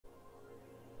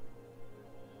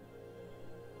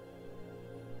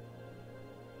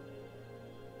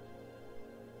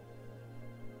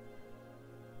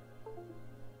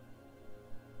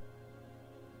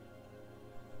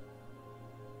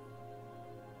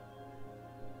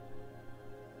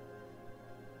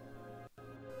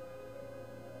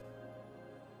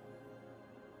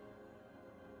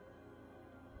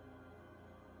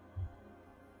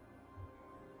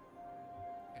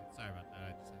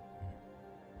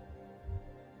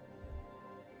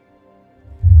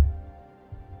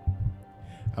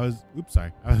Oops,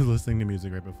 sorry. I was listening to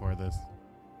music right before this.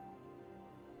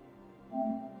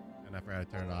 And I forgot to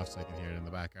turn it off so I can hear it in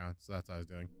the background. So that's what I was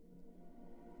doing.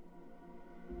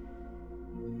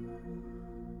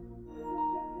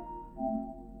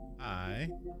 I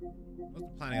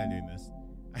wasn't planning on doing this.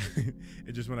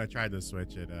 It just when I tried to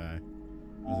switch, it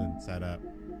wasn't set up.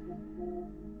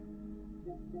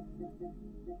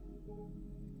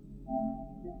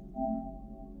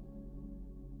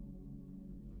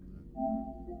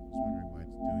 Just wondering why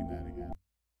it's doing that again.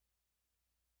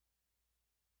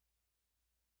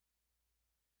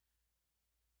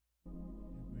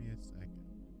 Give me a second.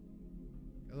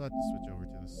 I'll have to switch over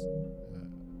to this.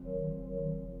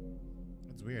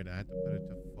 It's weird. I had to put it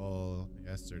to full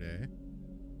yesterday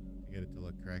to get it to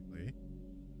look correctly.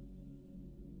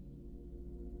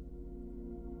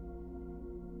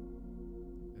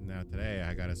 And now today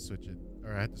I gotta switch it,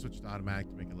 or I had to switch it to automatic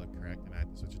to make it look correct, and I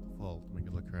had to switch it to full to make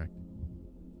it look correct.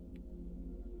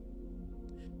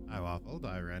 Hi Waffled,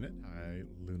 I ran it. Hi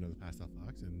Luna the Pastel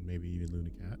Fox, and maybe even Luna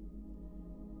Cat.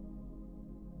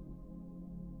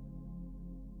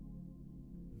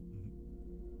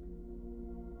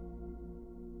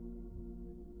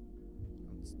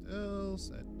 I'm still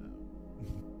said no.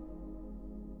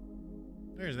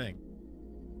 Here's the thing.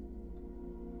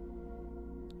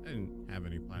 I didn't have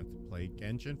any plans to play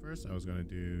Genshin first. I was gonna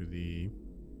do the.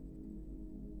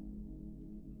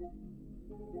 There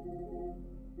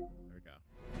we go.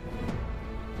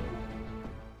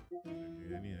 Didn't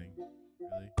do anything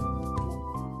really.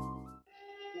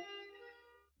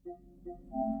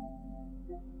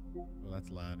 Well, that's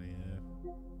loud AF.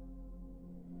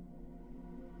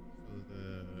 So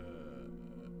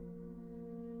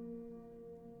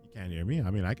you can't hear me.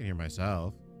 I mean, I can hear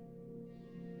myself.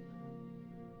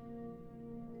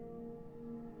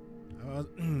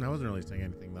 I wasn't really saying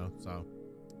anything though, so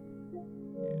yeah,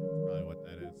 that's probably what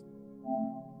that is.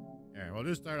 Alright, we'll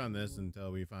just start on this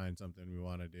until we find something we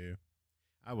want to do.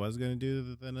 I was gonna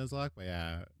do the Nuzlocke, but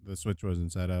yeah, the Switch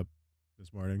wasn't set up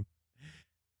this morning,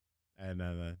 and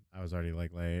I was already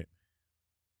like late.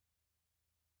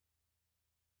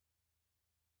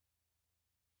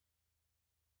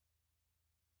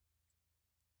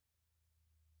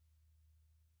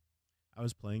 I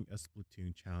was playing a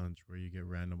Splatoon challenge where you get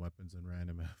random weapons and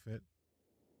random outfit.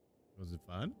 Was it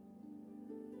fun?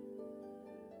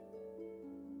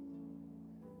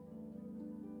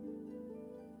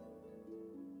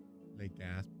 Like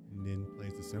Gasp and then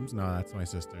plays The Sims? No, that's my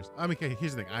sister's. I mean, okay,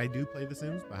 here's the thing. I do play The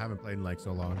Sims, but I haven't played in like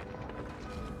so long.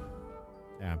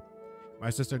 Yeah.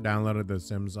 My sister downloaded The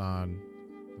Sims on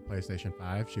the PlayStation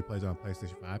 5. She plays on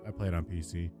PlayStation 5. I play it on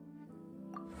PC.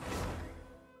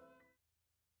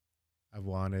 I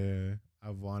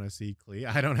wanna see Klee.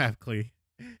 I don't have Klee.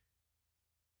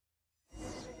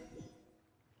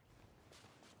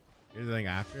 Here's the thing,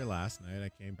 after last night I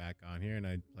came back on here and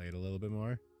I played a little bit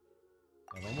more.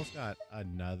 I've almost got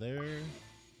another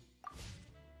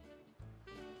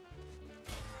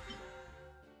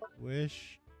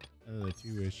wish. Another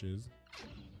 2 wishes.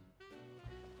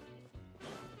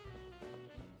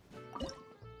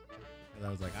 And I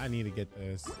was like, I need to get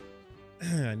this.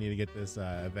 I need to get this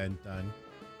event done.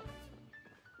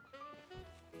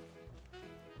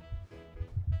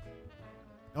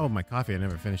 Oh, my coffee. I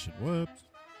never finished it. Whoops.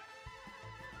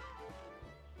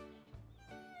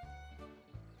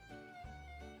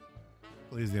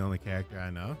 Please, the only character I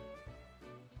know.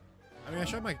 I mean, I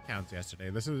showed my accounts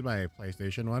yesterday. This is my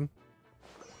PlayStation one.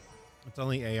 It's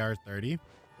only AR 30.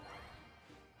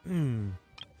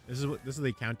 This is the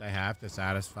account I have to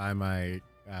satisfy my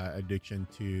addiction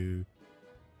to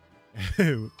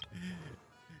to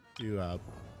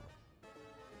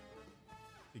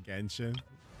Genshin.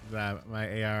 That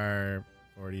my AR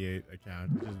 48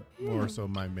 account, which is more so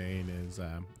my main, is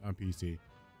on PC.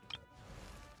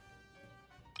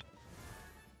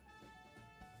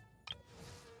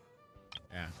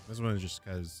 Yeah, this one is just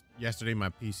because yesterday my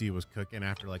PC was cooking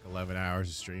after like 11 hours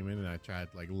of streaming, and I tried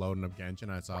like loading up Genshin.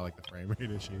 I saw like the frame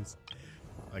rate issues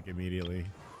like immediately.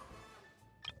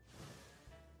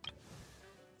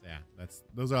 So yeah,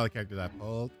 those are all the characters I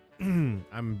pulled.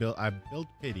 I built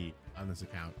pity on this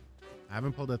account. I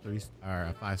haven't pulled a 3-star or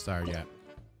a 5-star yet.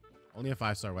 Only a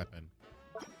 5-star weapon.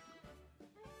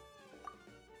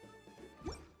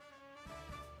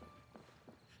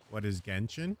 What is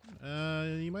Genshin?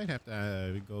 You might have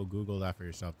to go Google that for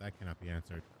yourself. That cannot be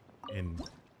answered in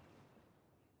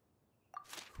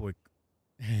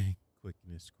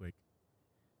quickness.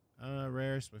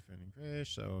 Rare swift ending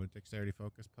fish. So dexterity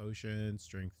focus potions,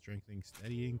 strengthening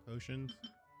steadying potions.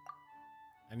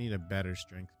 I need a better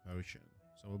strength potion,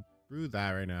 so we'll brew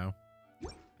that right now.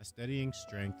 A steadying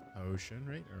strength potion,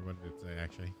 right? Or what did it say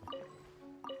actually?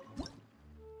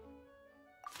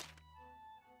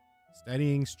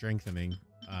 Steadying, strengthening,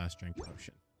 strength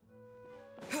potion.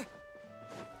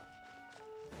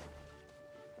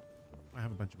 I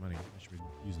have a bunch of money. I should be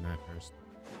using that first.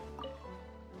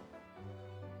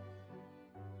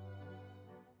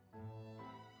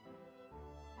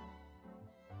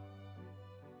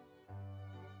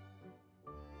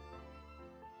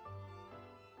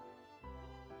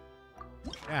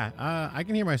 Yeah, I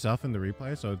can hear myself in the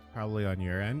replay, so it's probably on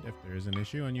your end if there is an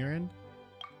issue on your end.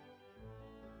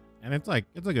 And it's a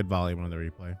good volume on the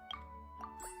replay.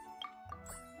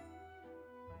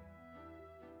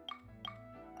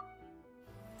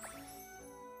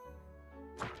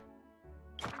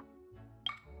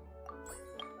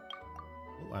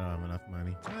 Oh, I don't have enough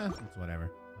money. It's whatever.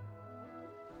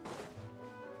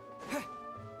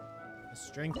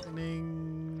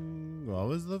 Strengthening. What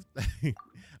was the thing?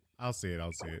 I'll see it.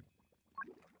 I'll see it.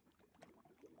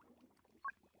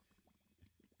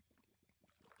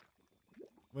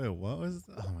 Wait, what was?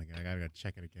 Oh my god! I gotta go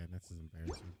check it again. This is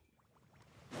embarrassing.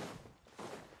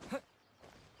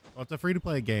 Well, it's a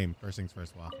free-to-play game. First things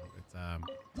first, Waffle.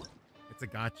 It's a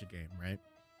gotcha game, right?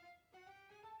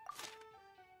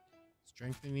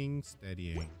 Strengthening,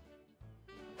 steadying.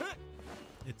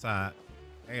 It's a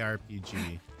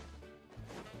ARPG,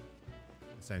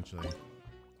 essentially.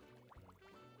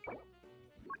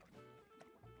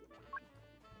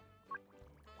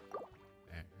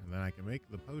 There, and then I can make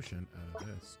the potion out of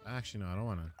this. Actually, no, I don't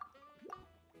want to.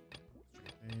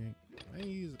 Can I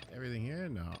use everything here?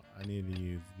 No, I need to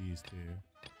use these two.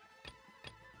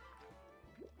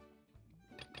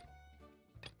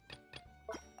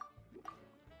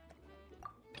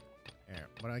 There,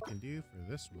 what I can do for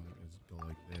this one is go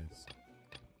like this.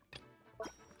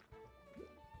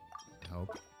 Help.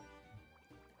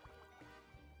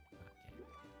 Okay.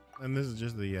 And this is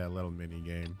just the little mini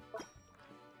game.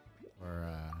 Or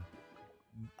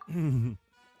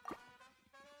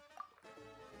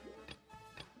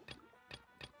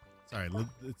sorry,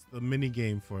 it's the mini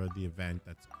game for the event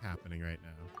that's happening right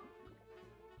now.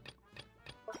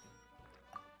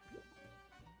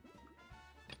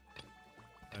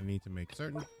 I need to make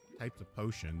certain types of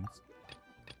potions,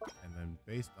 and then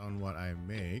based on what I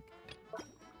make,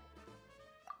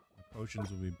 the potions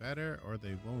will be better or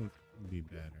they won't be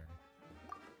better.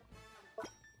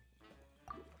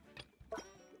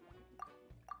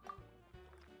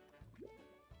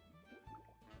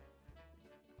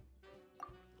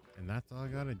 And that's all I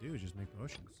gotta do is just make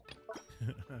potions.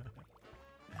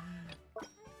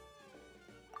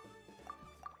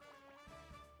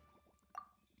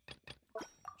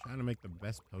 Trying to make the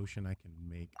best potion I can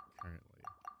make currently.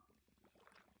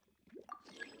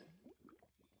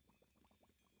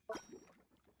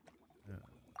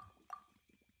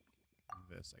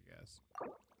 This, I guess.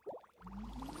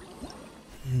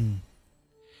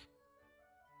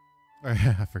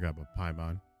 I forgot about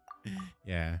Paimon.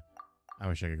 Yeah. I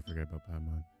wish I could forget about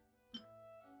Paimon.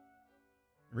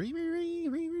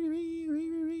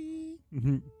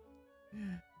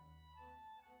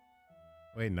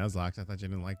 Wait, Nuzlockes? I thought you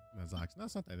didn't like Nuzlockes. No,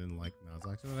 it's not that I didn't like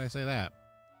Nuzlockes. When did I say that?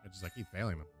 I just keep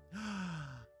failing them.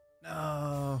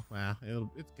 No.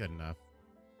 Well, it's good enough.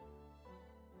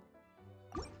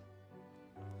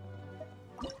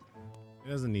 It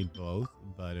doesn't need both,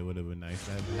 but it would have been nice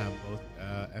to have both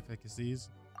efficacies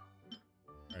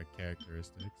or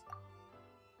characteristics.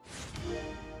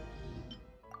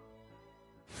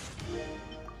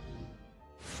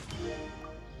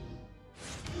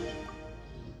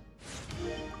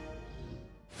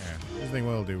 Yeah, this thing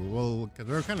we'll do. Because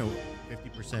we're kind of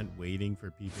 50% waiting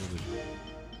for people to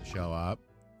show up.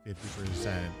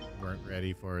 50% weren't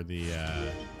ready for the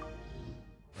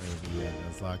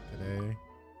Nuzlocke today.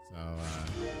 So,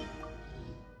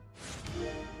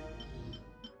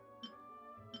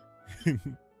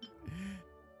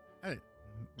 hey,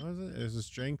 what was it? It was a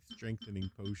strengthening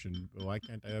potion, but why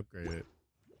can't I upgrade it?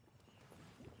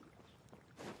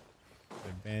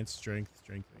 Advanced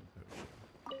strengthening potion.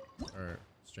 Or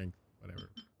strength, whatever.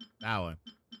 That one.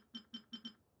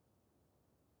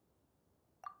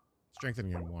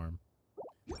 Strengthening and warm.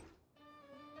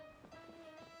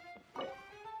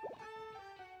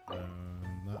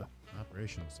 Not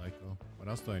operational cycle. What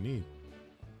else do I need?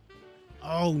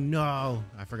 Oh no!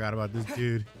 I forgot about this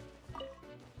dude.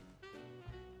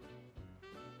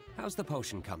 How's the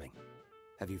potion coming?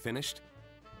 Have you finished?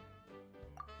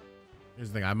 Here's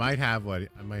the thing. I might have a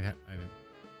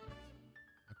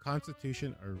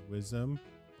constitution or wisdom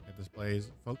that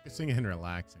displays focusing and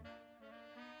relaxing.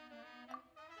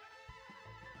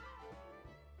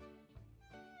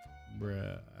 Bruh,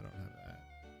 I don't have that.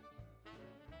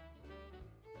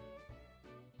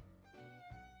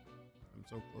 I'm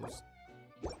so close.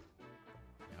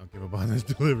 I'll give up on this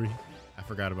delivery. I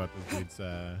forgot about this dude's,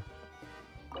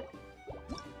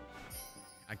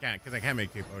 I can't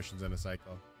make 2 potions in a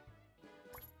cycle.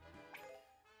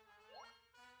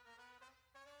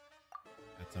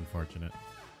 That's unfortunate.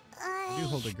 I do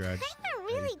hold a grudge. Kinda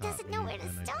really doesn't know where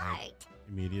to start.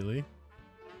 Immediately.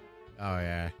 Oh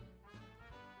yeah.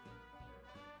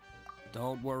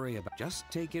 Don't worry about. Just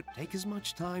take as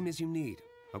much time as you need,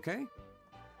 okay?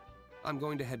 I'm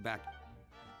going to head back.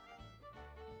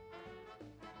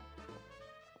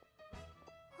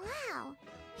 Wow,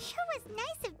 sure was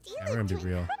nice of Yeah, we're dealing gonna be to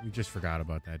real. We just forgot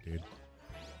about that dude.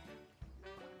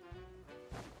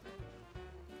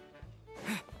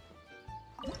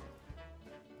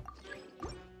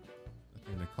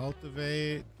 Nothing to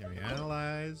cultivate. Can we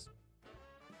analyze?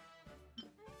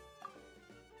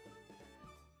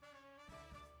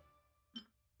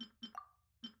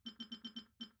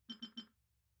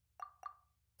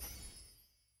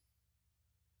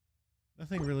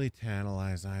 Nothing really to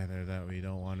analyze either that we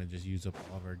don't want to just use up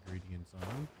all of our ingredients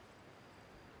on.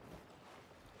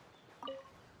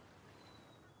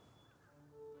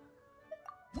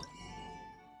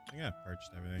 I think I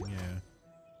purchased everything, yeah.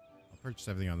 I'll purchase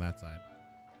everything on that side.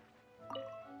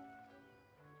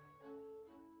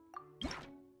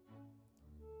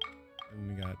 And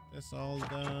we got this all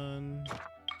done.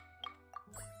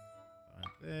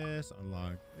 Unlock this,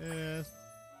 unlock this.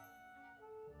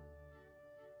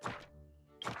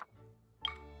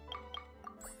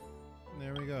 And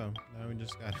there we go. Now we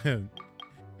just gotta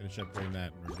finish up doing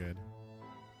that and we're good.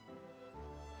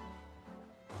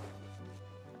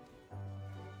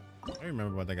 I don't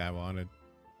remember what the guy wanted.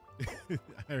 I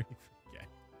already forget.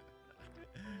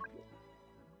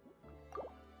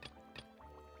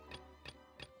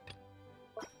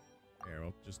 Here,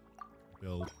 we'll just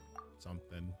build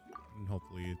something and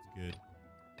hopefully it's good.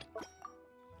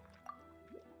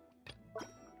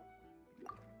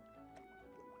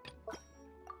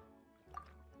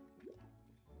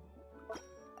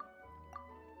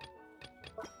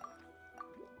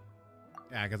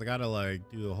 Yeah, because I gotta like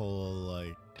do a whole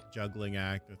like juggling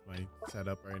act with my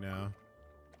setup right now.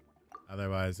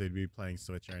 Otherwise, they'd be playing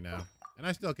Switch right now, and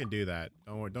I still can do that.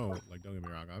 Don't get me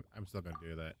wrong. I'm still gonna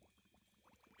do that.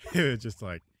 It was just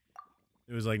like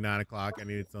it was like 9 o'clock. I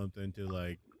needed something to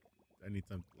like. I need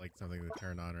something to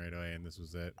turn on right away, and this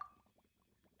was it.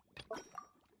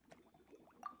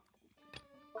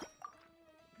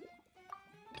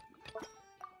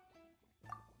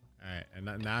 Alright,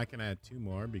 and now I can add 2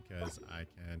 more because I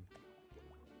can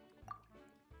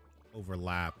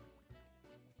overlap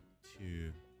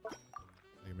to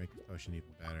I can make this potion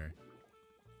even better.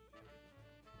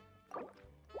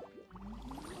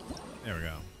 There we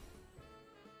go.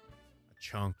 A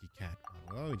chunky cat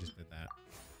bottle. Oh, we just did that.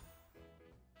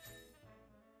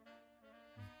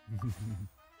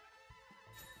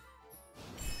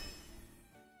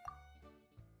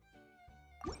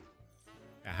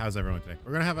 Yeah, how's everyone today?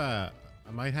 We're gonna have I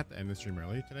might have to end the stream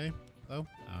early today, though.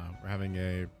 We're having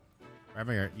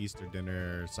our Easter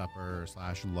dinner, supper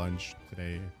 / lunch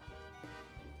today.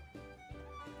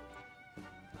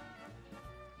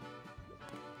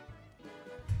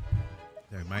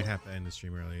 So we might have to end the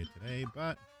stream early today,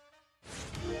 but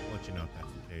I'll let you know if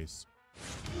that's the case.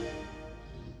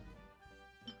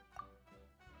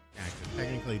 Yeah, 'cause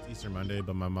technically it's Easter Monday,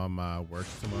 but my mom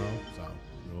works tomorrow, so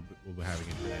we'll be having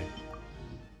it today.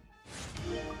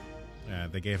 Yeah,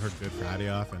 they gave her Good Friday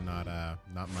off and not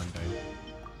Monday.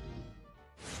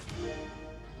 Yeah,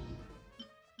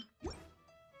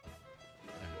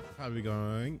 I'll probably be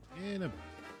going in a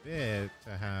bit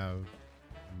to have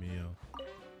a meal.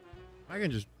 I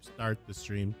can just start the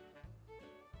stream.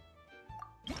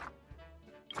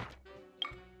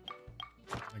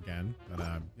 Again,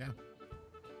 but yeah.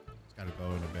 It's gotta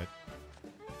go in a bit.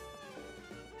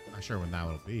 Not sure when that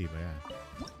will be, but yeah.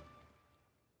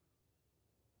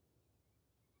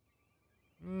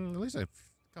 At least a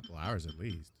couple hours at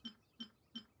least.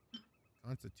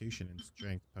 Constitution and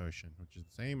Strength Potion, which is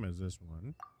the same as this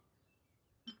one.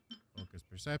 Focus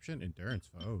Perception,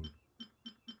 Endurance. Oh.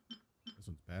 This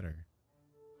one's better.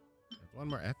 That's 1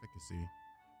 more efficacy.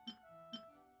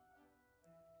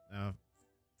 Now,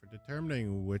 for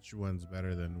determining which one's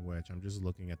better than which, I'm just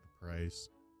looking at the price.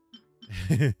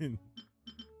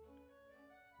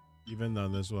 Even though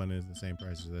this one is the same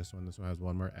price as this one has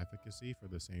 1 more efficacy for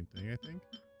the same thing, I think.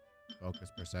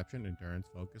 Focus Perception, Endurance,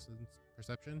 Focus, and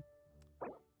Perception.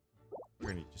 We're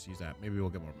gonna just use that. Maybe we'll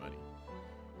get more money.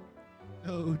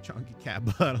 Oh, chunky cat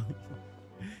bottle.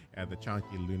 Yeah, the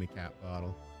chunky Luna cat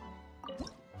bottle.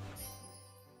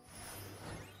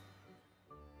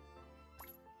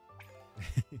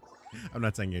 I'm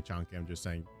not saying you're chunky. I'm just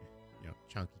saying, you know,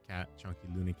 chunky cat, chunky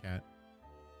loony cat.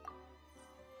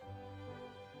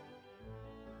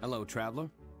 Hello, traveler.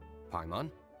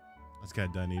 Paimon. Let's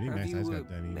get done eating. Nice, I got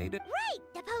done eating. Made it? Right,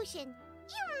 the potion.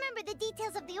 You remember the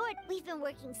details of the order. We've been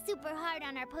working super hard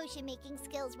on our potion making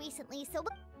skills recently, so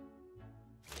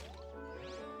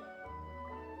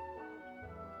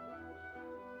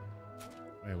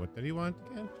Wait, what did he want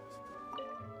again?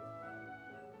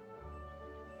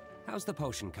 How's the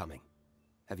potion coming?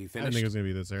 Have you I finished? didn't think it was gonna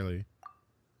be this early.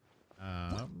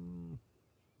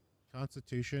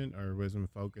 Constitution or wisdom,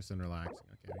 focus, and relaxing.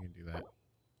 Okay, we can do that.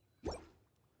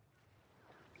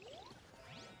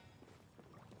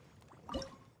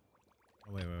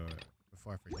 Oh, wait.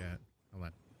 Before I forget. Hold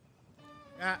on.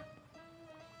 Ah!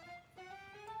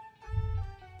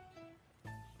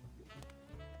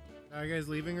 Are you guys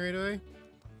leaving right away?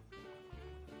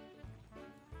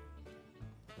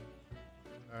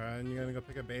 And you're gonna go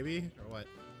pick a baby? Or what?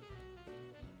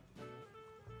 Okay.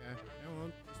 Yeah,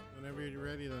 well, just whenever you're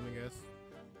ready then, I guess.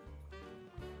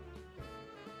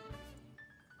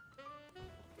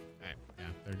 Alright,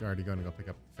 yeah. They're already gonna go pick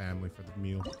up the family for the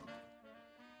meal.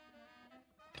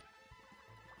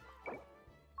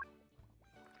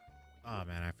 Oh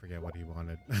man, I forget what he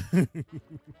wanted.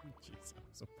 Jeez,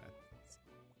 I'm so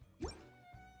bad.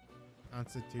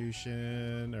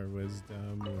 Constitution or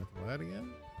wisdom with what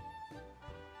again?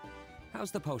 How's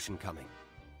the potion coming?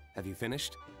 Have you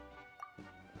finished?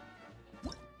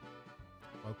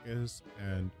 Focus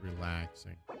and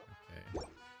relaxing. Okay.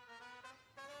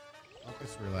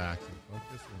 Focus, relaxing.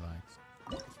 Focus, relaxing.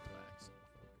 Focus, relaxing.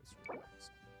 Focus,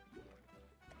 relaxing.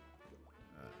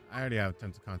 I already have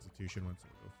tons of constitution once I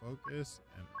go focus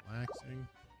and relaxing.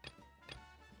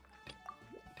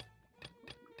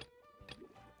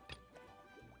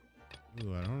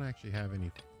 Ooh, I don't actually have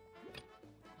any.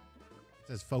 It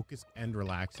says focus and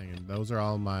relaxing, and those are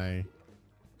all my.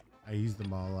 I use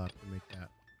them all up to make that.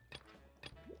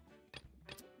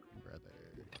 Brother.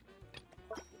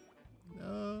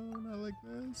 No, not like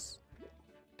this.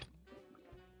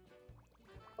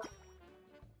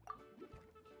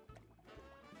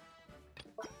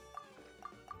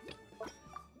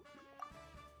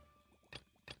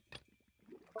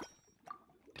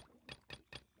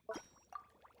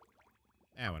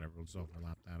 Yeah, whatever. We'll just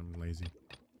overlap that. I'm lazy.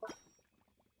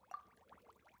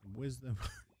 Wisdom.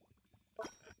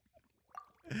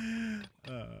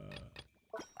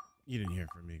 You didn't hear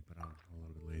from me, but I'm a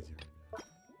little bit lazy right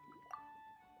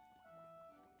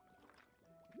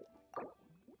now.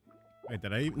 Wait,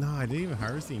 did I even? No, I didn't even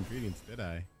harvest the ingredients, did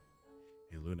I?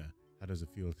 Hey, Luna, how does it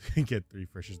feel to get 3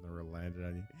 fishes in a row landed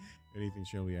on you? Anything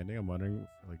she'll be ending? I'm wondering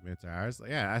for like minutes or hours.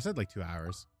 Yeah, I said like 2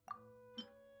 hours.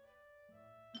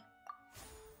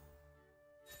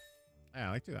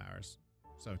 Yeah, like 2 hours.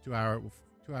 So 2 hours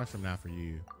from now for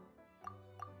you.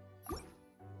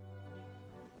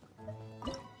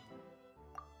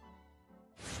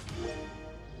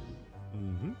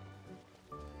 Mm-hmm.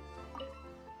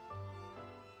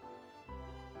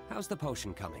 How's the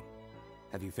potion coming?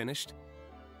 Have you finished?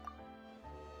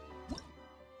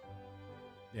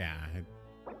 Yeah, I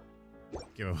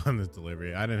give up on this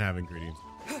delivery. I didn't have ingredients.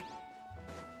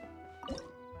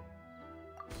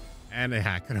 And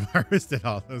I could have harvested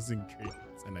all those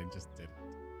ingredients, and I just didn't.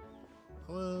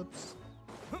 Whoops.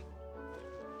 That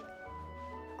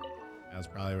was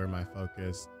probably where my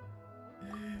focus.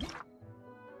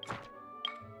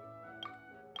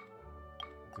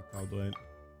 What's it called? Went.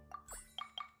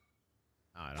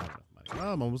 Oh, I don't have enough money.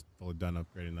 Well, I'm almost fully done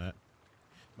upgrading that.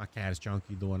 My cat is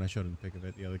Chunky, the one I showed in the pic of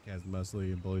it. The other cat's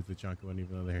Muscly and bullies the Chunky one,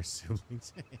 even though they're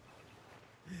siblings.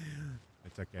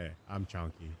 It's okay. I'm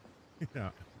Chunky. No,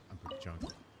 I'm pretty chunky.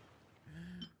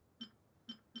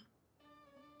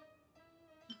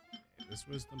 Okay, this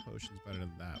wisdom potion's better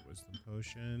than that wisdom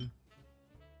potion.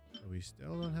 But we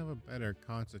still don't have a better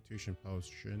constitution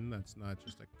potion. That's not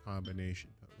just a combination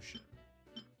potion.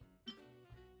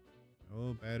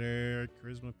 No better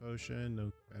charisma potion.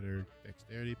 No better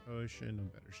dexterity potion. No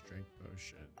better strength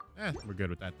potion. We're good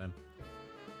with that then.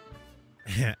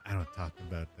 I don't talk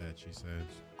about that, she says.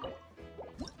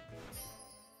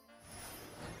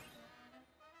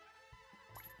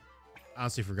 I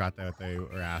honestly forgot that what they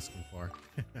were asking for.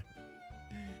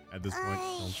 At this point,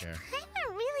 don't care. Paimon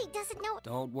really doesn't know.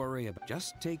 Don't worry about it.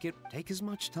 Just take as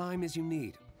much time as you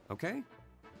need, okay?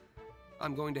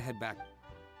 I'm going to head back.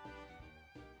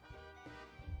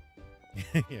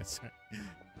 Yes. Wow.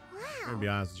 I'm gonna be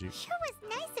honest with you. Sure was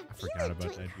nice of forgot you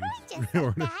about to that, encourage dude. us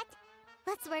like that.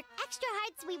 Let's work extra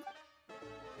hard so we.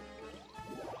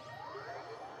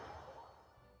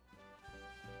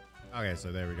 Okay,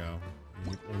 so there we go.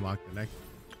 We unlocked the next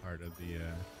part of the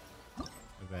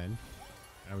event.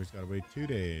 Now we just gotta wait 2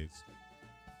 days.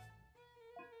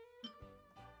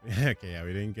 Okay, yeah,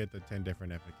 we didn't get the 10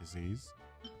 different efficacies.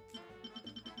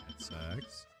 That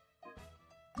sucks.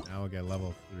 Now we'll get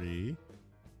level 3.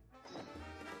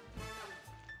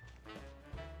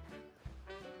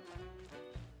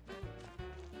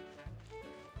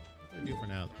 What do we do for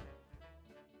now, though?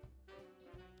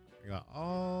 We got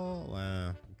all...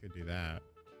 Well, we could do that.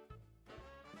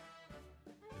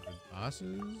 The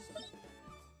bosses?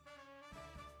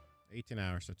 18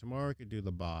 hours. So tomorrow we could do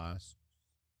the boss.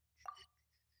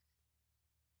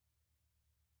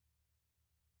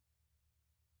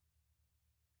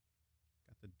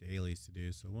 Got the dailies to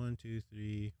do. So 1, 2,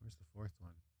 3. Where's the fourth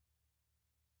one?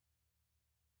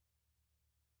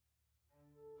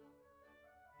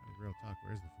 Real talk.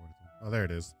 Where's the fourth one? Oh, there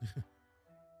it is. All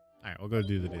right, we'll go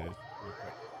do the dailies real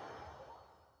quick.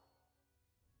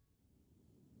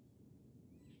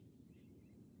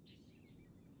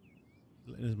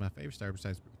 It is my favorite star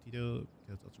besides Tito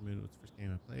because Ultramoon was the first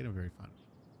game I played. I'm very fond of it.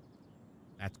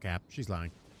 That's Cap. She's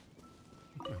lying.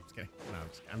 No, I'm just kidding. No,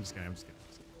 I'm just kidding.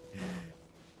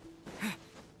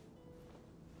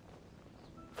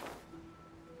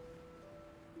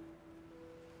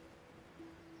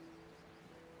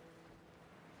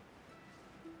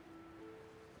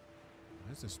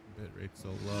 Why is this bit rate so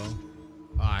low?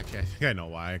 Oh, I think I know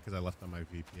why. Because I left on my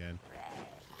VPN.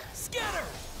 Scatter!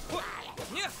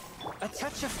 Yeah. A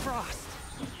touch of frost.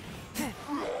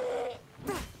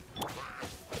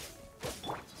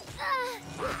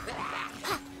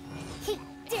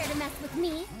 Dare to mess with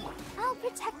me? I'll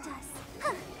protect us.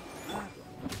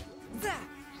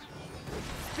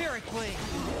 Spirit Blade!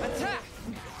 Attack!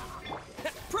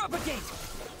 Propagate!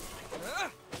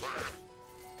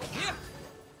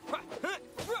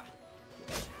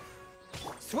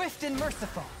 Swift and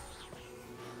merciful.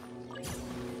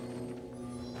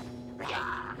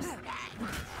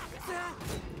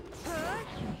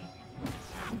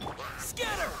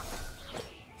 Scatter!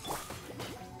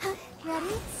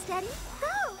 Ready, steady,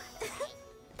 go!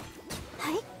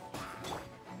 Hi.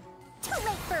 Too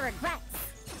late for regrets.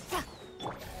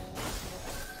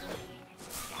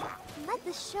 Let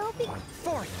the show begin.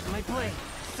 Forth, my blade.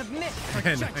 Submit for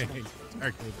And I judgment.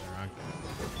 targeted the wrong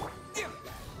thing.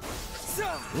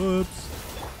 Huh. Whoops.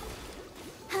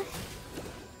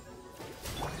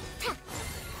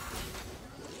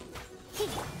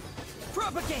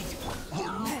 Propagate!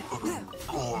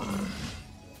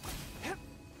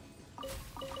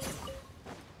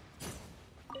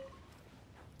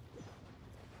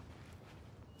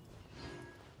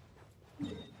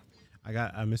 I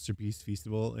got a Mr. Beast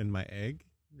Feastable in my egg.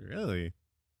 Really?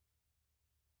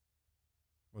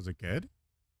 Was it good?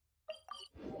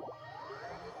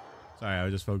 Sorry, I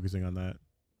was just focusing on that.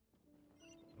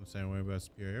 I'm saying way about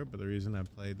Superior, but the reason I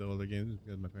played the older games is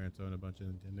because my parents owned a bunch of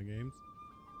Nintendo games.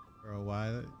 For a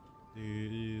while,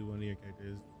 do one of your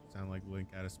characters sound like Link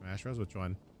out of Smash Bros? Which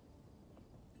one?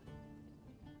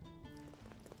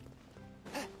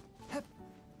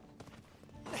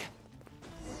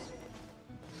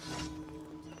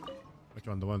 Which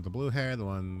one? The one with the blue hair, the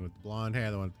one with the blonde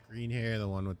hair, the one with the green hair, the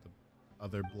one with the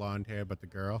other blonde hair but the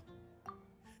girl?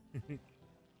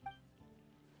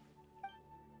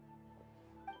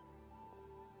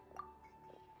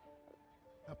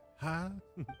 Up high.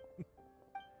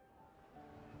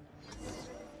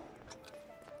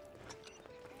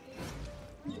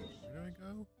 Where do I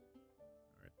go?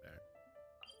 Right there.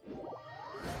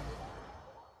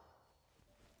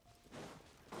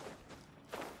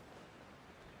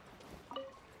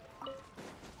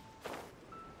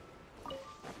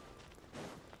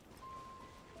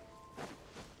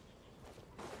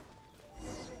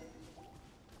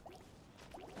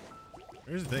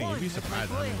 Here's the thing, you'd be surprised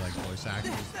how many like voice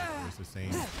actors voice the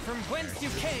same. From whence you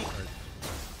came. Or,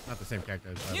 not the same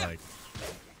characters, but like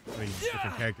how many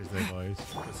different characters they voice.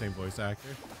 The same voice actor.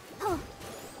 Oh,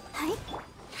 hi.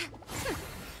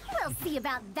 We'll see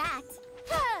about that.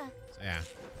 So yeah.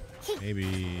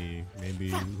 Maybe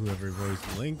whoever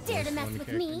voiced Link Dare to voiced mess one with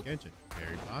character me? in Genshin.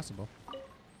 Very possible.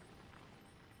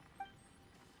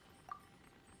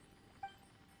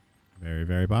 Very,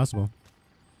 very possible.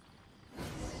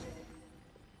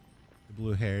 The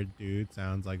blue-haired dude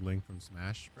sounds like Link from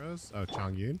Smash Bros. Oh,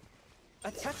 Chongyun.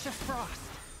 A touch of frost.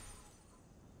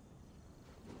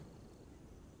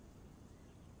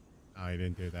 Oh, he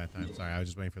didn't do it that time. Sorry, I was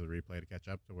just waiting for the replay to catch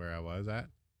up to where I was at.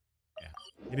 Yeah,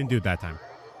 he didn't do it that time.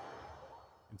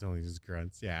 It's only just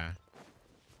grunts. Yeah.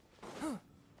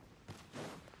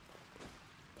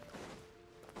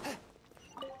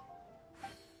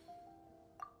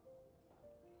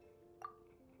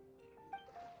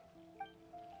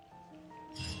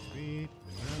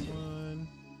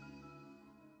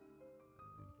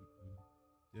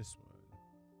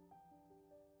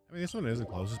 I mean, this one is the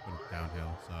closest, but it's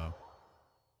downhill, so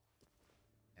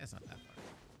it's not that far.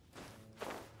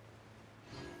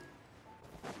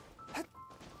 Not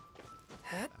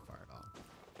that far at all.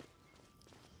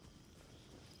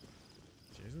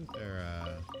 Isn't there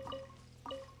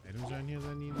items around here that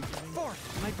I need to get? Forth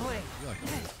my blade. I feel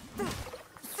like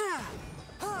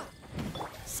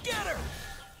Scatter!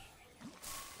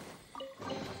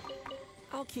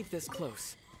 I'll keep this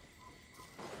close.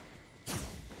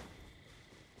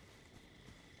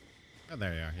 oh,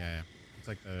 there you are. Yeah, yeah. It's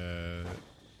like the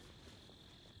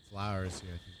flowers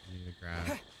here. I think you need to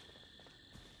grab.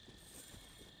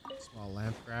 Small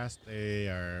lamp grass. They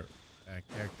are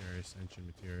character ascension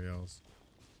materials.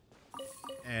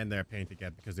 And they're a pain to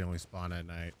get because they only spawn at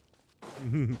night. So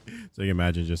you can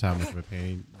imagine just how much of a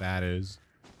pain that is.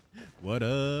 What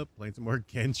up? Playing some more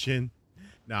Genshin.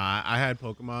 Nah, I had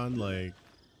Pokemon, like,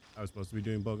 I was supposed to be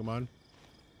doing Pokemon.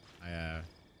 I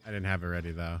didn't have it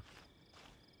ready, though.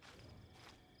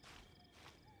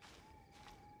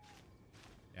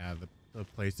 Yeah, the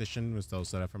PlayStation was still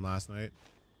set up from last night.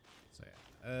 So,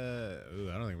 yeah. Ooh,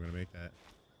 I don't think I'm going to make that.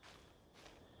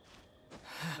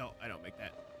 No, I don't make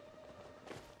that.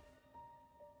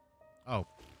 Oh,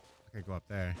 I could go up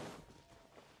there.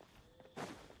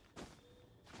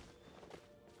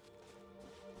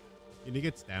 You need to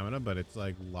get stamina, but it's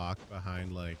like locked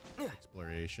behind like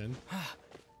exploration.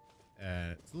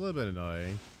 And it's a little bit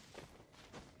annoying.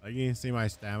 Like you can see my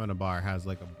stamina bar has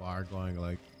like a bar going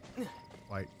like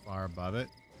quite far above it.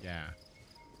 Yeah.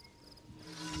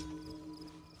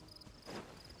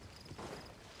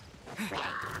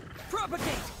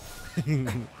 Propagate!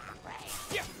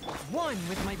 One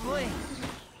with my blade.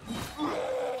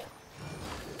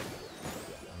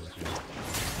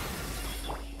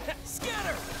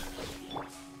 Scatter!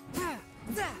 Come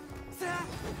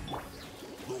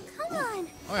on.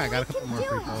 Oh yeah, I got a couple more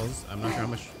free pulls. I'm not sure how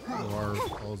much more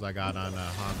pulls I got on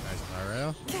Honkai Star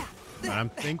Rail. But I'm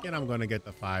thinking I'm going to get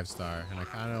the 5-star. And I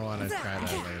kind of want to try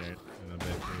that later in a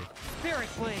bit too. Spirit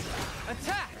blade.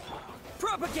 Attack!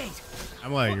 Propagate!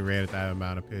 I'm like rated that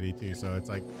amount of pity too, so it's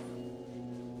like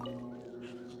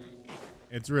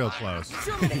it's real close.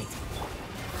 Terminate!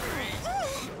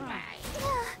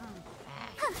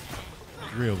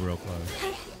 real close.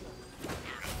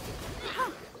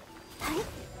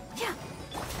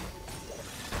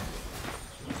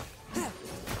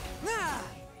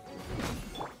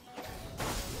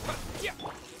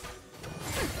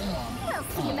 We'll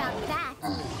see about that.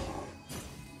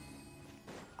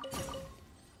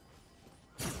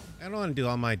 I don't want to do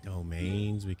all my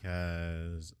domains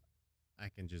because I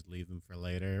can just leave them for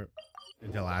later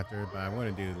until after, but I'm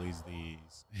going to do at least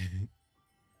these.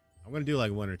 I'm going to do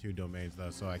like 1 or 2 domains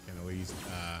though, so I can at least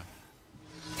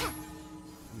ooh,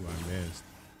 I missed.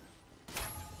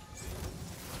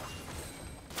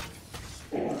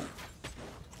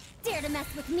 Dare to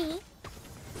mess with me?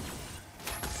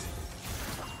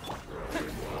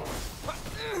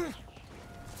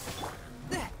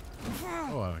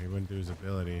 Oh, wow, he wouldn't do his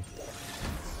ability.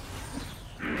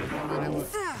 Oh, man,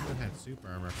 I had super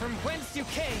armor. From whence you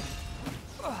came!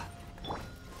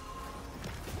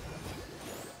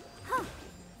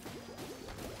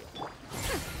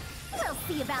 We'll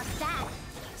see about that.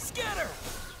 Scatter!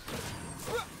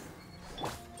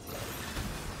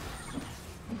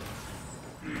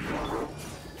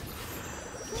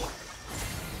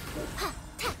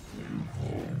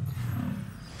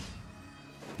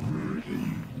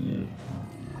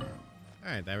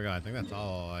 Alright, there we go. I think that's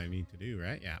all I need to do,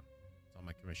 right? Yeah. That's all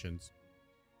my commissions.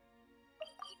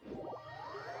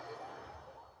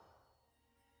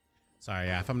 Sorry,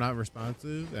 yeah, if I'm not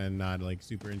responsive and not like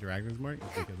super interactive more, it's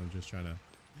because I'm just trying to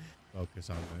focus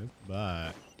on this.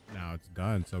 But now it's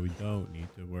done, so we don't need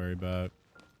to worry about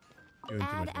doing too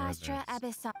much more of this. Astra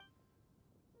Abyssal.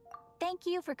 Thank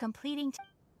you for completing.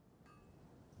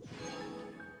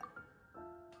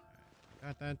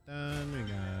 Got that done. We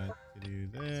got to do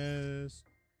this.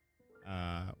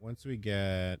 Once we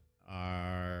get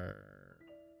our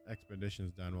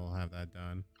expeditions done, we'll have that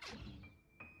done.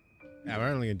 Yeah, we're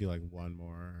only gonna do like one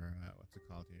more. What's it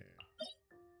called here?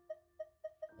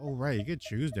 Oh, right. You could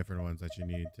choose different ones that you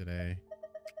need today.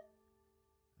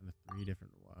 And the 3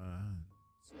 different ones.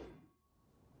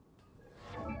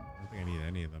 I don't think I need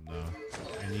any of them though.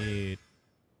 I need,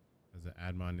 is it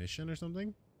admonition or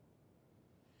something?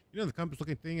 You know the compass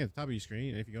looking thing at the top of your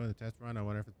screen? And if you go in the test run, I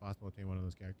wonder if it's possible to obtain one of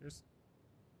those characters.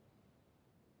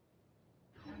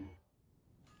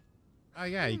 Oh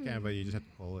yeah, you can, but you just have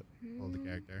to pull the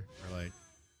character, or like,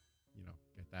 you know,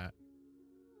 get that.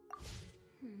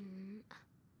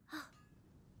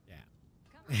 Yeah,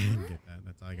 get that.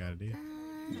 That's all I gotta do.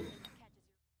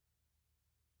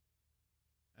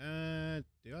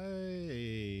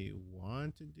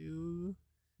 to do.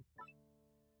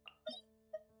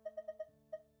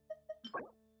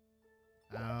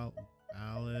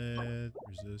 Ballad,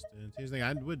 resistance. Here's the thing,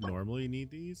 I would normally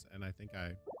need these, and I think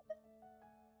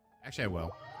actually I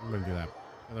will. I'm gonna do that.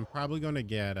 Because I'm probably gonna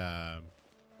get leveling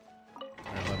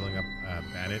up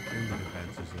Bandit soon, because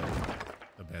Bandit's just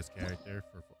the best character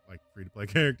for like free to play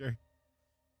character.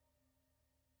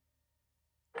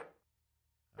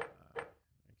 Okay,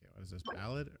 what is this?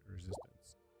 Ballad or resistance?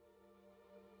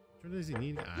 Which one does he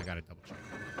need? I gotta double check.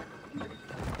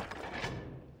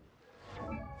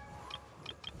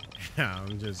 Yeah,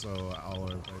 I'm just so all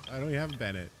over the place. I don't have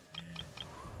Bennett.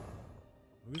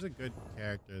 Who's a good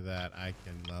character that I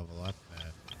can level up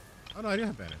at? Oh no, I do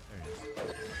have Bennett. There he is.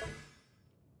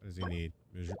 What does he need?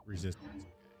 Resistance.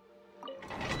 I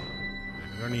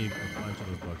don't need a bunch of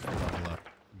those books to level up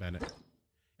Bennett.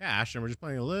 Yeah, Ashton, we're just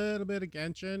playing a little bit of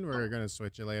Genshin. We're gonna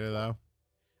switch it later though.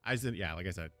 I just didn't, yeah, like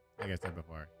I said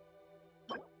before.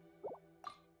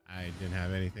 I didn't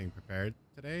have anything prepared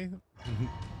today.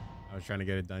 I was trying to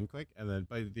get it done quick, and then,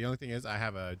 but the only thing is I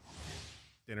have a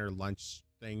dinner lunch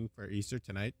thing for Easter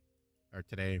tonight, or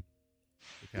today,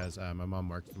 because my mom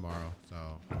works tomorrow,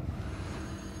 so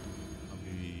I'll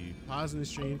be pausing the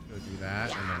stream to go do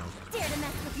that, and then I'll Dare to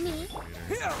mess with me?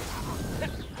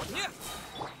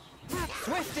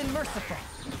 Swift and merciful.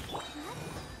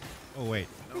 Oh wait,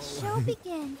 The show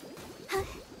begins. Too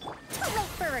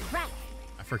late for regret.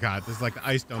 I forgot. This is like the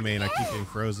ice domain. I keep getting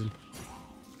frozen.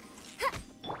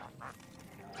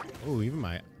 Oh, even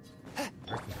my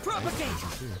Propagate.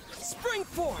 Spring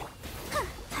forward.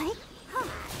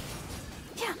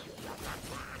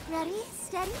 Ready,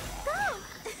 steady, go!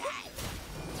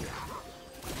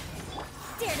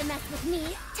 Dare to mess with me?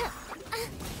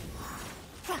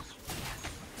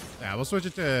 Yeah, we'll switch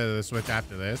it to the Switch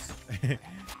after this. I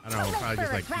don't know. We'll probably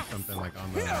just like keep something like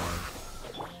on the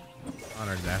on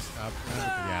our desktop.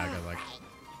 Yeah, I got like.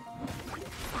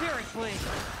 Spirit blade.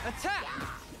 Attack.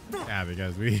 Yeah,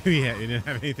 because we didn't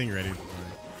have anything ready for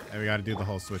it, and we got to do the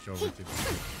whole switch over to.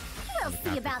 We'll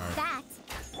see about that.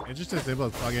 It's just as simple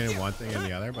as plugging in one thing and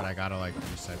the other, but I gotta like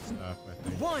reset stuff. I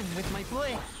think. One with my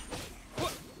blade.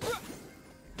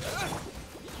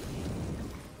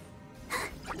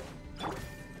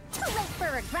 Too late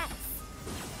for regrets.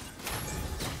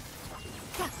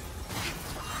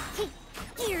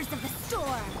 Gears of the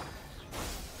storm.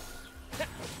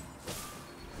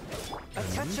 A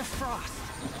touch of frost.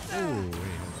 Oh wait.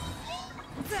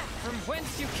 From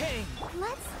whence you came.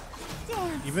 Let's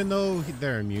dance. Even though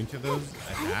they're immune to those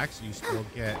attacks, you still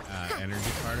get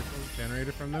energy particles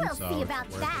generated from them. We'll So see it's about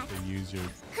worth that. it to use your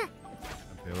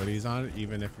abilities on it,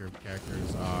 even if your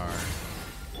characters are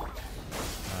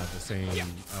the same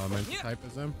element type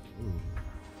as them. Ooh,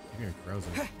 you're getting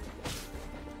frozen.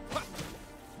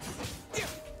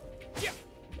 This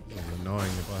is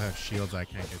annoying. They both have shields I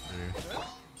can't get through.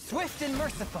 Swift and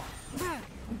merciful.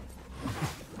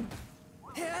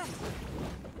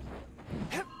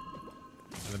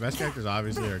 And the best characters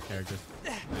obviously are characters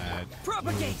that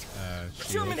Propagate. use,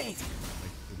 shields, Germinate.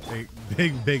 like the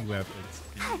big weapons.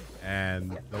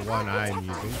 And the one I'm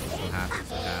using also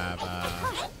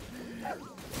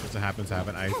happens to have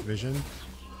an ice vision.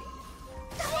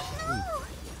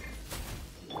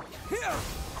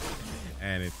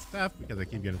 And it's tough because I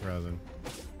keep getting frozen.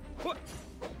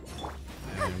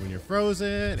 And when you're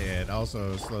frozen, it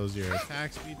also slows your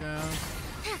attack speed down.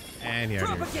 And he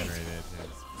already regenerated his.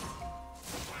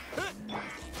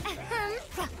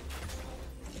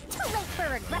 Too late for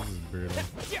regret. This is brutal. This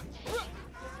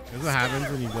is what happens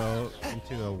when you go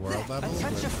into a world level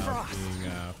without being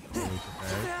fully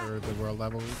prepared for the world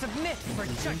level. Submit for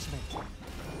judgment.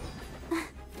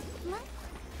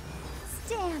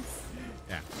 Dance.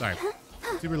 Yeah, sorry.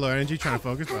 Super low energy, trying to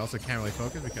focus, but also can't really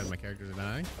focus because my characters are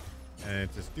dying. And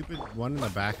it's a stupid one in the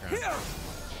background.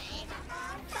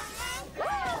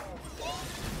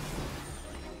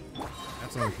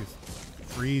 That's one that keeps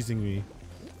freezing me.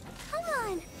 Come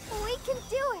on, we can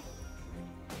do it.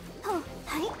 Oh,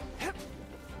 hi.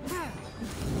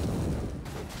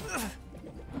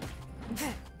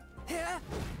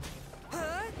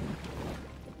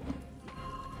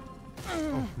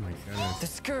 Oh my goodness. The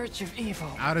scourge of evil.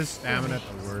 Out of stamina at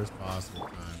the worst possible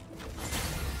time.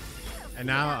 And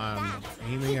now I'm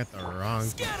aiming at the wrong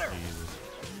thing. Jesus.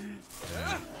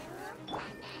 Yeah.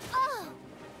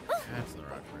 That's the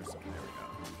wrong person. There we go.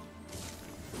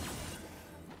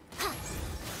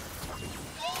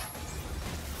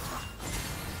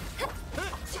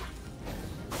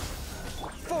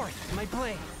 Forth my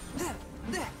blade.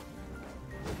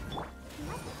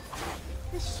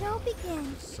 The show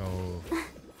begins. So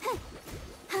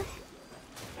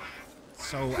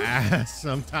so ass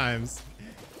sometimes.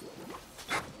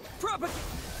 Propagate.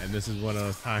 And this is one of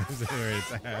those times where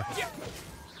it's ass.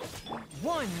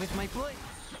 One with my blade.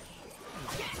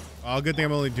 Well, good thing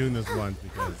I'm only doing this once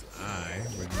because I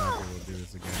would not be able to do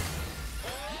this again.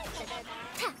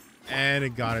 And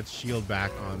it got its shield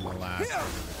back on the last.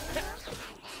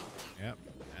 Yep,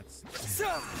 that's.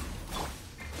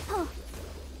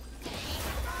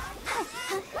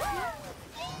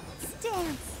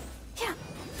 Stance. Yeah.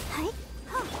 Hi.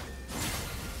 Oh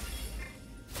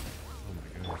my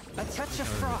goodness. A touch of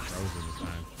Frozen frost. this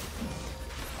time.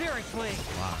 Spirit blade.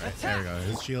 Wow, right, there we go.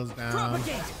 His shield's down.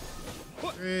 Propagate.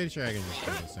 Pretty sure I can just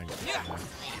do this thing.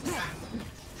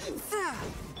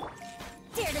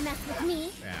 Dare to mess with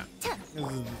me? Yeah. This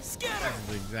is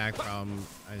the exact problem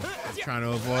I was trying to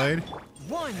avoid.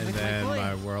 One And with then my blade.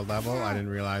 my world level, I didn't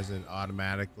realize it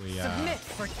automatically. Submit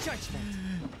for judgment.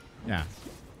 Yeah.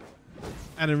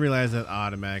 I didn't realize it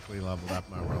automatically leveled up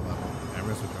my world level. Yeah, I'm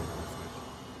gonna switch over to the Switch.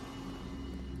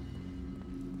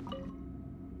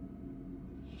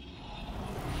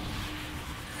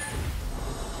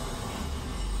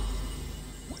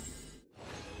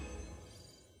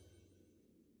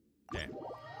 Okay.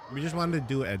 We just wanted to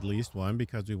do at least one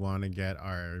because we want to get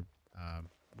our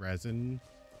resin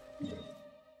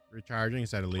recharging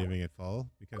instead of leaving it full.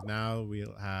 Because now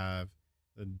we'll have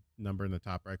the number in the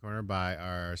top right corner by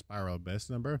our spiral abyss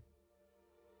number.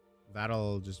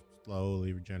 That'll just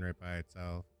slowly regenerate by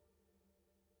itself.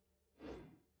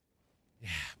 Yeah,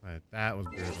 but that was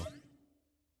brutal.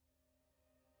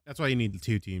 That's why you need the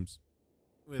 2 teams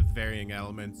with varying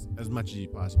elements as much as you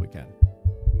possibly can.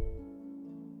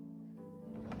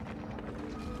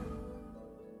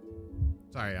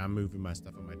 Sorry, I'm moving my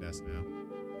stuff on my desk now.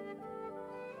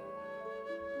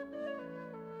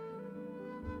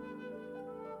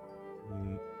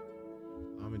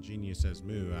 I'm a genius says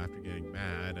moo after getting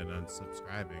mad and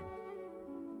unsubscribing.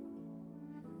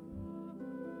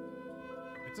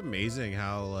 It's amazing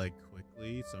how like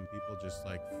quickly some people just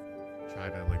like try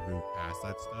to like move past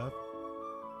that stuff.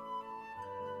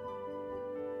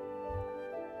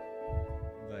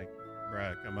 Like,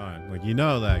 bruh, come on. Like, you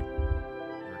know, like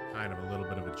you're kind of a little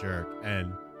bit of a jerk,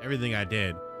 and everything I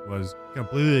did was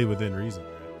completely within reason,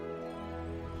 right?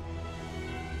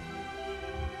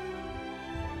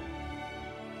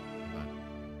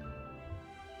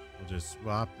 Just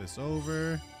swap this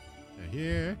over to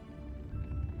here.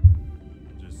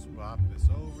 Just swap this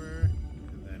over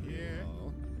and then here.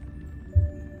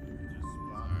 Just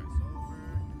swap this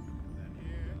over and then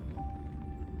here.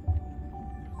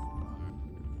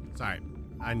 Sorry,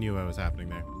 I knew what was happening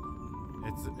there.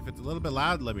 If it's a little bit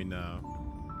loud, let me know.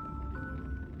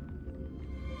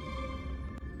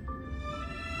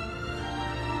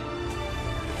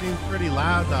 It seems pretty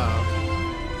loud though.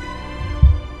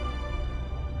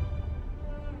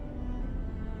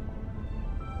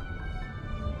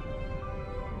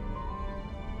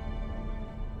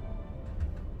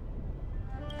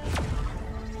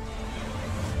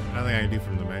 Nothing I can do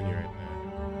from the menu right there.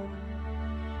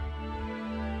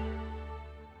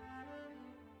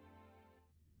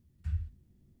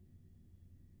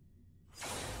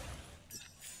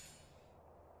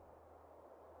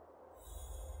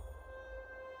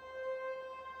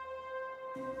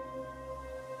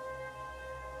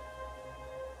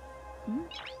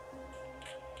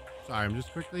 Sorry, I'm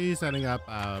just quickly setting up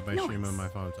my stream on my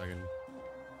phone so I can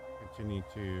continue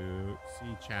to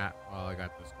see chat while I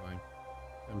got this going.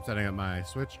 I'm setting up my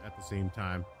Switch at the same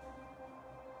time.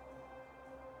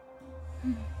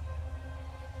 And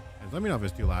let me know if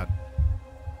it's too loud.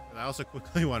 But I also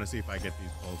quickly want to see if I get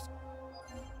these pulls.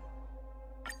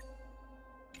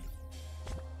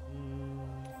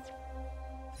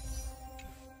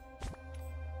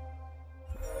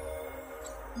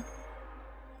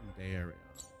 There we go.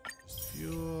 Just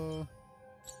fuel.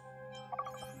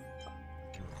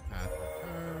 Path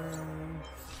return.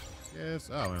 Yes.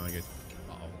 Oh, we only get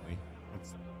only.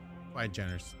 That's quite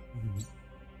generous.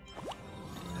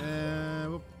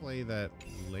 We'll play that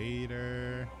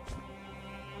later.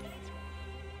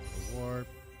 The warp.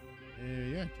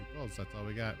 Yeah, 2 pulls. That's all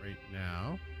we got right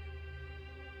now.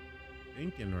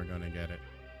 Thinking we're gonna get it.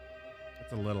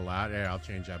 It's a little loud. Yeah, I'll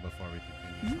change that before we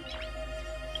continue.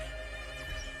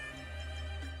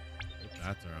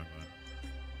 That's the wrong one.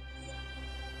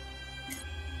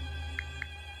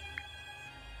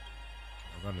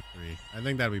 I'll go to 3. I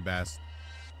think that'd be best.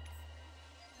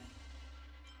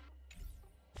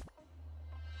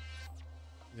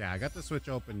 Yeah, I got the Switch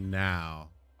open now.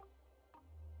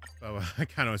 So I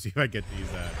kind of want to see if I get these.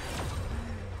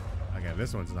 Okay,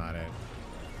 this one's not it.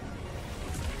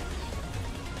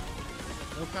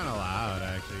 Still kind of loud,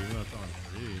 actually, even though it's on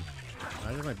 3.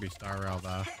 I just might be Star Rail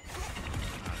though.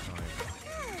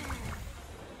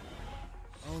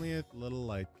 Only a little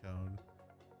light cone.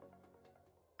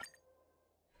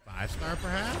 5-star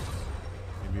perhaps?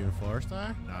 Maybe even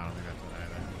 4-star? No, I don't think that's what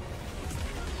either.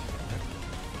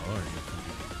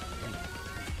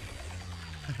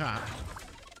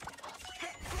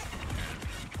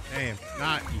 Damn,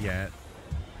 not yet.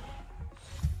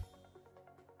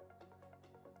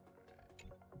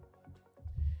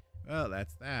 Well,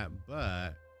 that's that,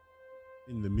 but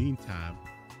in the meantime,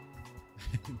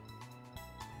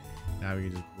 now we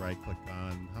can just right click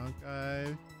on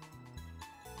Honkai.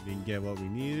 We didn't get what we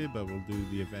needed, but we'll do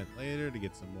the event later to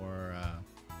get some more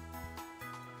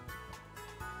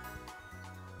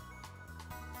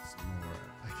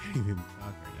I can't even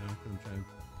talk right now because I'm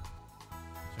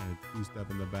trying to do stuff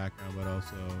in the background, but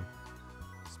also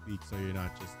speak so you're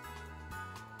not just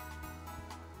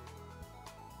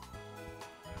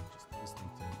listening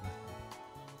to it.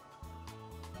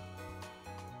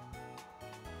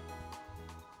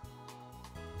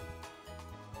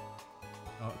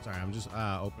 Oh, sorry. I'm just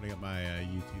opening up my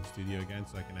YouTube studio again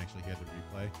so I can actually hear the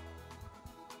replay.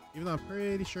 Even though I'm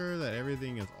pretty sure that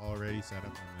everything is already set up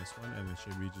on this one and it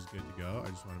should be just good to go. I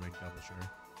just want to make double sure.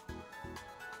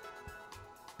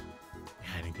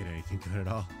 Yeah, I didn't get anything good at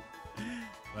all.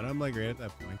 But I'm like right at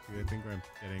that point too. I think I'm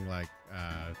getting like,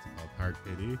 it's called hard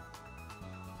pity.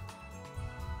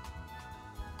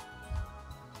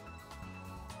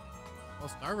 Well,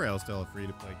 Star Rail is still a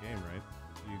free-to-play game, right?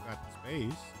 You got the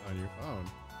space on your phone.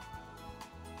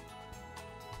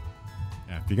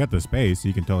 Yeah, if you got the space,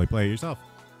 you can totally play it yourself.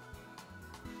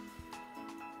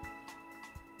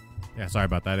 Yeah, sorry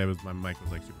about that. It was my mic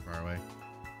was like super far away.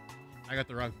 I got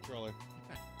the wrong controller.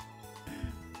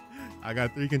 I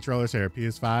got 3 controllers here: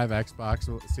 PS5,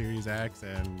 Xbox Series X,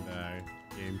 and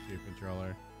GameCube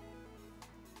controller.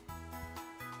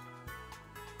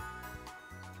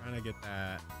 Trying to get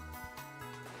that.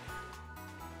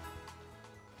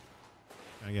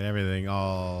 Trying to get everything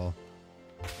all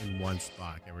in one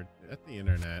spot. Okay, we're at the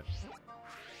internet.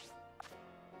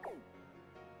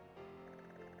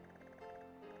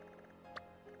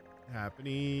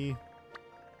 Happy.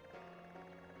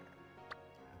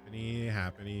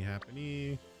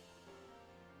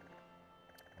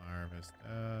 Larva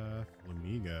stuff.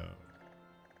 Flamigo.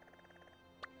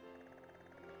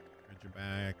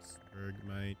 Ridgebacks.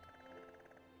 Bergmite.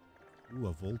 Ooh,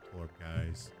 a Voltorb,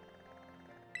 guys.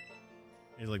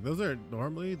 It's like those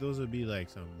would be like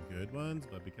some good ones,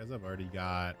 but because I've already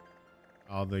got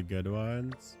all the good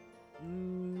ones,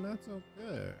 not so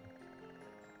good.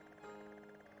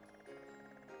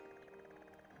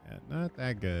 Yeah, not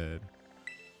that good.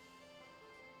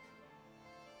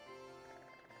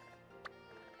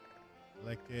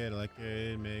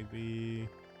 Elected, maybe.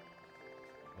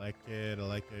 Elected,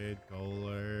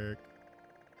 Golurk.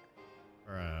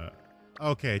 Or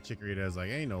okay, Chikorita's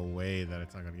like, ain't no way that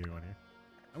it's not gonna give me one here.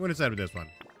 I'm gonna side with this one.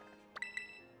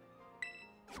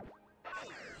 It's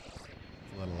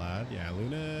a little loud. Yeah,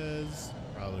 Luna's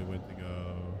probably went to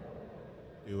go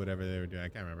do whatever they were doing. I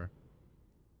can't remember.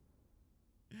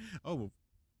 Oh,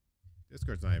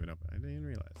 Discord's not even open. I didn't even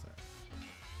realize that.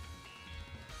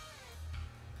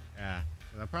 Yeah,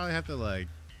 I'll probably have to like,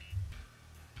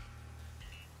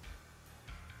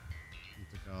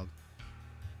 what's it called?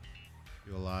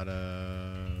 Do a lot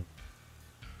of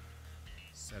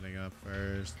setting up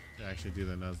first to actually do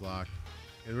the Nuzlocke.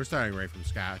 And we're starting right from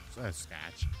scratch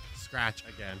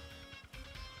again.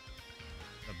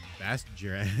 The best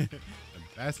Gen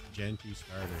 2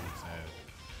 starter, he said.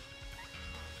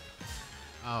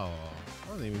 Oh,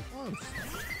 I wasn't even close.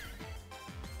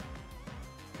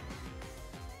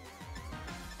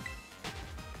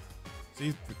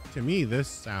 See, to me, this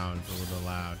sounds a little bit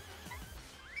loud.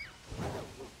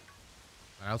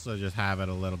 I also just have it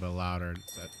a little bit louder.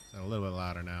 Set a little bit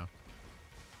louder now.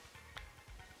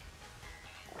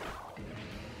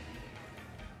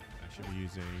 I should be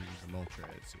using the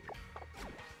Moltres here.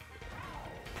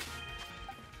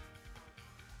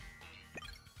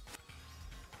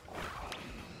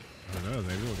 Who knows?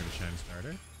 Maybe we'll get a shiny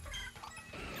starter.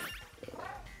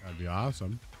 That'd be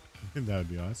awesome. That would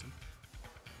be awesome.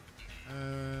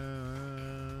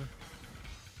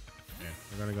 Yeah,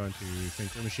 we're gonna go into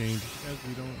Synchro Machine because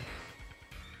we don't.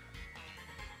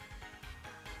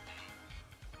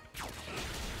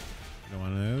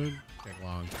 Want to take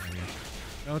long time here.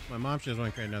 No, my mom, she doesn't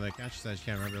want to create another account. She said she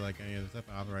can't remember like any of the stuff.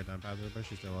 I'll write down password, but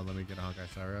she still won't let me get a Honkai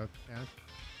Star Rail account.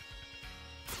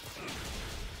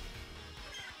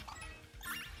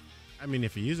 I mean,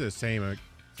 if you use the same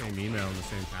email and the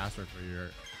same password for your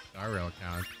Star Rail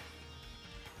account,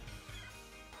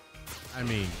 I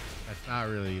mean, That's not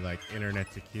really like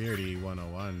internet security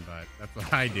 101, but that's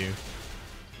what I do.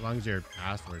 As long as your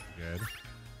password's good.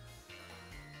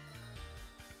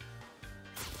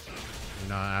 You're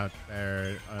not out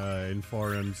there in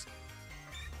forums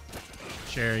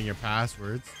sharing your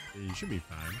passwords. You should be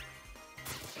fine.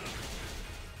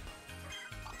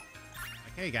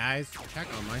 Like, hey guys, check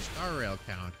on my Star Rail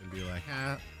count and be like,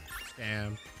 ah,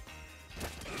 scam.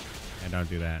 And don't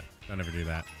do that. Don't ever do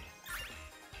that.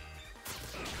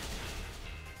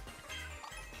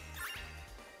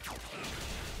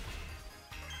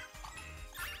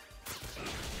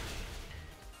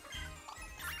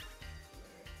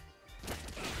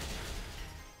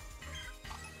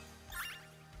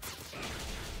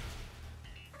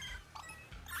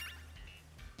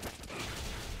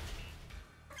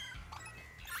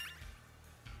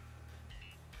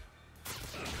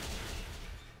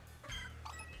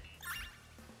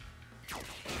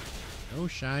 No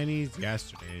shinies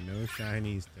yesterday, no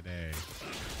shinies today.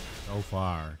 So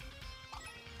far.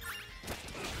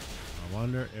 I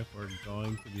wonder if we're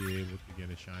going to be able to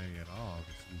get a shiny at all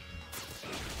this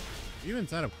weekend. We even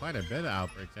set up quite a bit of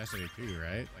outbreaks yesterday too,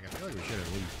 right? Like, I feel like we should have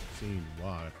at least seen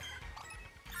one.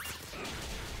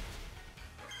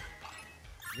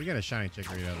 If we get a shiny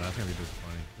Chikorita, that's gonna be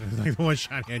disappointing. It's like the one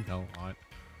shiny I don't want.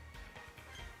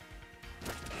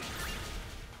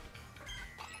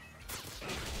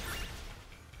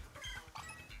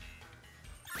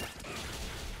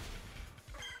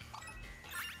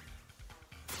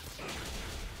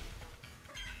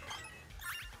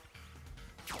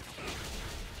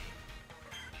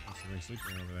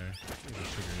 Sleeping over there. There's a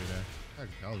Chikorita. Hard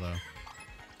to tell though.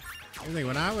 I think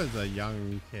when I was a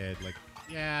young kid, like,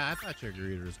 yeah, I thought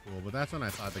Chikorita was cool, but that's when I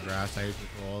thought the grass types were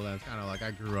cool. And it's kind of like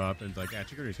I grew up and it's like, yeah,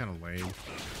 Chikorita's kind of lame.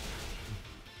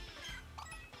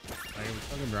 Like,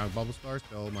 don't get me wrong, Bulbasaur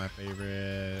still my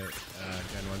favorite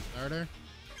Gen 1 starter.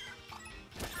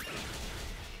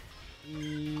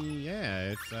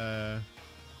 Yeah, it's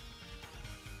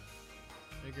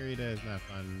Chikorita is not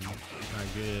fun. It's not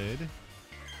good.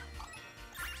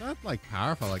 It's not like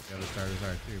powerful like the other starters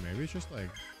are too. Maybe it's just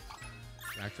like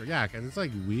actually, yeah, because it's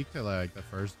like weak to like the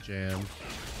first gym.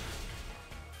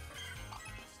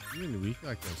 It's even weak to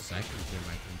like the second gym,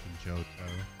 I think, in Johto,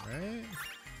 right?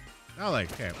 Not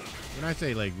like, okay, when I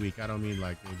say like weak, I don't mean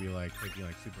like maybe like taking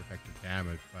like super effective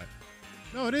damage, but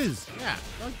no, it is, yeah,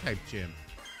 bug type gym.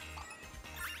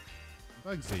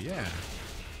 Bugsy, yeah.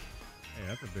 Hey,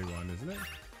 that's a big one, isn't it?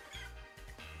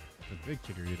 That's a big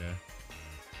Chikorita.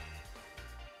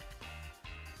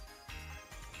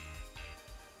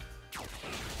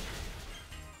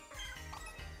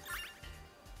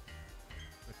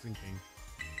 Thinking.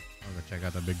 I'll go check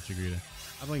out the big Chikorita.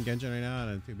 I'm playing Genshin right now on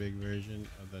a 2 big version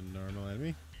of the normal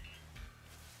enemy.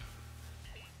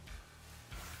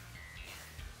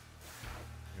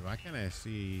 Yeah, why can't I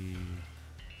see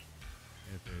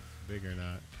if it's big or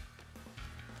not?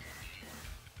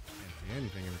 Can't see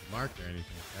anything if it's marked or anything.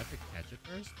 Do I have to catch it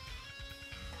first?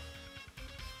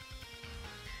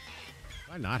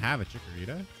 Do I not have a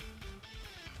Chikorita?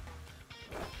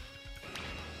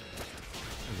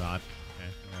 That's odd. Okay,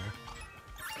 whatever.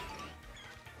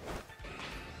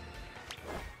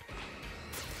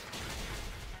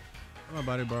 I'm a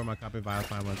buddy borrow my copy of Violet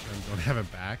Fine once and don't have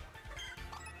it back.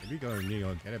 Maybe go and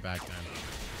go get it back then.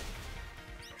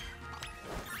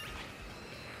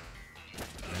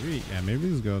 Maybe, yeah, maybe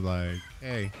just go like,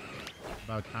 hey,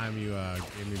 about time you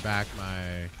gave me back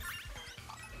my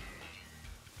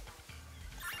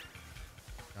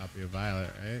copy of Violet,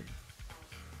 right?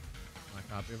 My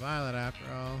copy of Violet after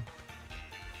all.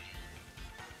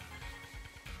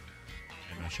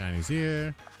 And no shinies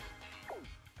here.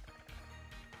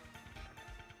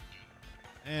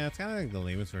 Yeah, it's kind of like the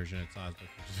lamest version of Sauce,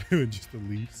 but just the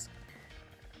leaves.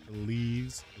 The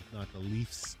leaves, if not the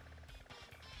leafs.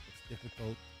 It's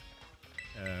difficult.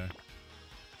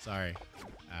 Sorry.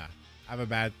 I have a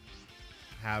bad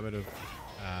habit of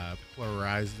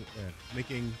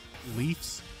making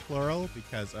Leafs plural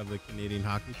because of the Canadian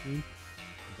hockey team,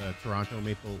 the Toronto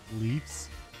Maple Leafs.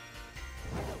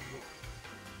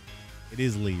 It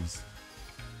is leaves.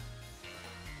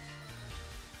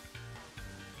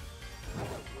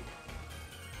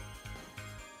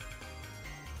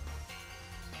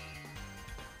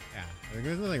 Yeah, I think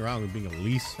there's nothing wrong with being a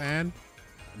Leafs fan,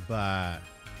 but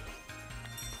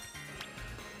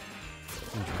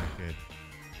seems not good.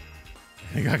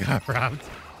 I think I got robbed.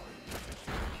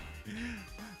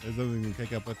 That's something to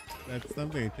take up with. That's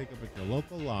something to take up with your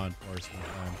local law enforcement.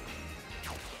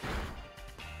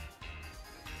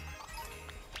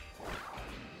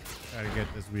 Try to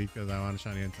get this week because I want a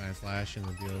shiny Ensign Slash in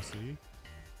the DLC.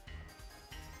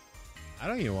 I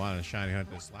don't even want to shiny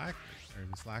hunt this slack or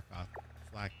the slack off.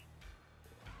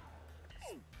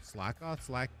 Slack off?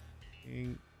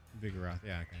 Slacking Vigoroth.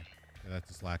 Yeah, okay. Yeah,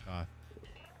 that's a slack off.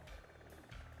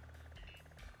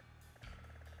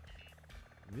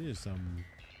 These are some.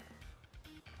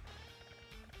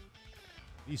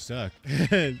 These suck.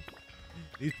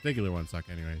 These particular ones suck,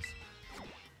 anyways.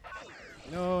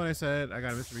 No, I said I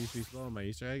got a Mr. Beast Feastable on my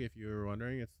Easter egg. If you were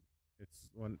wondering, it's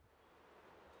one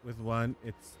with one.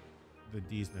 It's the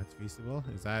D's Nuts Feastable.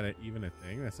 Is that even a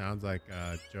thing? That sounds like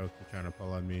a joke you're trying to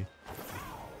pull on me.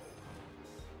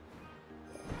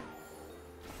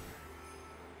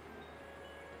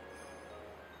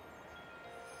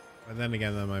 But then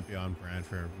again, that might be on brand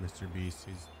for Mr. Beast.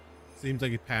 He seems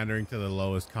like he's pandering to the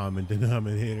lowest common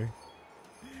denominator.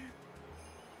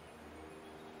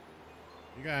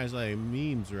 You guys like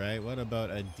memes, right? What about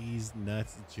a D's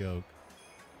Nuts joke?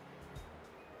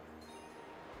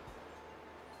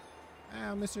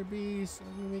 Ah, Mr. Beast,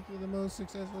 let me make you the most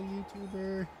successful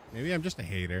YouTuber. Maybe I'm just a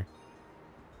hater.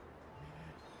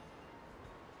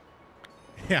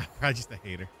 Yeah, probably just a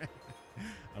hater.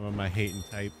 I'm on my hating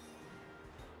type.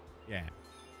 Yeah.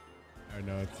 I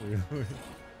know it's real.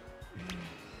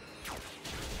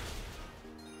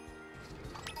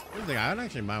 Here's the thing, I don't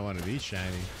actually mind one of these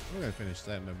shiny. I'm gonna finish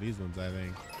setting up these ones, I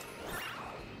think.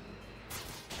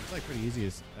 It's like pretty easy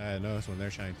to notice when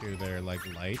they're shiny too. They're like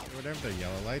light or whatever. Their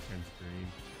yellow light turns green.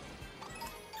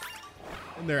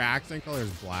 And their accent color is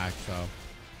black, so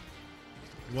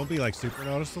it won't be like super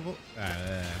noticeable.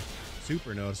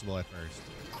 Super noticeable at first.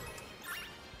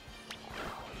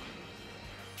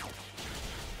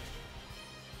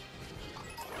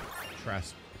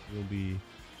 Trust will be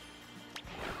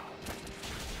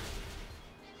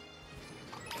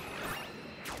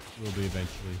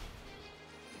eventually.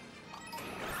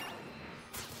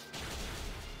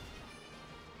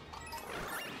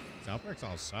 These outbreaks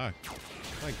all suck.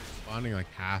 It's like spawning like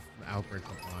half outbreak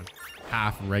Pokemon,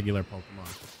 half regular Pokemon.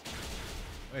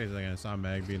 Wait a second, I saw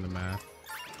Meg being the math.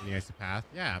 Any icy path?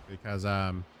 Yeah, because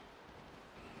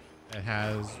it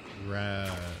has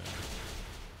red.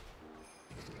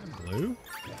 Is that blue?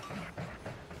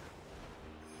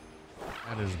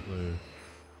 That is blue.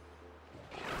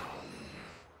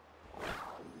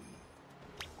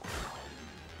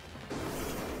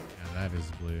 Yeah, that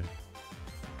is blue.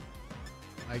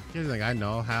 Like, here's the thing, I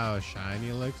know how shiny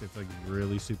it looks. It's like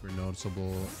really super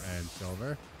noticeable and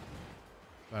silver.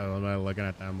 But when I'm looking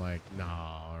at them, I'm like, no,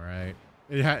 right?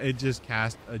 It just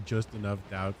cast just enough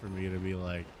doubt for me to be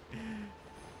like,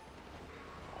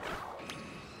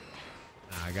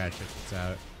 nah, I gotta check this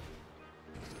out.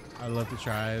 I'd love to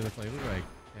try the flavor, like,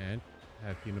 and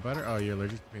have peanut butter. Oh, you're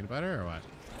allergic to peanut butter or what?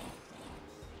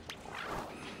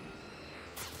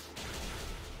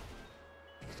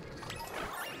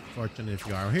 Fortunate if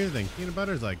you are. Well, here's the thing, peanut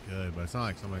butter is like good, but it's not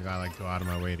like something I gotta like go out of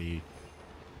my way to eat.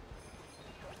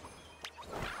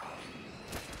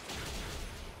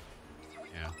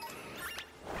 Yeah.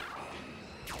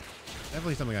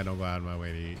 Definitely something I don't go out of my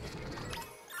way to eat.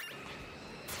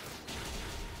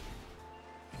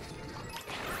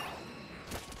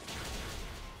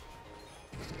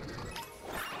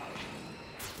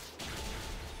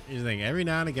 Here's the thing, every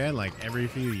now and again, like every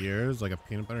few years, like a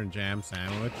peanut butter and jam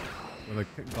sandwich with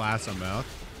a glass of milk,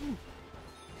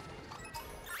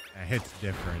 that hits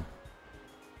different.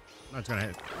 I'm not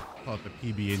gonna pull up the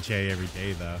PB&J every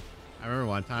day though. I remember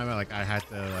one time I had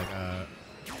to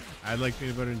I had like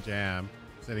peanut butter and jam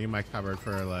sitting in my cupboard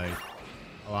for like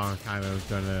a long time. It was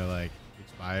gonna like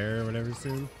expire or whatever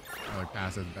soon, or like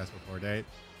past its best before date.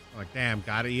 I'm like, damn,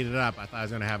 gotta eat it up. I thought I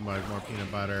was gonna have more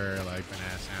peanut butter, like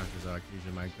banana sandwiches are like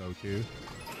usually my go-to,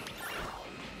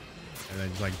 and then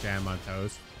just like jam on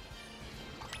toast.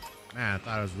 Man, I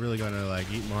thought I was really gonna like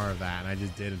eat more of that, and I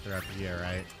just didn't throughout the year,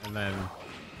 right? And then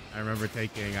I remember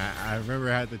taking, I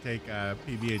remember I had to take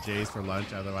PB&Js for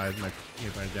lunch, otherwise my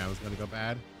peanut butter jam was gonna go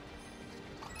bad.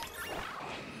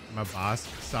 My boss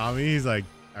saw me, he's like,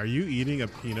 "Are you eating a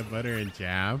peanut butter and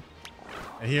jam?"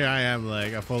 And here I am,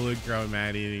 like a fully grown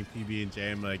man eating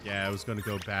PB&J. I'm like, "Yeah, it was gonna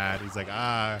go bad." He's like,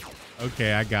 "Ah,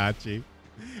 okay, I got you."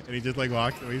 And he just like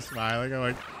walked away smiling. I'm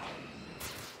like,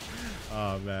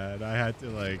 oh man, I had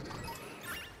to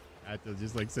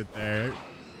just like sit there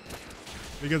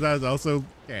because I was also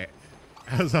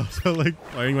like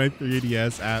playing my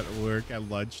 3DS at work at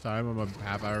lunchtime on a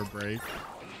half-hour break.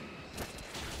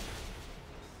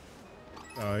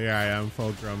 So here I am,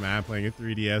 full grown man playing a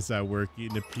 3DS at work,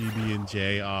 eating a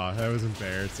PB&J. Oh, that was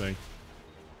embarrassing.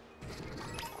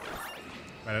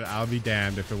 But I'll be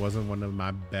damned if it wasn't one of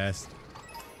my best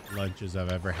lunches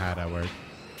I've ever had at work.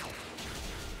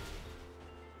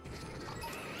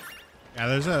 Yeah,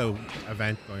 there's a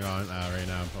event going on right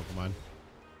now in Pokemon.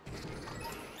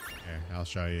 Here, I'll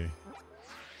show you.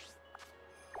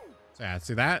 So yeah,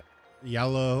 see that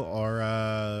yellow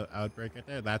aura outbreak right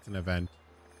there? That's an event.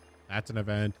 That's an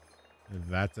event.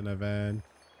 That's an event.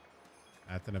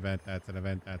 That's an event. That's an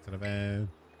event. That's an event.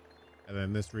 And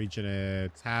then this region,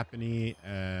 it's Happiny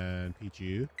and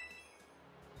Pichu.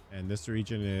 And this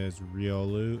region is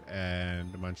Riolu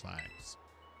and Munchlax.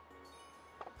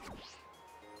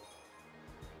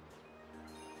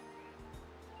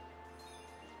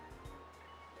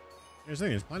 Here's the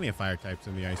thing, there's plenty of fire types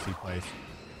in the icy place.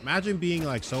 Imagine being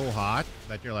like so hot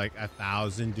that you're like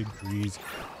 1,000 degrees.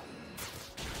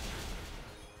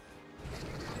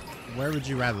 Where would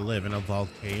you rather live, in a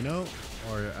volcano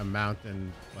or a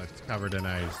mountain that's covered in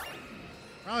ice?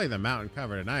 Probably the mountain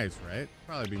covered in ice, right?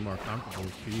 Probably be more comfortable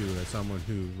to you as someone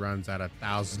who runs at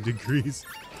 1,000 degrees.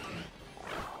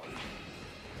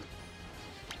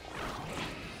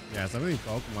 Yeah, some of these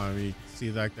Pokemon, you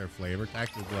see like their flavor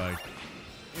text is like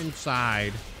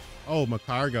inside. Oh,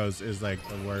 Macargo's is like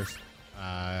the worst.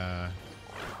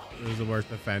 It was the worst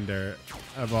offender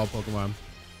of all Pokemon.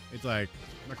 It's like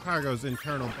Macargo's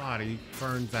internal body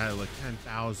burns at like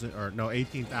 10,000 or no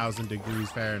 18,000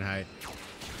 degrees Fahrenheit,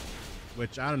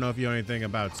 which I don't know if you know anything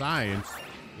about science,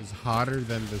 is hotter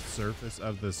than the surface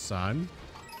of the sun.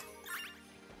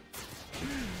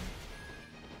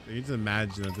 So you just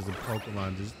imagine that there's a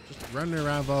Pokemon just running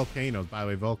around volcanoes. By the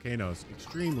way, volcanoes,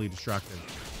 extremely destructive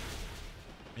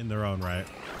in their own right.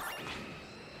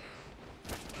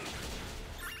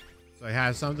 So it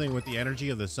has something with the energy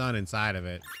of the sun inside of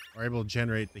it, or able to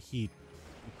generate the heat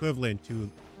equivalent to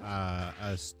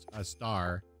a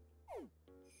star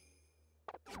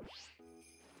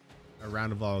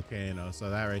around a volcano. So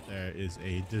that right there is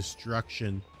a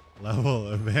destruction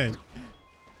level event.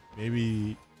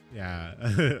 Maybe, yeah.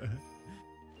 So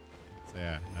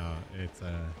yeah, no, it's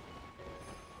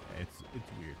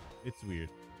weird. It's weird.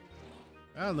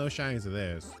 Well, no shinies of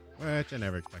this, which I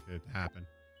never expected it to happen.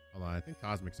 Hold on, I think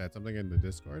Cosmic said something in the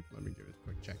Discord. Let me give it a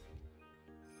quick check.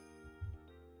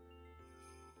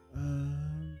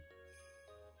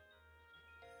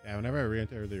 Yeah, whenever I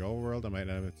re-enter the old world, I might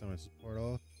not have someone's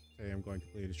portal. Say I'm going to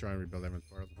completely destroy and rebuild everyone's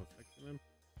portal before fixing them.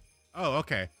 Oh,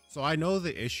 okay. So I know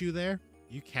the issue there.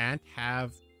 You can't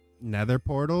have nether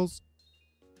portals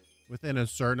within a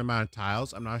certain amount of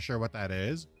tiles. I'm not sure what that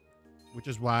is, which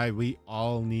is why we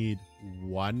all need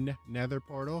one nether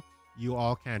portal. You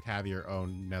all can't have your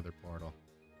own nether portal.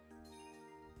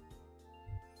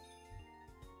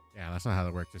 Yeah, that's not how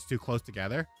that works. It's too close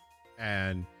together,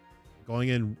 and going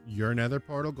in your nether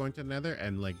portal, going to the nether,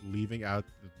 and like leaving out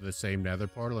the same nether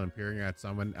portal and appearing at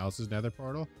someone else's nether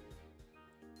portal.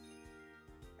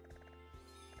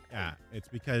 Yeah, it's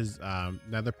because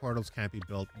nether portals can't be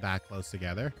built that close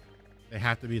together. They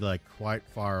have to be like quite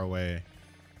far away.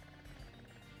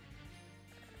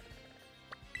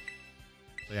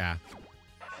 So yeah,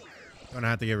 gonna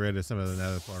have to get rid of some of the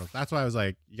nether portals. That's why I was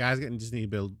like, you guys just need to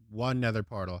build one nether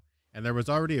portal. And there was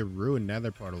already a ruined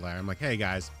nether portal there. I'm like, hey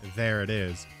guys, there it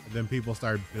is. And then people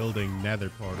started building nether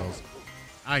portals.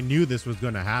 I knew this was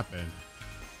gonna happen.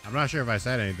 I'm not sure if I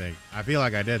said anything. I feel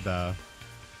like I did though.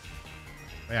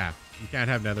 But yeah, you can't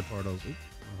have nether portals. Oops,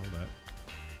 hold that.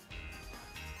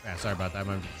 Yeah, sorry about that.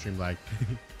 My stream lag.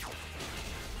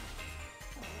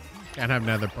 Can't have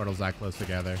nether portals that close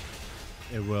together.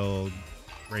 It will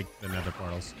break the nether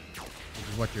portals, which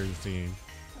is what you're seeing.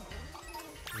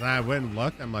 Then I went and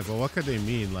looked. I'm like, well, what could they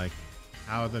mean? Like,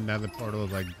 how are the nether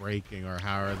portals like breaking, or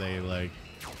how are they like?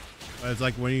 But it's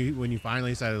like when you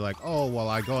finally said like, oh, well,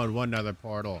 I go in one nether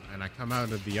portal and I come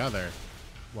out of the other.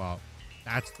 Well,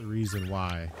 that's the reason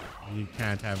why you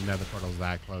can't have nether portals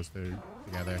that close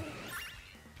together.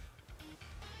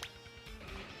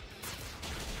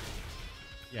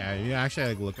 Yeah, you actually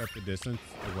like look up the distance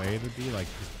away to be like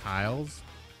just tiles.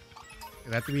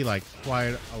 It have to be like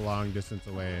quite a long distance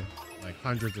away, like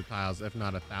hundreds of tiles, if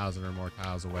not 1,000 or more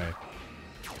tiles away.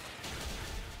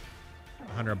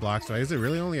 100 blocks away. Is it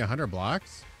really only 100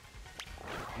 blocks?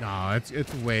 No,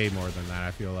 it's way more than that.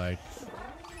 I feel like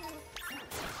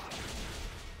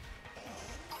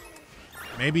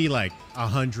maybe like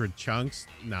 100 chunks.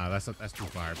 No, that's too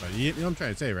far. But you know what I'm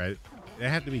trying to say, right? They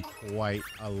have to be quite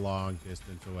a long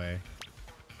distance away,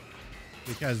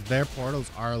 because their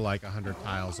portals are like 100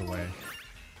 tiles away.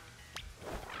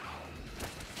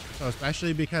 So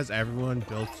especially because everyone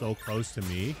built so close to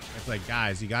me, it's like,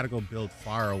 guys, you got to go build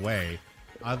far away.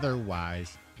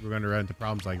 Otherwise, we're going to run into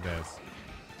problems like this.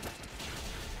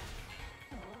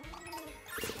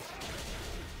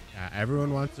 Yeah,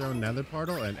 everyone wants their own nether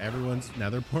portal, and everyone's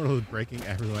nether portal is breaking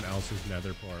everyone else's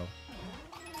nether portal.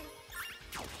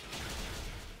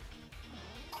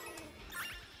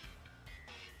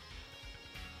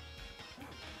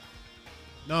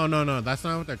 No. That's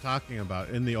not what they're talking about.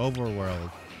 In the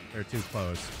overworld, they're too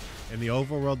close. In the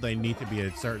overworld, they need to be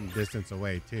a certain distance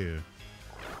away, too.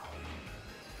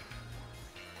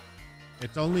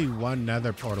 It's only one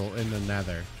nether portal in the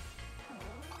nether.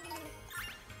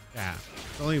 Yeah.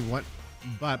 It's only one.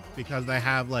 But because they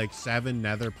have like 7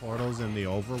 nether portals in the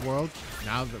overworld,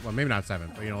 now that, well, maybe not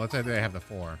 7, but you know, let's say they have the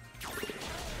 4.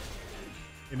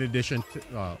 In addition to,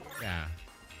 well, yeah.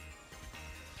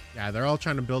 Yeah, they're all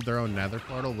trying to build their own nether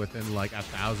portal within like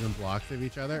 1,000 blocks of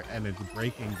each other, and it's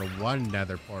breaking the one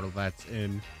nether portal that's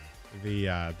in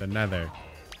the nether.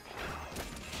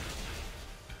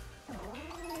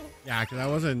 Yeah, because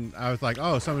I was like,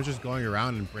 oh, someone's just going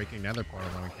around and breaking nether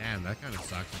portals. I'm like, damn, that kind of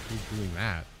sucks. Who's doing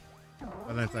that?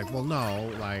 But then it's like, well,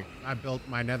 no, like, I built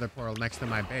my nether portal next to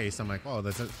my base. I'm like, oh,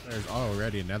 there's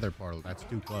already a nether portal. That's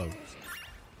too close.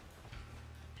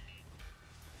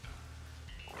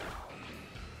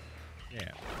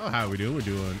 Yeah. Oh, how are we doing? We're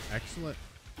doing excellent.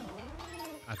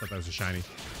 I thought that was a shiny.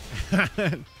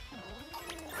 We're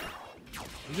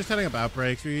just setting up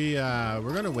outbreaks. We're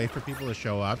gonna wait for people to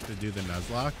show up to do the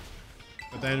Nuzlocke,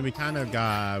 but then we kind of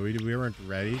got we weren't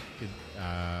ready.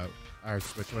 Our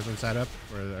Switch wasn't set up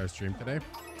for our stream today.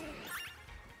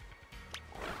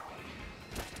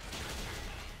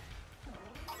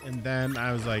 And then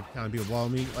I was like telling people, well,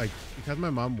 because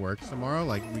my mom works tomorrow,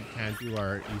 like we can't do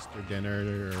our Easter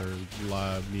dinner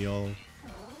or meal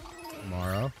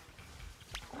tomorrow.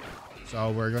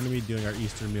 So we're going to be doing our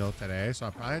Easter meal today. So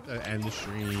I'll probably have to end the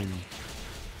stream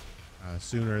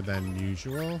sooner than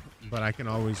usual, but I can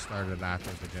always start it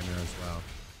after the dinner as well.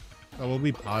 So we'll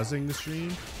be pausing the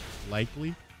stream,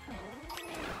 likely.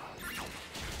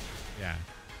 Yeah.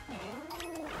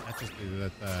 That's just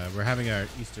that we're having our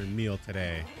Easter meal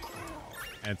today,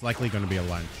 and it's likely going to be a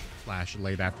lunch /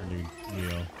 late afternoon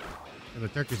meal. And the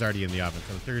turkey's already in the oven,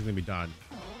 so the turkey's going to be done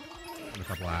in a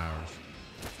couple hours.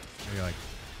 Maybe like,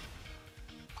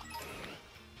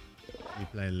 you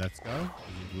playing Let's Go?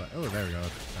 Oh, there we go.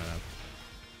 Let's set up.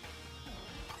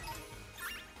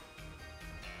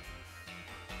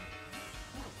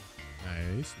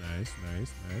 Nice.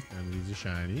 None of these are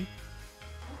shiny.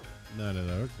 None of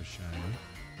those are shiny.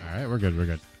 Alright, we're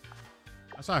good.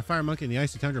 I saw a fire monkey in the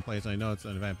icy tundra place. I know it's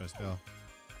an event, but still.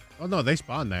 Oh no, they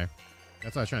spawn there.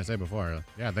 That's what I was trying to say before.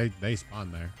 Yeah, they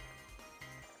spawn there.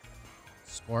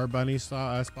 Spore bunny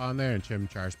spawn there, and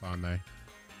chimchar spawn there.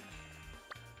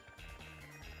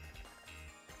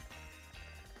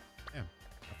 Yeah,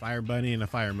 a fire bunny and a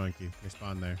fire monkey. They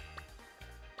spawn there.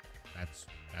 That's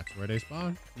where they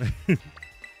spawn.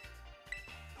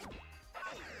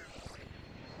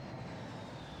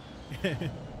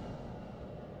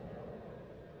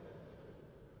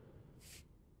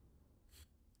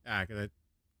 Ah, cause I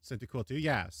sent it cool too.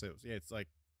 Yeah, so yeah, it's like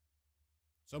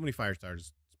so many fire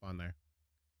stars spawn there,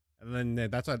 and then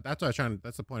that's what I was trying.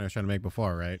 That's the point I was trying to make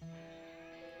before, right?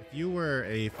 If you were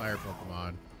a fire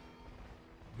Pokemon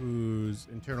whose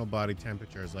internal body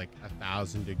temperature is like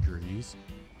 1,000 degrees,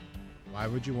 why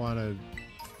would you want to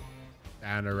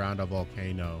stand around a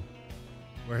volcano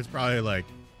where it's probably like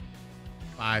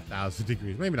 5,000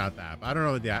 degrees? Maybe not that, but I don't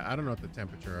know what the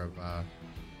temperature of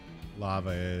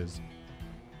lava is.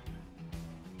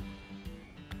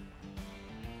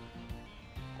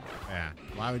 Yeah,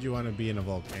 why would you want to be in a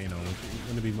volcano?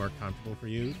 Wouldn't it be more comfortable for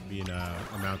you to be in a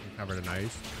mountain covered in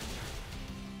ice?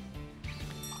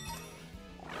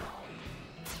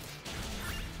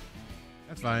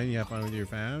 That's fine. You have fun with your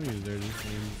fam. Okay,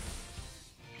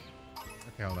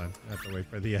 hold on. I have to wait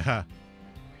for the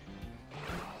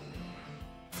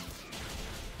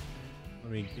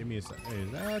give me a sec. Hey,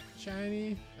 is that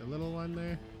shiny? A little one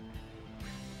there?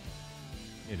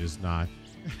 It is not.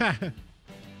 So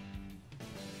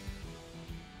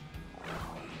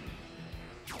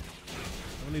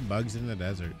many bugs in the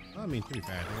desert. Well, I mean, to be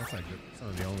fair, I think that's like some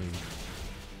of the only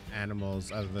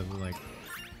animals other than like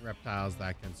reptiles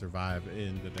that can survive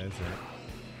in the desert.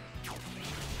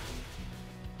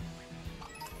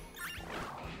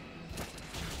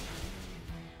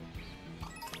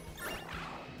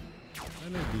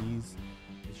 None of these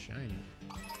is shiny.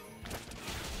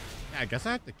 Yeah, I guess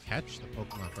I have to catch the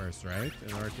Pokemon first, right?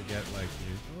 In order to get like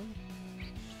usual.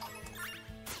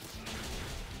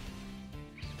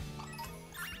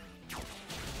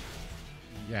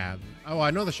 Yeah. Oh,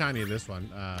 I know the shiny of this one.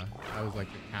 I was like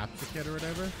the Capsicum or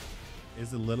whatever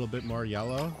is a little bit more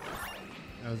yellow.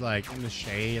 I was like in the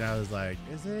shade. I was like,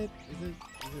 is it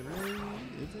really?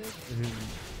 Is it?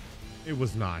 It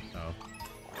was not though.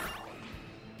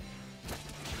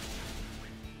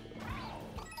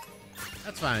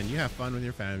 That's fine. You have fun with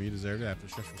your family. You deserve it after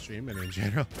stressful stream and in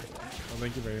general. Well,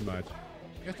 thank you very much.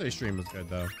 Yesterday's stream was good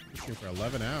though. We streamed for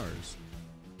 11 hours.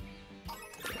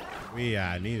 We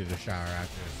needed a shower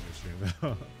after this stream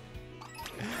though.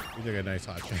 We took a nice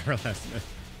hot shower last night.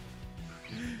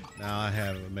 Now I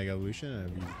have a Mega Evolution and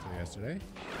I've used it till yesterday.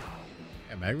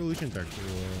 Yeah, Mega Evolutions are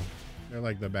cool. They're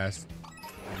like the best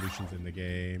evolutions in the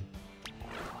game.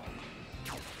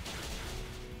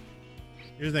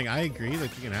 Here's the thing, I agree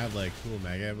that you can have like cool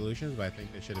Mega Evolutions, but I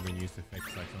think they should have been used to fix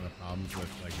like some of the problems with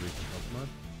like recent Pokemon.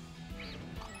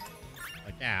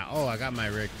 Like, yeah, oh, I got my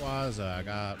Rayquaza, I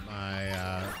got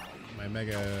my my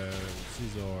Mega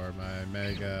Scizor, my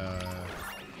Mega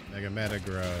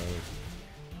Metagross,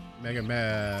 Mega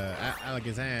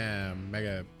Alakazam,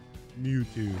 Mega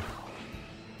Mewtwo.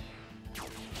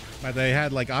 But they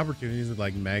had like opportunities with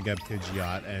like Mega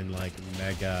Pidgeot and like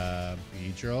Mega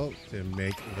Beedrill to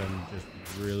make them just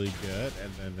really good,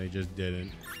 and then they just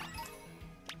didn't.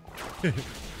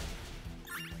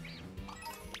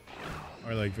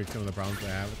 Or like fix some of the problems they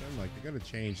have with them. Like they could have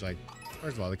changed, like,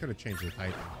 first of all, they could have changed the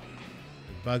typing.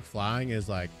 Like, Bug Flying is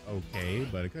like okay,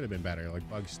 but it could have been better. Like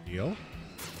Bug Steel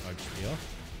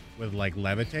with like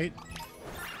Levitate.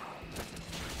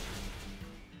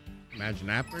 Imagine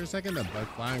that for a second, a Bug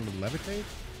Flying with Levitate.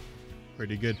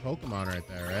 Pretty good Pokemon right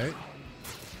there, right?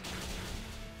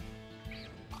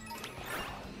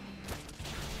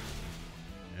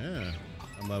 Yeah,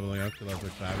 I'm leveling up to level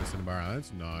 5 in Cinnabar Island.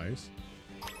 That's nice.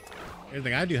 Here's the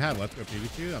thing, I do have Let's Go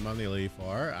Pikachu. I'm on the Elite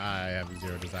 4. I have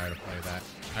zero desire to play that.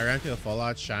 I ran to the full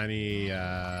out shiny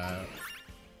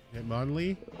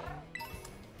Hitmonlee.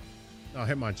 No,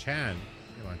 Hitmonchan.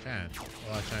 Full out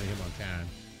shiny Hitmonchan.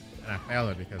 And I failed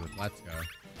it because it's Let's Go.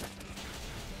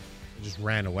 It just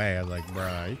ran away. I was like, bro,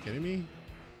 are you kidding me?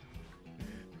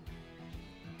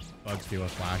 Bug Steel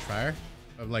with Flash Fire.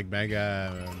 Of like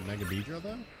Mega Beedrill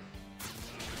though?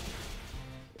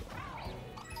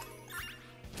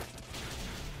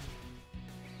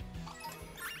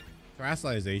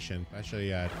 Terrestrialization, especially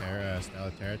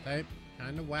Stellar Terra type,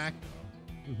 kind of whack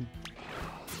though.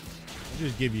 I'll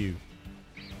just give you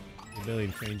the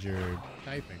ability to change your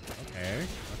typing.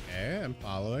 Okay, I'm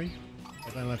following.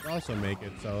 But then let's also make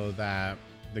it so that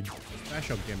the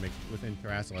special gimmick within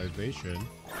Terrestrialization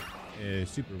is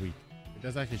super weak. It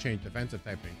doesn't actually change defensive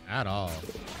typing at all.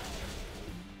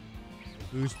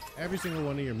 Boost every single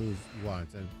one of your moves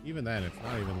once, and even then, it's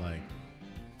not even like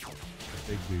a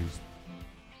big boost.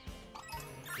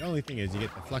 The only thing is you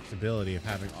get the flexibility of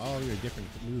having all your different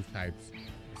move types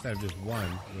instead of just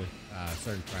one with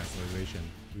certain Terrestrialization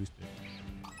boosted.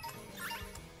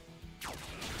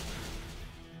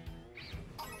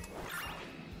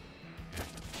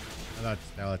 I thought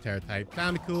Stellar Terra type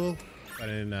sounded cool, but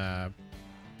in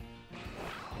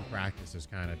practice is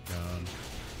kind of dumb.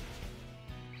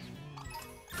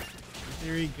 In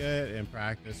theory, good. In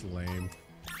practice, lame.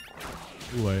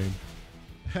 Lame.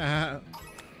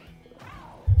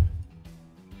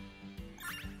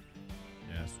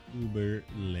 Yes, uber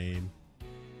lame.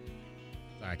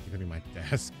 Sorry, I keep hitting my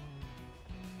desk.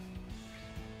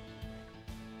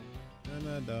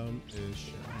 Dome is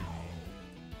shiny.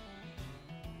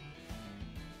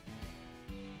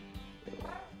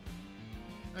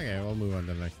 Okay, we'll move on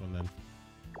to the next one then.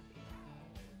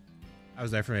 I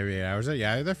was there for maybe 8 hours.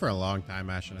 Yeah, I was there for a long time,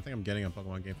 Ashton. I think I'm getting a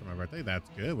Pokemon game for my birthday. That's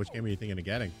good. Which game are you thinking of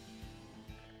getting?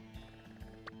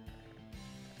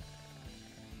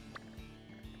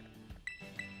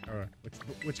 Or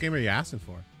which game are you asking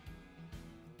for?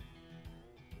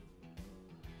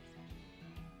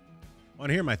 Want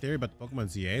to hear my theory about the Pokemon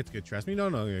ZA? It's good. Trust me. No.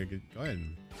 Go ahead.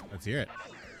 Let's hear it.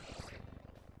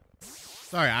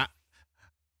 Sorry,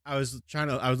 I was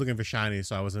looking for shiny,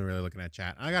 so I wasn't really looking at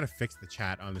chat. I gotta fix the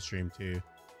chat on the stream too.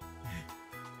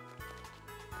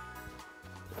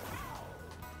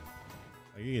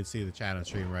 Like you can see the chat on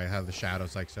stream, right? How the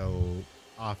shadows like so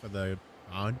off of the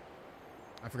on.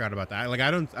 I forgot about that. Like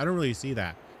I don't really see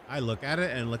that. I look at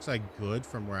it and it looks like good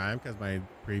from where I am because my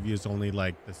preview is only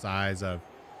like the size of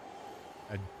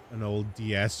an old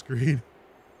DS screen.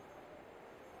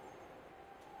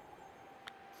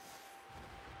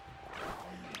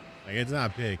 Like it's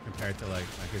not big compared to like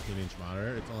my 15-inch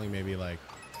monitor. It's only maybe like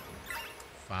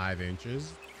 5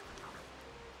 inches.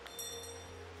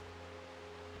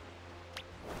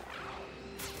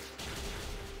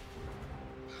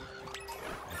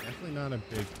 Definitely not a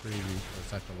big preview for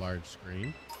such a large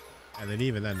screen. And then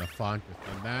even then the font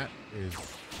within that is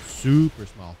super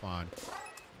small font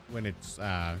when it's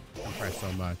compressed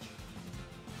so much.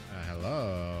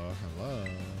 Hello.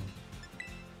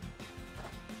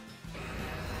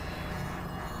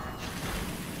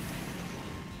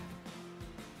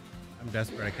 I'm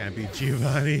desperate I can't beat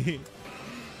Giovanni.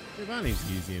 Giovanni's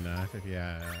easy enough if you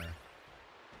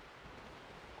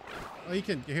Well, you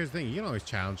can. Here's the thing. You can always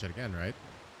challenge it again, right? You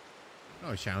can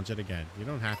always challenge it again. You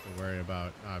don't have to worry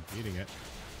about not beating it.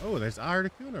 Oh, there's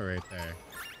Articuno right there.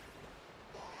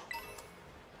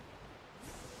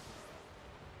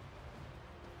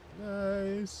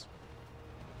 Nice.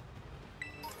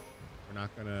 We're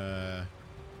not gonna.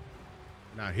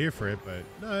 We're not here for it, but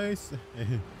nice.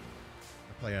 I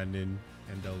play on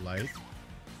Nintendo Lite.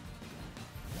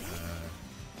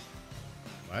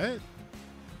 What?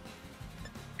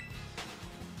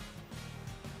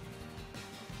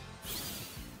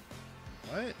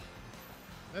 What?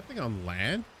 That thing on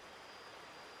land?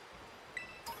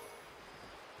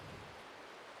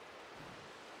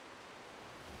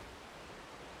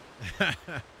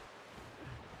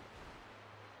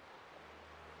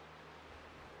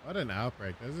 What an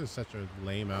outbreak. This is such a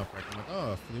lame outbreak. I'm like,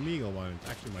 oh, a Flamingo one. It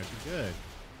actually might be good.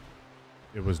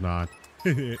 It was not.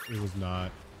 It was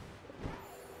not.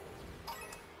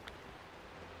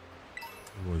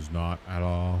 It was not at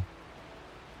all.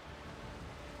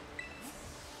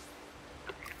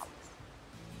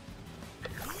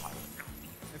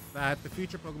 It's that. The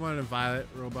future Pokemon and Violet,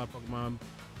 robot Pokemon.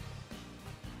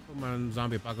 Pokemon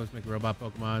zombie apocalypse, make robot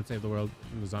Pokemon, save the world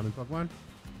from the zombie Pokemon.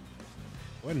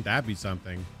 Wouldn't that be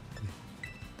something?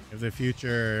 If the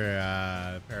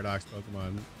future Paradox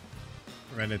Pokemon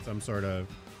prevented some sort of...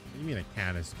 What do you mean it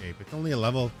can't escape? It's only a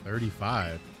level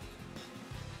 35.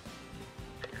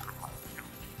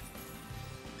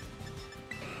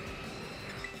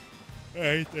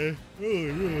 Alright there.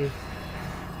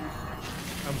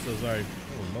 I'm so sorry.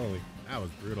 Holy moly. That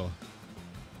was brutal.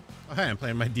 Oh, hey, I'm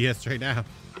playing my DS right now.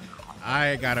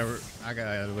 I gotta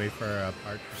wait for a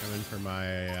part to come in for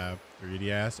my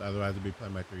 3DS. Otherwise, I'd be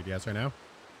playing my 3DS right now.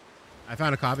 I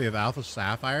found a copy of Alpha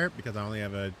Sapphire because I only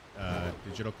have a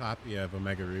digital copy of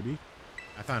Omega Ruby.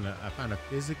 I found a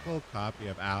physical copy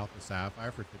of Alpha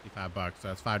Sapphire for $55. So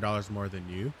that's $5 more than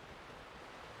you.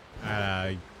 At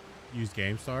a used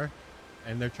game store,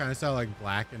 and they're trying to sell like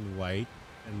black and white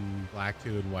and black 2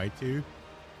 and white 2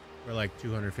 for like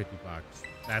 $250.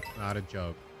 That's not a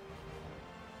joke.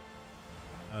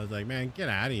 I was like, man, get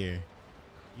out of here.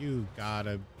 You've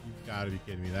gotta be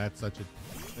kidding me. That's such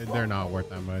a... They're not worth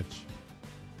that much.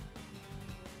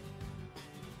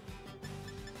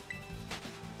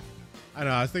 I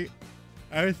know, I was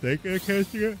thinking of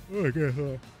casting it. Oh my god.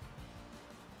 Hold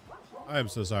on. I'm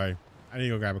so sorry. I need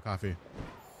to go grab a coffee.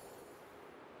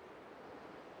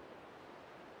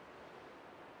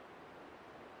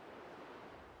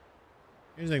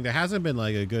 Here's the thing, there hasn't been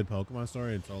like a good Pokemon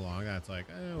story in so long that it's like,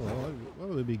 oh, well, what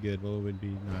would be good? What would be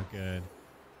not good?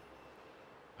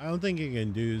 I don't think you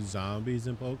can do zombies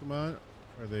in Pokemon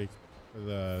for the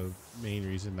main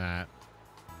reason that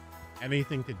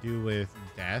anything to do with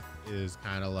death is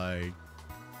kind of like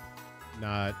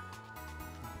not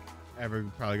ever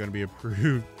probably going to be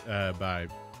approved by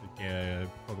the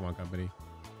Pokemon company.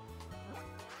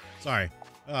 Sorry,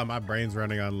 my brain's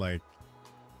running on like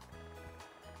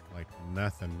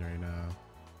nothing right now.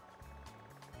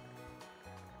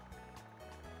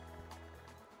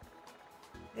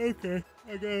 Okay,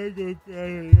 I gotta go grab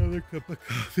another cup of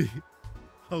coffee.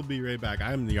 I'll be right back.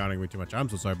 I'm yawning way too much. I'm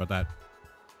so sorry about that.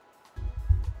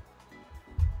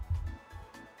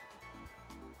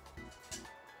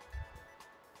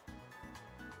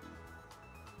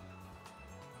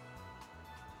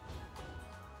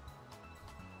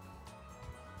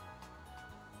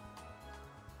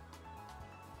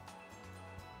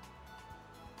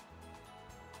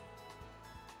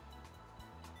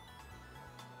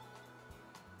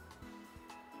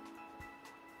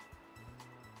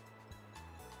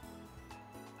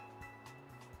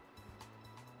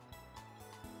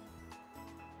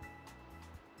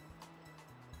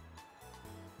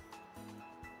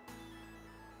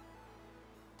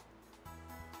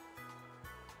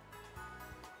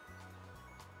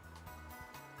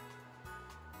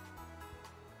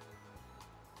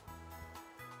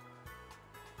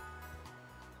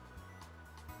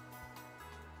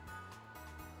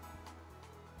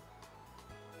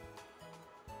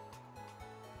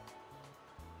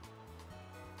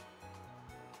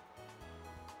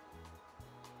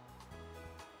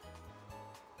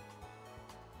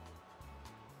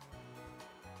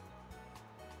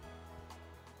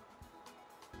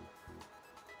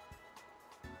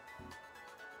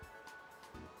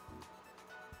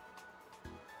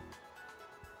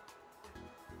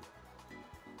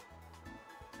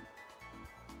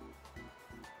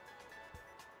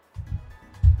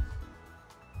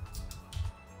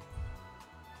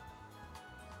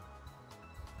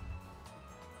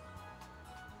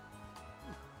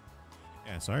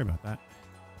 Yeah, sorry about that.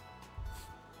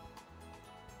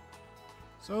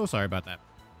 So sorry about that.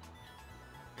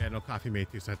 Yeah, no coffee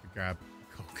mate too, so I have to grab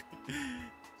Coke.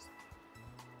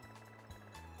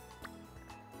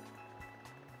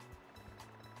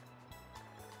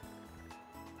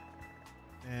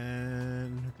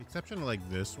 And with the exception of like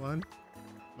this one,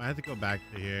 I have to go back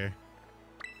to here.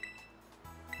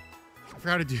 I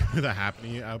forgot to do the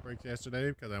happening outbreaks yesterday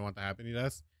because I want the happening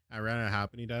dust. I ran out of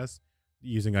happening dust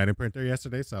using item printer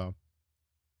yesterday, so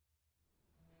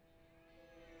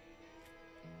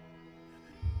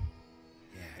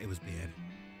yeah, it was bad.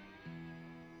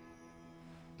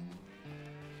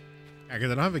 Yeah,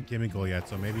 because I don't have a chemical yet,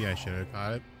 so maybe I should have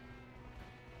caught it.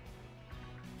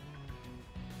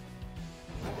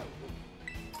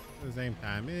 At the same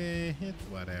time, it's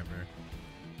whatever.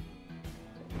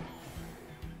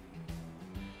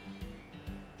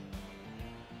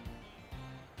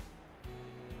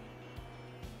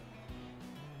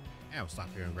 I'll stop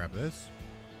here and grab this.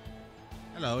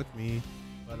 Hello, it's me.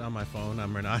 But on my phone,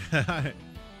 I'm not.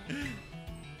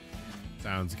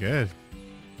 Sounds good.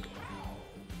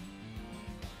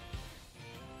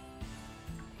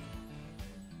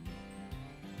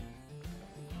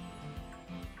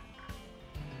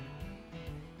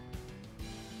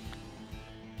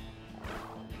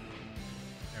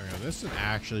 There we go. This would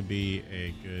actually be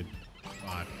a good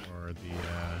spot for the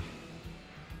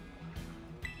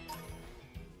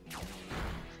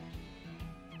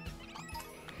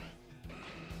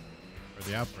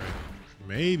outbreak.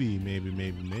 Maybe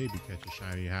catch a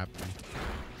shiny happen.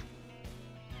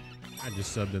 I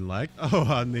just subbed and liked. Oh,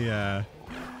 on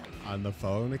the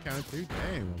phone account too.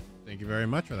 Dang. Well, thank you very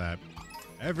much for that.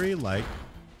 Every like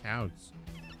counts.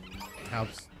 It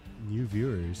helps new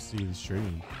viewers see the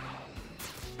stream.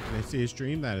 When they see a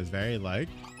stream that is very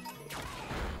liked,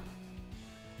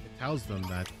 it tells them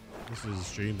that this is a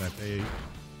stream that they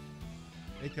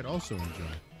could also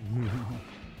enjoy.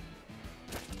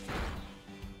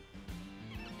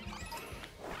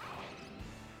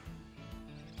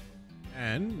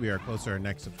 And we are close to our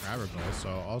next subscriber goal. So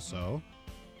also,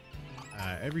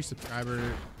 every subscriber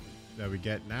that we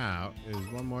get now is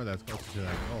one more that's closer to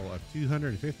that goal of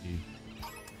 250.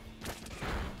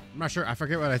 I'm not sure. I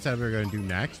forget what I said we were going to do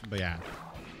next, but yeah.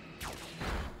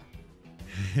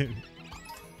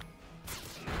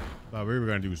 But we were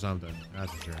going to do something.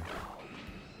 That's for sure.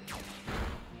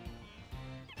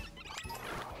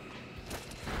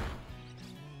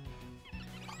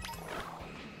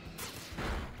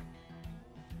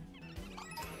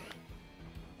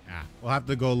 We'll have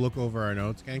to go look over our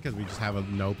notes again because we just have a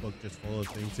notebook just full of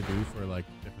things to do for like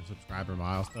different subscriber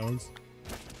milestones.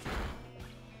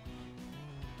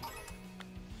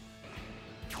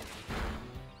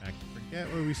 I forget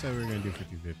what we said we were going to do for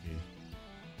 250.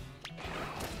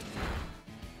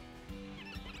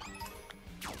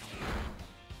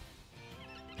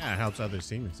 Yeah, it helps other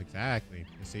teammates. Exactly.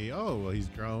 To see, oh, well, he's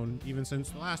grown even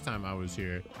since the last time I was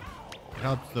here. It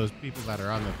helps those people that are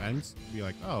on the fence be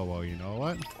like, oh, well, you know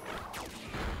what?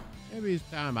 Maybe it's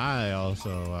time I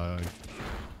also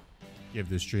give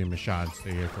this stream a shot and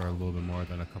stay here for a little bit more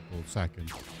than a couple of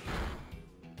seconds.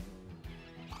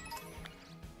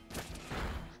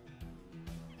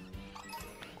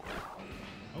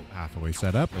 Oh, halfway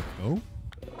set up. Let's go.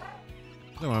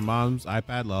 So my mom's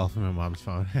iPad, lol, my mom's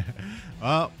phone.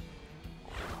 Well,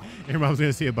 your mom's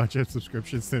gonna see a bunch of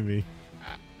subscriptions to me.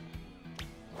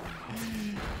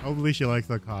 Hopefully she likes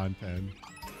the content.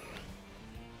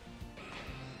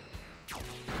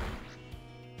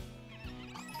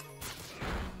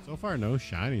 So far, no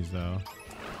shinies though.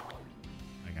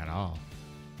 Like at all.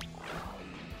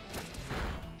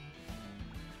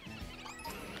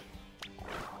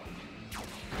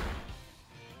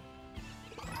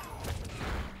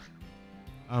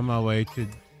 On my way to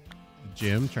the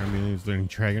gym, Charmeleon's learning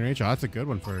Dragon Rage. Oh, that's a good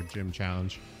one for a gym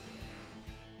challenge.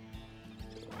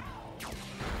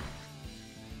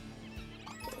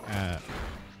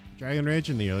 Dragon Rage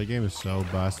in the early game is so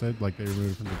busted. Like they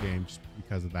removed it from the game just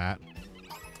because of that.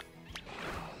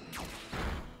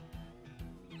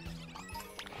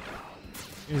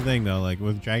 Here's the thing though, like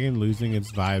with Dragon losing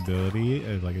its viability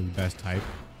as like its best type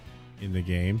in the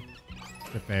game,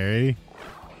 the fairy,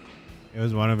 it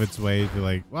was one of its ways to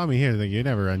like, well, I mean, here's the thing, you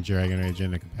never run Dragon Rage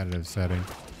in a competitive setting.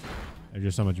 They're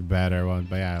just so much better ones.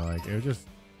 But yeah, like it was just,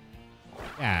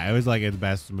 yeah, it was like its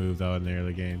best move though in the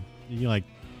early game. You like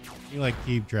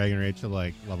keep Dragon Rage to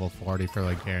like level 40 for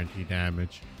like guaranteed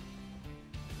damage.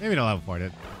 Maybe not level 40,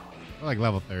 but like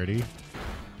level 30.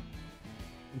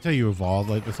 Until you evolve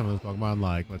like with some of those Pokemon,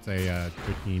 like let's say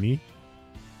Dratini.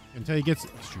 Until you get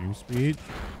extreme speed,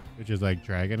 which is like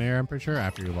Dragonair, I'm pretty sure,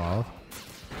 after you evolve.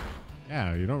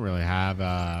 Yeah, you don't really have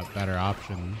a better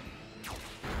option.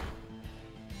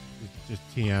 just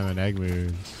TM and egg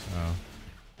moves. So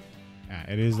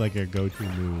yeah, it is like a go-to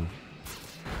move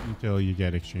until you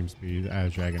get extreme speed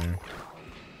as Dragonair.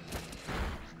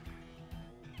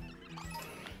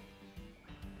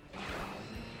 I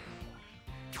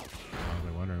was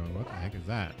like wondering what the heck is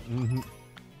that? Wait,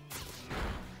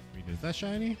 is that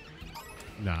shiny?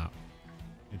 Nah.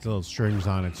 Its little strings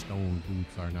on its stone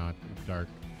boots are not dark.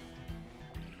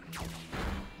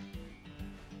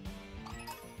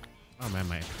 Oh man,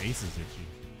 my face is itchy.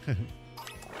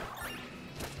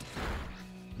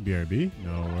 BRB,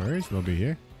 no worries, we'll be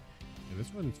here. Okay,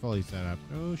 this one's fully set up.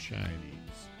 No shinies.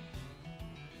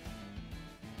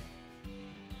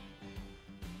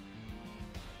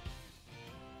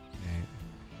 Okay.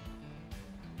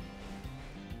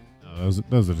 Oh,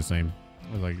 those are the same.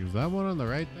 I was like, is that one on the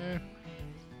right there?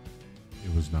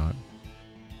 It was not.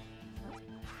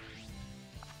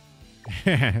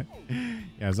 Yeah,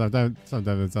 sometimes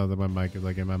it sounds like my mic is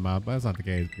like in my mouth, but that's not the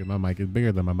case because my mic is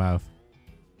bigger than my mouth.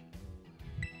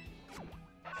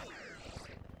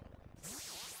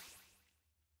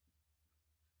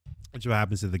 That's what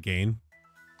happens to the gain.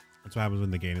 That's what happens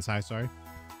when the gain is high, sorry.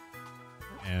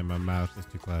 And my mouth is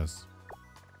too close.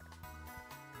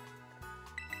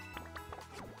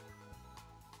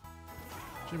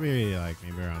 Should be like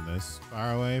maybe around this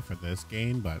far away for this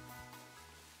gain, but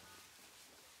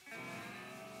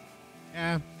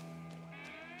yeah,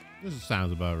 this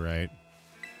sounds about right.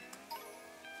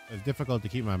 It's difficult to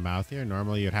keep my mouth here.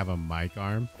 Normally you'd have a mic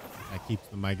arm that keeps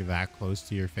the mic that close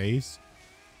to your face.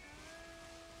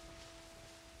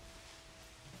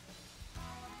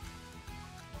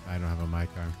 I don't have a mic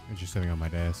arm. It's just sitting on my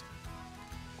desk.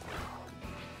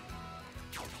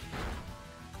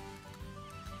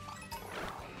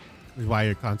 This is why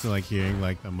you're constantly like hearing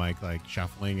like the mic like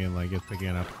shuffling and like it's picking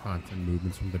up constant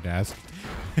movements from the desk.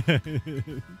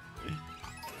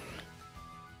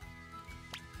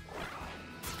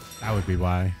 That would be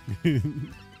why.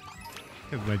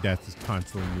 Because my desk is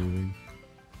constantly moving.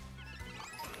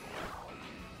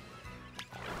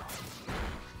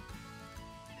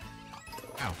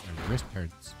 Ow, my wrist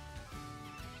hurts.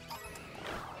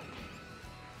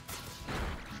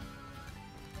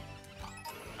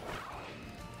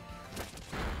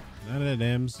 None of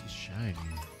them's shiny.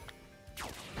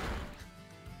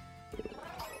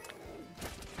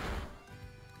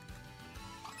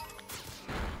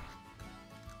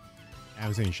 I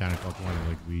haven't seen shiny Pokemon in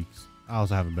like weeks. I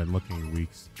also haven't been looking in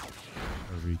weeks.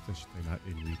 Or weeks, I should say, not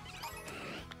in weeks.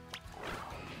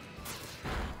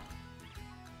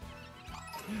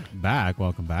 Back,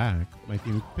 welcome back. My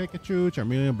team is Pikachu,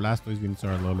 Charmeleon, Blastoise,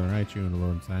 Venusaur, Alolan Raichu, and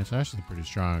Alolan Sand. So actually a pretty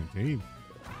strong team.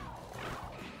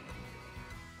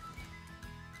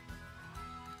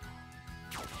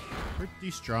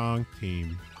 Pretty strong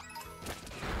team.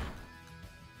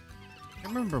 I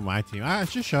remember my team. I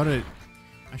just showed it.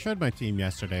 I showed my team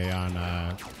yesterday on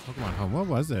Pokemon Home. What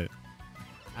was it?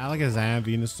 Alakazam,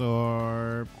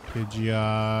 Venusaur,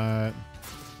 Pidgeot,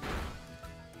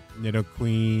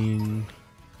 Nidoqueen.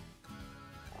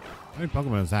 How many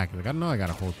Pokemon is that? Like, I don't know. I got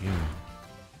a whole team.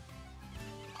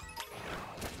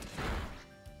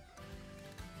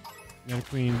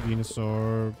 Nidoqueen,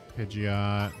 Venusaur,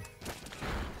 Pidgeot,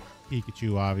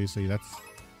 Pikachu. Obviously, that's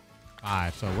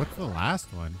 5. So what's the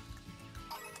last one?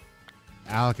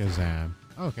 Alakazam.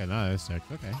 Okay, no, that's 6.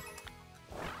 Okay.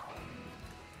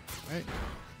 Right.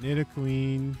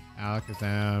 Nidoqueen,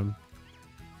 Alakazam.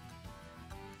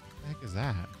 What the heck is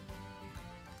that?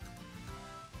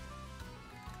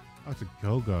 Oh, it's a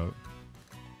Go-Goat.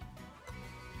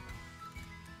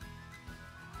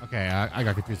 Okay, I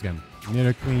got confused again.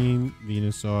 Nidoqueen,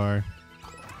 Venusaur,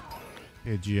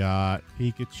 Pidgeot,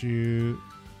 Pikachu,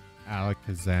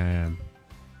 Alakazam.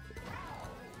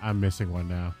 I'm missing one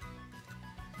now.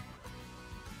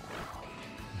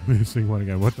 I'm missing one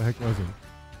again. What the heck was it?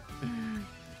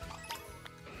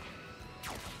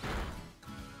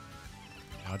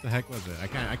 What the heck was it? I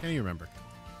can't even remember.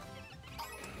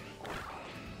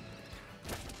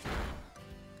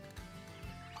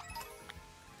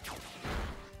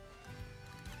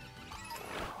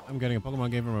 I'm getting a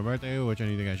Pokemon game for my birthday, which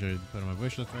anything I should put on my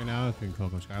wish list right now, including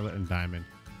Pokemon Scarlet and Diamond.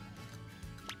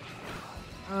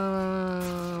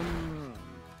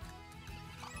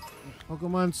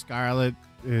 Pokemon Scarlet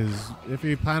is, if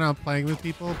you plan on playing with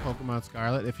people, Pokemon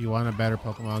Scarlet. If you want a better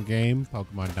Pokemon game,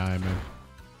 Pokemon Diamond.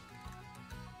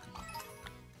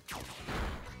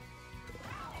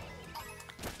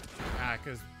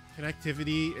 Because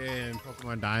connectivity in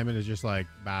Pokemon Diamond is just like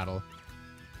battle.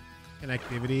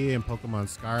 Connectivity in Pokemon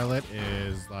Scarlet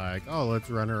is like, oh, let's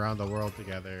run around the world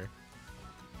together.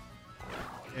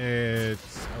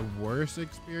 it's a worse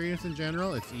experience in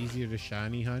general. It's easier to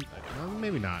shiny hunt. Well,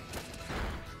 maybe not.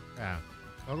 Yeah.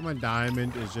 Pokemon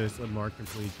Diamond is just a more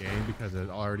complete game because it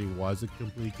already was a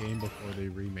complete game before they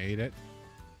remade it.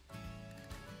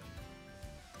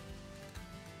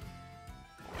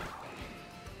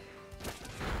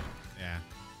 Yeah.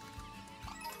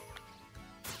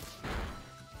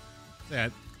 So yeah,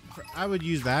 I would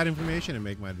use that information and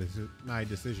make my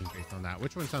decision based on that.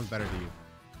 Which one sounds better to you?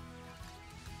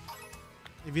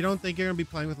 If you don't think you're going to be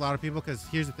playing with a lot of people, because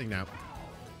here's the thing now.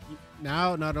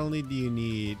 Now, not only do you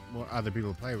need more other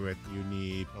people to play with, you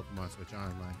need Pokemon Switch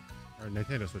Online. Or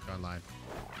Nintendo Switch Online.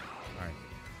 Alright.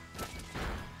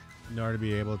 In order to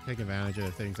be able to take advantage of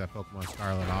the things that Pokemon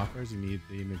Scarlet offers, you need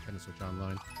the Nintendo Switch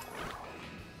Online.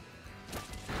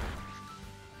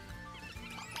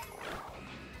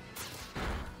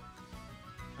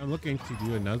 I'm looking to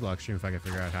do a Nuzlocke stream if I can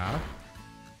figure out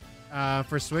how.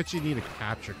 For Switch, you need a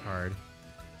capture card.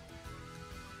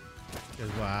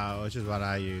 Which is what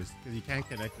I use. Because you can't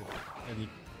connect it. And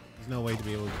there's no way to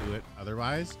be able to do it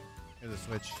otherwise. Because the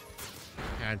Switch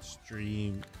can't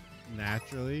stream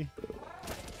naturally.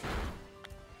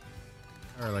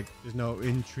 Or like, there's no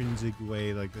intrinsic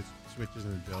way. Like, the Switch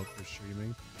isn't built for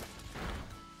streaming.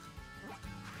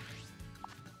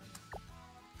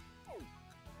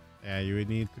 Yeah, you would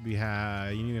need to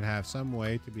you need to have some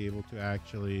way to be able to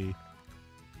actually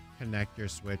connect your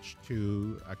Switch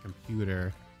to a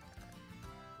computer,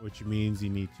 which means you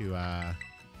need to have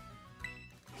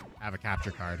a capture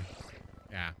card.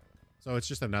 Yeah, so it's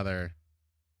just another.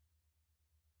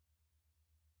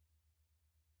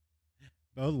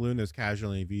 Both Luna's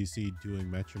casually in VC doing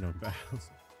metronome battles.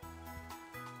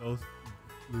 Both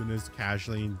Luna's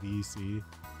casually in VC,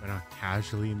 but not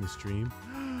casually in the stream.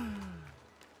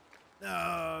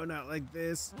 No, not like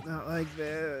this. Not like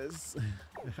this.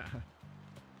 I'm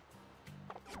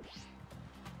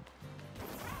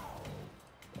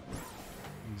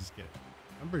just kidding.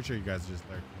 I'm pretty sure you guys are just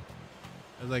lurking.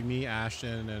 It was like me,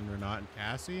 Ashton, and Renat and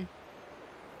Cassie.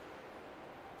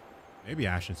 Maybe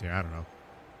Ashton's here. I don't know.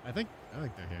 I think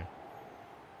they're here.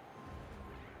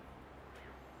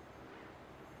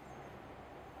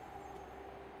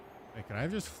 Wait, could I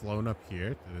have just flown up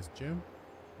here to this gym?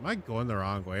 Am I going the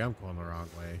wrong way? I'm going the wrong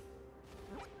way.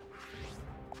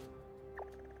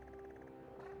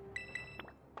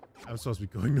 I'm supposed to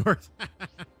be going north.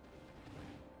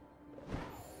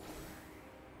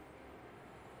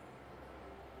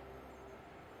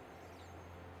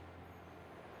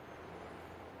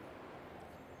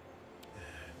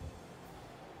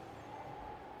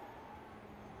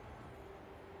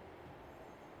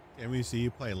 Can we see you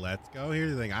play Let's Go?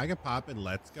 Here's the thing. I can pop in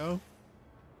Let's Go.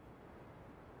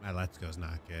 My Let's Go's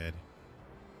not good.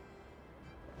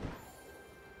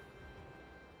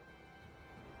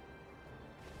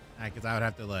 Because I would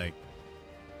have to, like,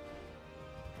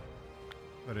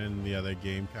 put in the other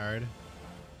game card.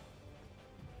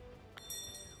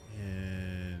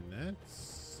 And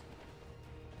that's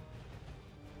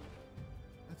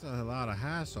a lot of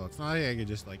hassle. It's not like I could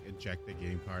just, like, eject the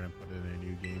game card and put in a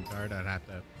new game card. I'd have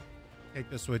to take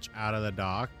the Switch out of the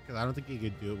dock, because I don't think you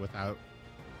could do it without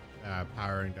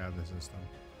powering down the system.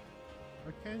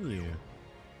 Or can you? Well,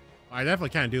 I definitely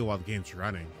can't do it while the game's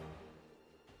running.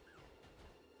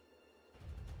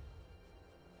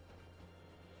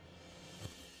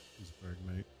 Bird,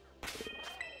 mate.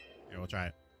 Yeah, we'll try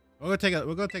it. We'll go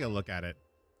take a look at it.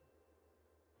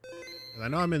 'Cause I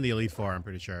know I'm in the Elite Four, I'm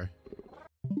pretty sure.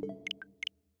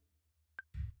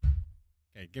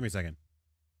 Okay, give me a second.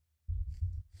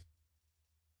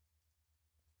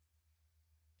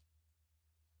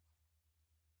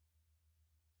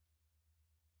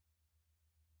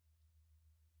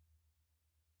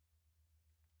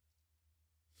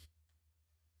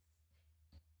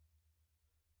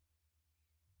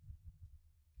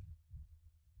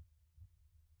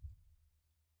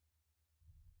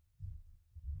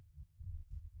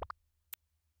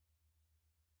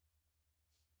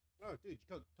 Oh, dude, you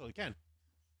totally can.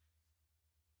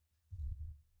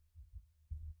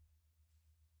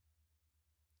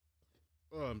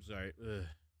 Oh, I'm sorry. Ugh.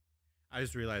 I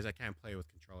just realized I can't play with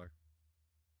controller.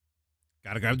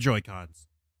 Gotta grab the Joy-Cons.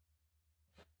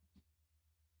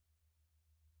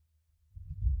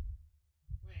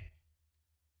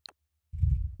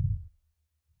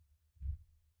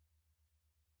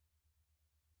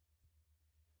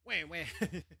 Wait.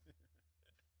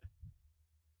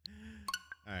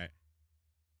 All right.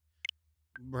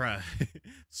 Bruh.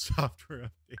 Software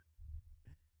update.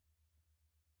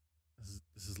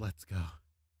 This is Let's Go.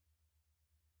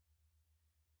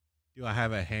 Do I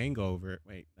have a hangover?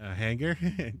 Wait, a hanger?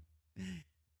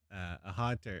 A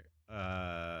haunter.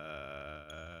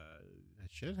 I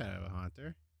should have a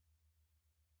haunter.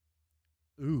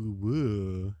 Ooh,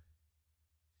 woo.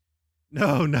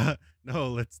 No, no,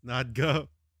 let's not go.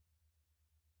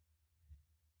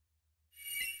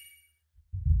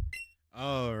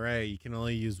 Oh, right. You can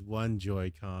only use one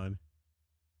Joy-Con.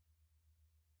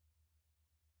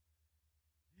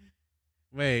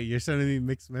 Wait, you're sending me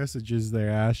mixed messages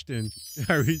there, Ashton.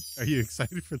 Are you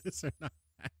excited for this or not?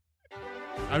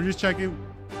 I'm just checking.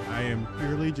 I am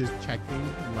purely just checking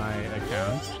my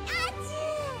accounts.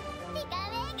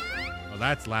 Well,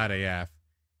 that's loud AF.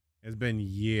 It's been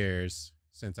years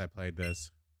since I played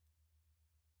this.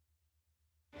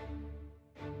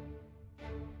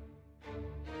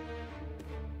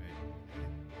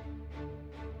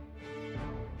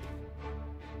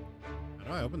 How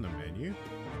do I open the menu?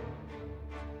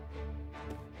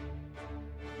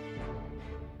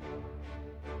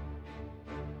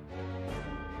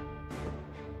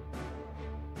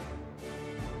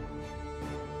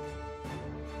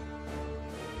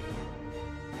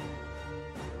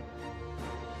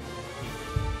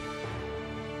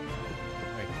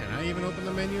 Even open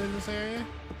the menu in this area?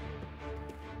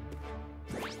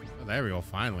 Oh, there we go.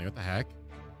 Finally. What the heck?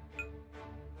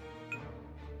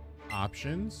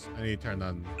 Options. I need to turn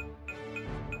on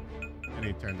the.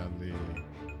 You turned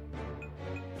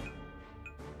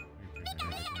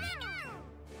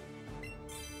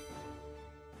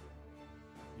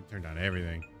on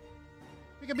everything.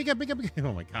 Big.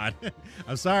 Oh my god.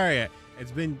 I'm sorry.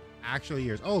 It's been actually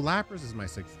years. Oh, Lapras is my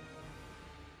 6th.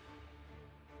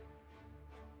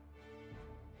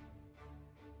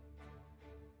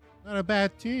 Not a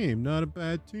bad team. Not a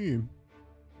bad team.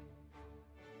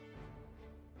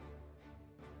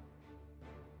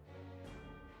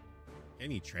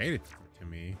 Can you trade it to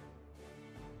me?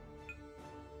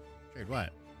 Trade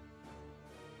what?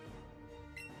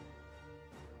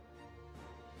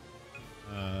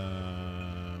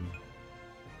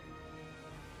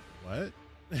 What?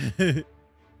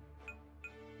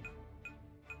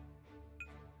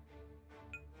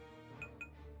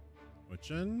 Which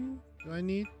one do I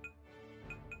need?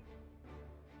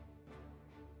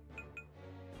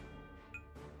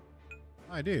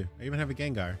 Oh, I do. I even have a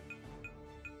Gengar.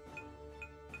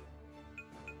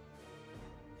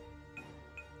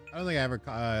 I don't think I ever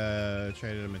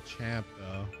traded him a champ,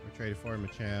 though. Or traded for him a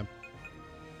champ.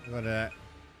 What I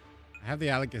have the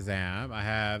Alakazam. I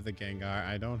have the Gengar.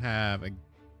 I don't have a...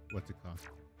 What's it called?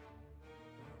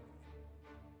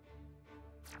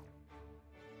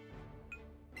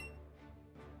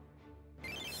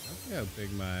 Let's see how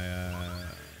big my...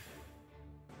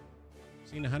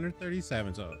 Seen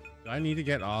 137, so do I need to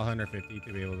get all 150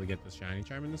 to be able to get the shiny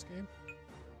charm in this game?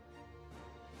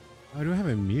 Oh, I do have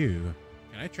a Mew.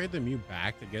 Can I trade the Mew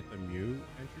back to get the Mew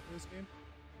entry for this game?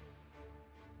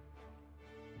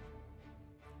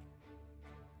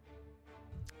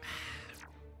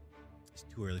 It's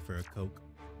too early for a Coke.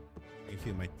 I can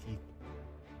feel my teeth.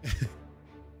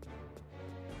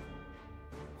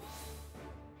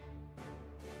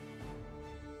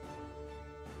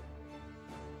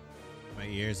 My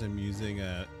ears, I'm using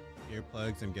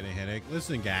earplugs. I'm getting a headache.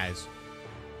 Listen, guys,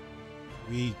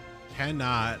 we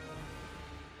cannot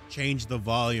change the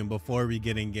volume before we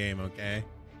get in game, okay?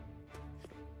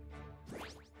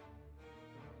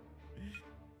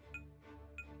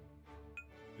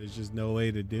 There's just no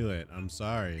way to do it. I'm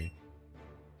sorry.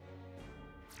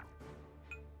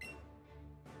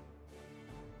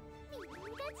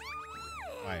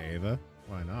 Why, Ava?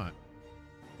 Why not?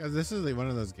 Because this is like one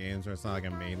of those games where it's not like a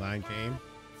mainline game.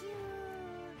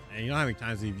 And you know how many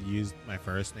times we've used my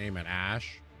first name at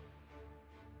Ash?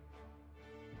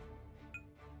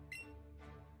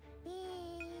 Use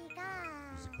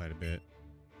it quite a bit.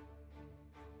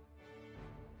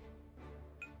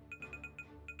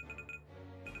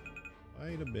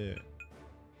 Quite a bit.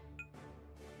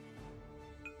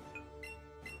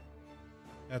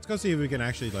 Yeah, let's go see if we can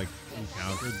actually like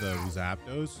encounter the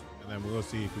Zapdos, and then we'll go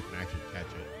see if we can actually catch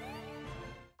it.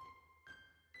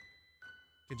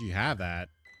 Could you have that?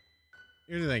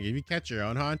 Here's the thing, if you catch your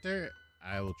own Haunter,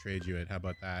 I will trade you it. How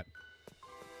about that?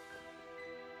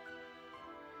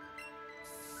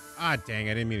 Ah, dang,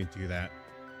 I didn't mean to do that.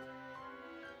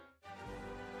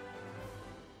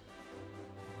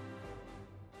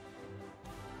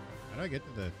 How do I get to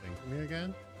the thing from here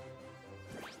again?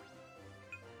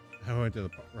 I went to the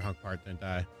wrong part, didn't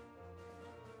I?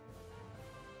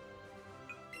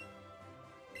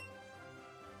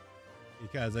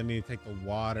 Because I need to take the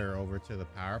water over to the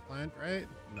power plant, right?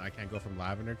 And I can't go from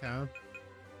Lavender Town.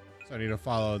 So I need to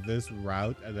follow this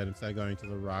route, and then instead of going to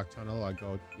the rock tunnel, I'll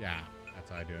go... Yeah, that's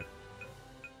how I do it.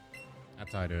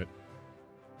 That's how I do it.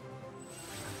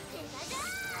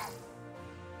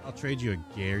 I'll trade you a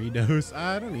Gyarados.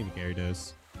 I don't need a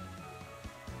Gyarados.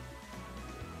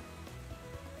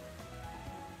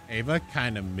 Ava,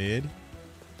 kind of mid.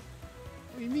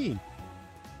 What do you mean?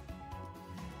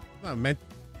 It's not meant.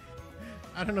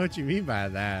 I don't know what you mean by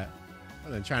that. I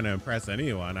wasn't trying to impress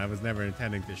anyone. I was never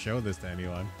intending to show this to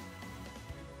anyone.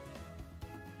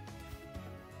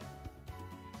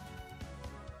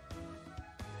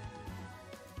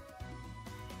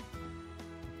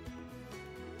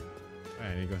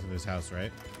 Alright, he goes to this house,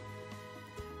 right?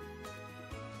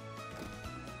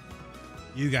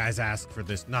 You guys asked for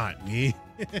this, not me.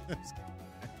 I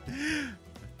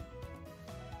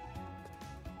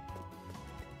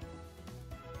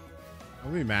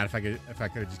would be mad if I could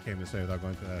have just came this way without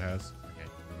going to that house. Okay,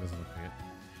 it doesn't look like it.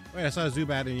 Wait, I saw a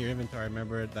Zubat in your inventory. I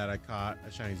remember that I caught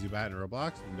a shiny Zubat in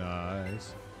Roblox.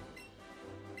 Nice.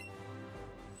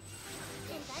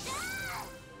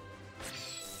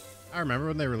 I remember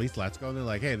when they released Let's Go and they're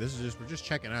like, hey, this is we're just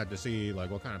checking out to see like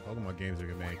what kind of Pokemon games we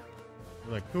can make.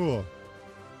 We're like, cool.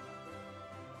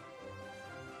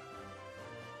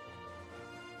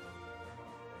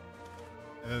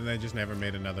 And then they just never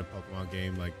made another Pokemon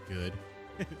game like good.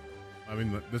 I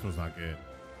mean, this one's not good.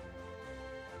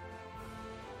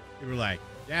 People were like,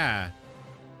 yeah,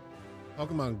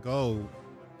 Pokemon Go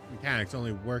mechanics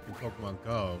only work in Pokemon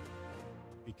Go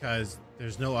because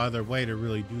there's no other way to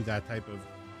really do that type of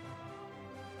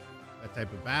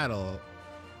battle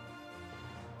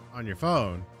on your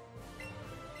phone.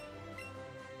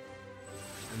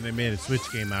 And they made a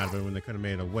Switch game out of it when they could have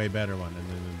made a way better one, and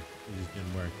then it just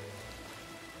didn't work.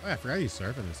 Oh, yeah, I forgot you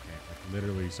surf in this game. Like,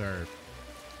 literally surf.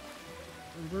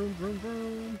 Vroom, vroom,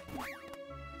 vroom, vroom.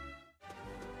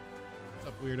 What's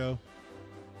up, weirdo?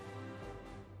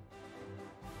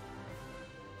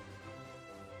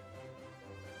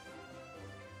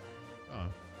 Oh.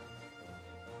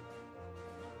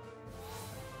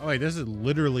 Oh, wait, this is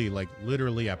literally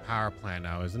a power plant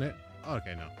now, isn't it? Oh,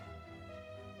 okay, no.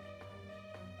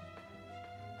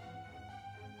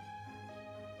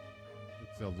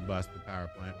 Filled the bus, the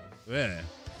power plant. Ugh,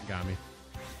 got me.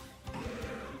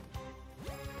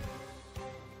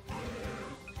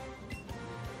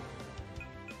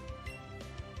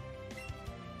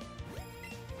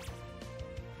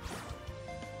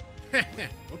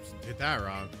 Whoops, did that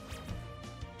wrong.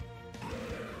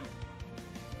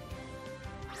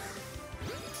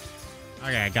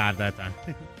 Okay, I got it that time.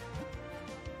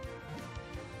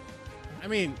 I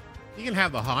mean, you can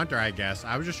have the Haunter, I guess.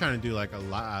 I was just trying to do like a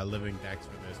living dex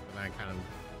for this, but I kind of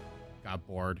got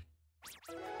bored.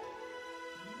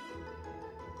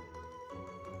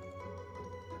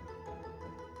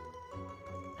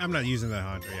 I'm not using the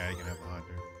Haunter. Yeah, you can have the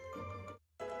Haunter.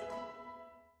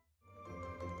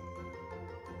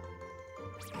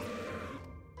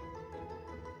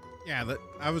 Yeah,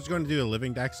 I was going to do a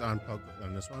living dex on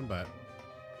this one, but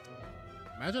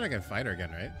imagine I can fight her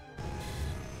again, right?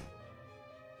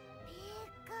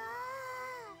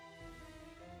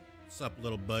 What's up,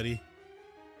 little buddy?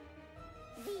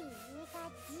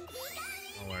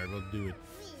 Don't worry, we'll do it.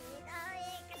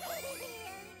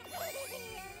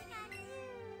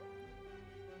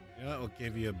 You know what? We'll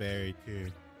give you a berry too.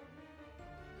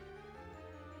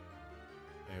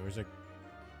 Hey, where's a? I'll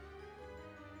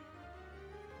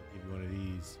give you one of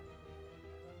these.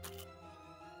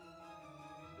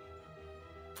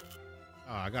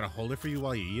 Oh, I gotta hold it for you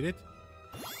while you eat it?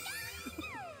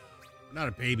 I'm not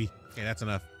a baby. Okay, that's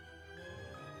enough.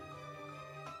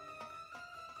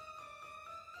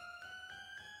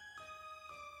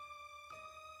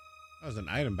 That was an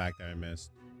item back there I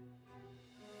missed.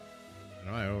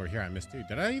 I know over here I missed too.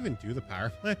 Did I even do the power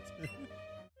plant?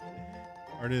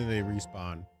 Or did they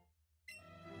respawn?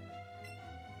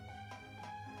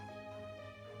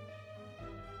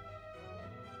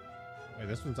 Wait,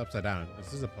 this one's upside down.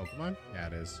 Is this a Pokemon? Yeah,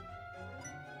 it is.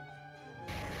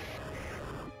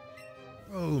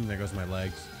 Boom, there goes my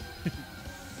legs.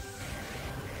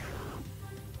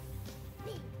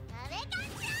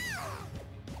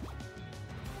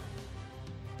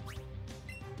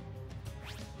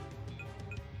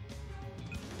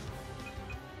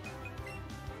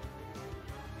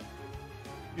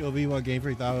 POV, what Game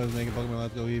Freak thought was making Pokemon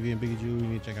Let's Go Eevee and Pikachu. You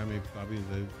need to check out maybe copies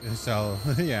of sell.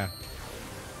 Yeah.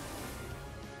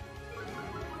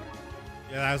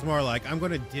 Yeah, that was more like, I'm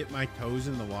going to dip my toes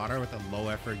in the water with a low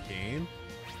effort game.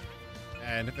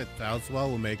 And if it sells well,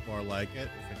 we'll make more like it.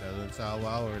 If it doesn't sell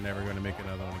well, we're never going to make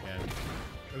another one again.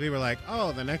 So we were like,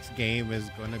 oh, the next game is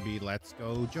going to be Let's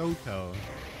Go Johto.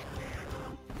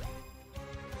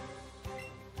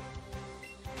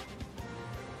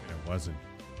 And it wasn't.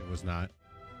 It was not.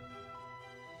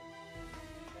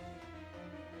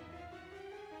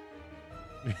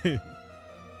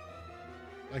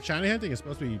 Like shiny hunting is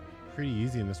supposed to be pretty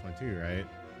easy in this one too, right?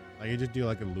 Like you just do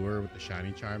like a lure with the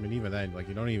shiny charm, and even then, like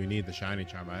you don't even need the shiny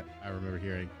charm. I remember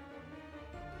hearing.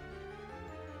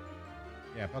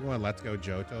 Yeah, Pokemon Let's Go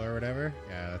Johto or whatever.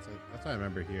 Yeah, that's what I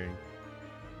remember hearing.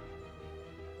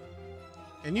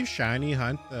 Can you shiny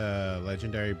hunt the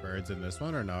legendary birds in this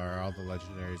one, or no? Are all the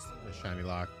legendaries the shiny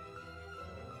lock?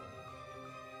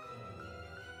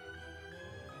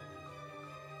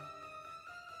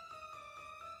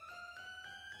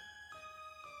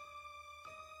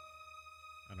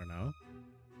 I don't know.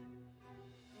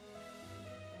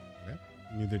 Okay.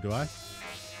 Neither do I. Do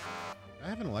I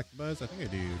have an Electabuzz? I think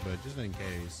I do, but just in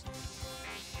case.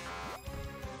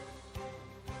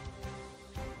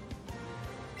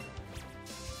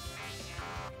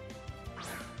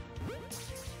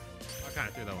 I kind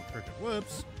of threw that one crooked.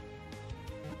 Whoops.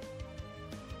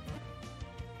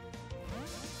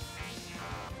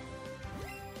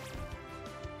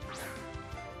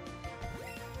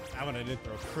 That one I didn't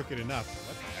throw crooked enough.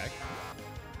 What the heck?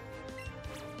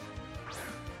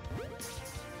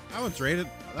 That one's rated.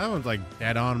 That one's like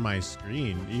dead on my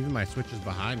screen. Even my Switch is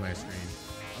behind my screen.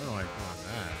 I don't know why I want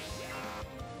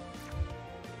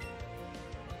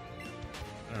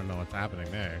that. I don't know what's happening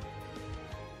there.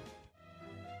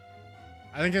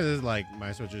 I think it is like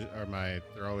my Switch is, or my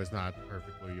throw is not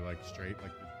perfectly like straight,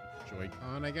 like the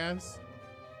Joy-Con, I guess.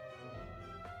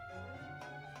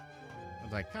 I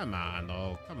was like, come on,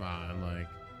 though. Come on, like,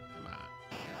 come on.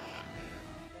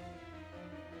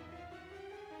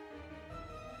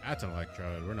 That's an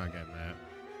Electrode. We're not getting that.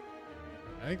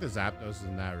 I think the Zapdos is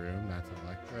in that room. That's an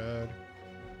Electrode.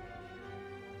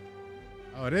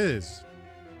 Oh, it is.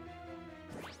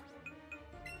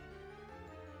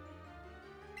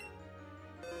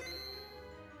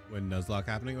 When Nuzlocke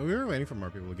happening. We were waiting for more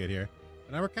people to get here.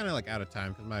 And now we're kind of like out of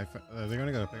time because they're going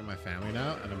to go pick up my family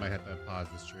now. And I might have to pause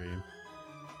the stream.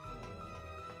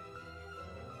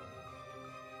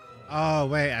 Oh,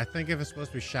 wait. I think if it's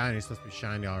supposed to be shiny, it's supposed to be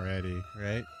shiny already,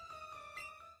 right?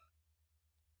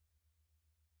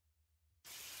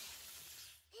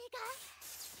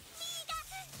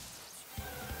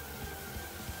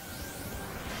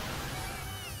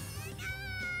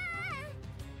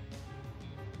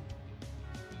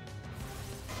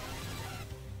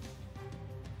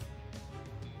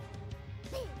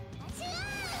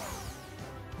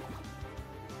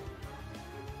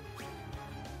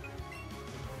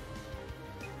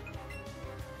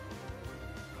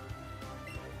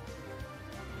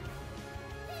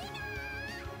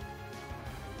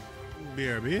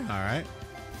 BRB, all right.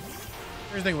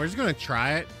 Here's the thing, we're just gonna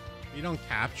try it. If you don't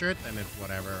capture it, then it's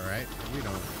whatever, right? We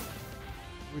don't.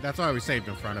 That's why we saved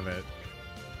in front of it.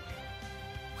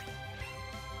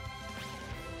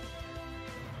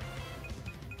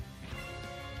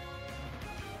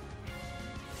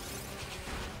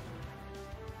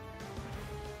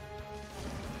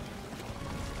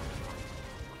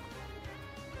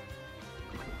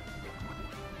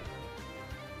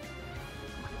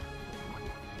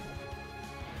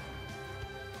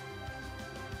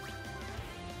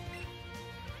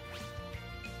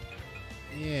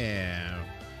 Yeah,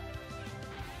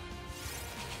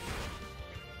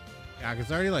 because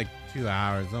it's already like 2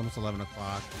 hours, it's almost 11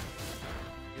 o'clock.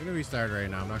 Even if we start right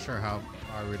now, I'm not sure how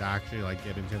far we'd actually like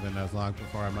get into the Nuzlocke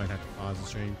before I might have to pause the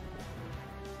stream.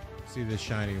 See this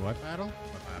shiny what battle?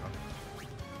 What battle?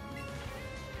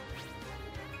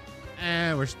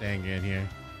 And we're staying in here.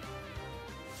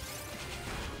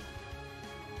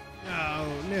 No,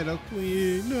 little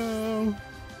queen, no.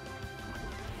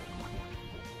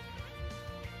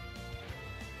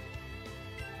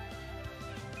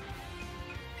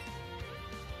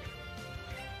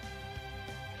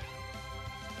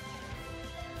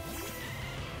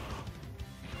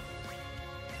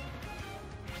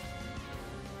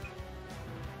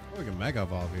 We can Mega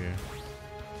Evolve here.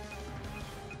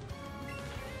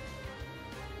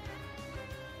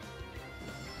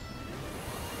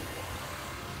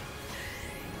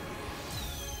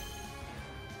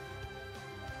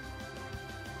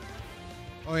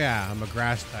 Oh yeah, I'm a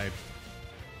grass type.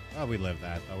 Oh, we live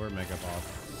that though. We're Mega Evolve.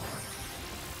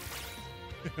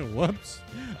 Whoops.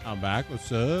 I'm back.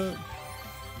 What's up?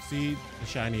 You see the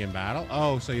shiny in battle?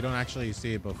 Oh, so you don't actually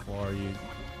see it before you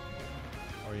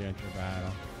enter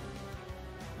battle.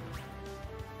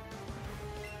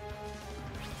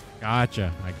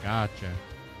 Gotcha. I gotcha.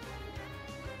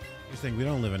 Here's the thing, we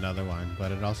don't live another one,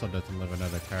 but it also doesn't live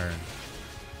another turn.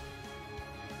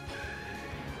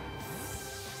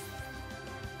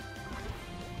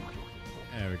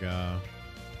 There we go.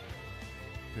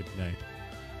 Good night.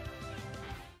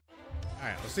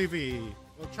 Alright, we'll see if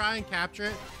we'll try and capture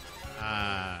it.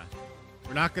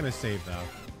 We're not gonna save though.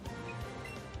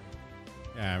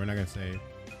 Yeah, we're not gonna save.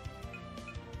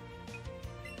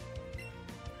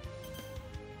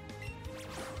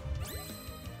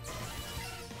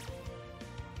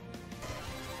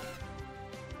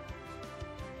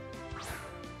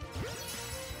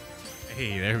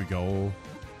 Hey, there we go.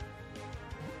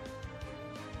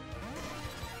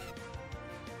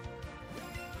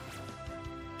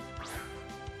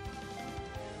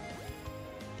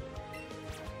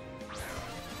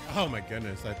 Oh my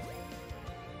goodness, that's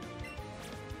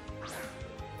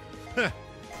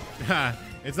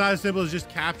it's not as simple as just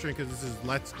capturing because this is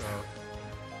let's go.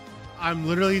 I'm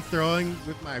literally throwing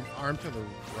with my arm to the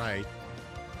right.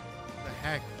 What the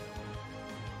heck?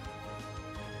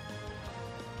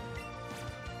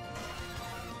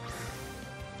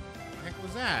 What the heck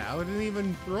was that? I didn't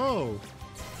even throw.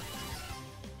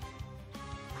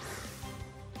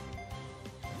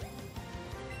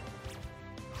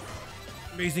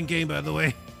 Amazing game, by the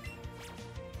way.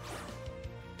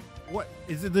 What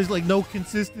is it? There's like no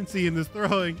consistency in this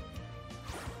throwing.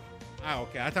 Oh,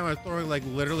 okay. I thought I was throwing like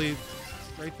literally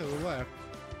straight to the left.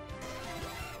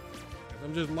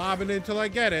 I'm just lobbing it until I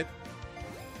get it.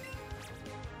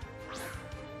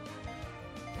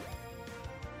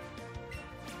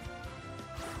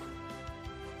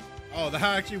 Oh, that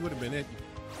actually would have been it.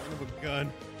 Son of a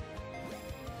gun.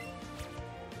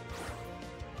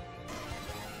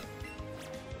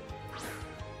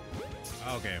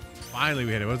 Okay, finally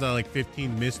we hit it. What was that, like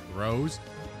 15 missed throws?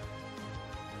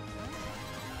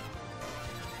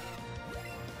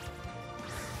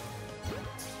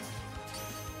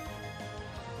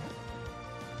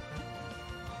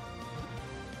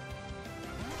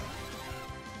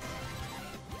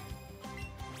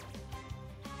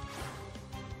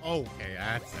 Okay,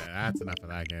 that's it. That's enough of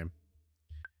that game.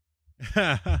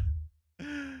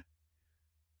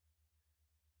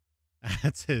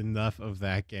 That's enough of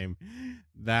that game.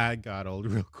 That got old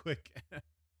real quick.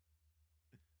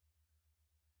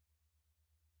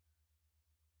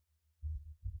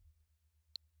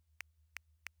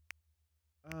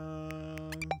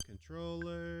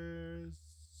 Controllers.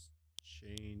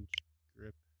 Change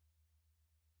grip.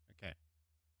 Okay.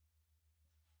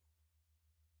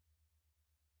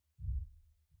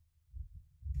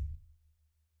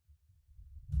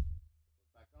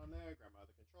 Back on there. Grab my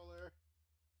other controller.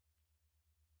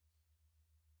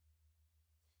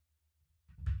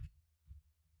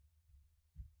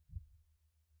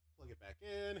 Plug it back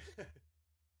in.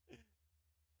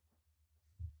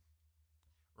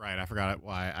 Right, I forgot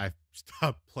why I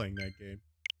stopped playing that game.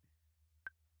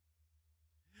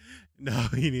 No,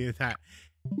 he needed that.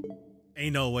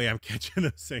 Ain't no way I'm catching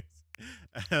those things.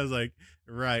 I was like,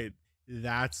 right,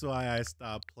 that's why I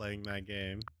stopped playing that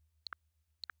game.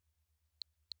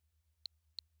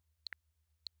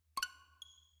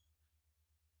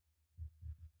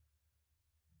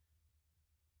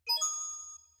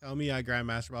 Tell me I grind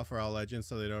Master Ball for all legends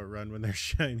so they don't run when they're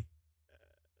shiny.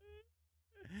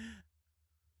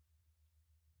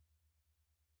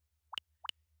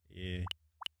 Yeah.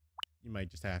 You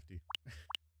might just have to.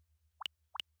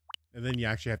 And then you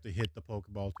actually have to hit the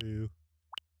Pokeball too.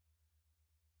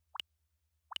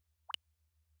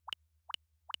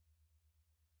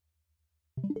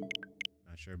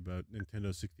 Not sure about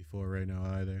Nintendo 64 right now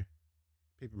either.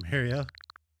 Paper Mario.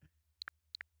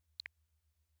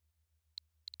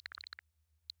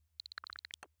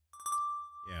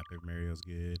 Yeah, Paper Mario's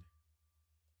good.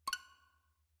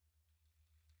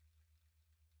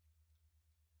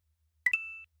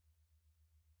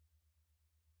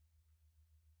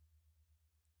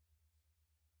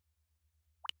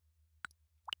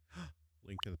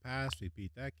 Link to the Past. We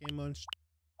beat that game on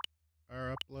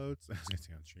our uploads. I was gonna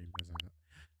say on stream.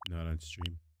 Not on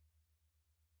stream.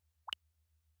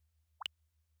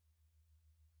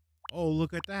 Oh,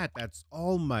 look at that. That's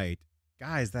All Might.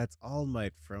 Guys, that's All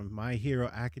Might from My Hero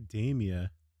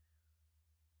Academia.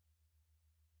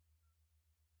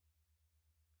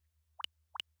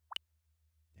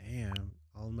 Damn.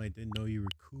 All Might didn't know you were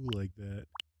cool like that.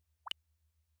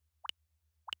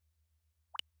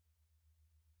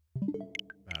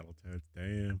 Battletoads.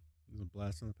 Damn. It was a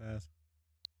blast from the past.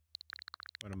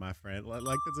 One of my friends, like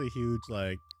that's a huge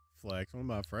like flex. One of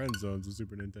my friends owns a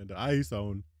Super Nintendo. I used to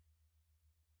own.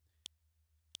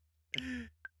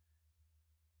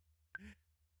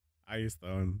 I used to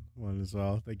own one as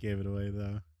well. They gave it away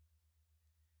though.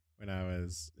 When I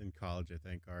was in college, I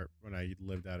think, or when I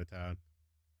lived out of town.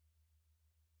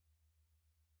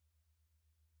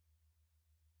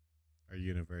 Or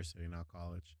university, not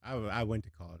college. I went to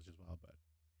college as well, but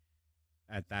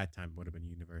at that time would have been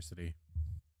university.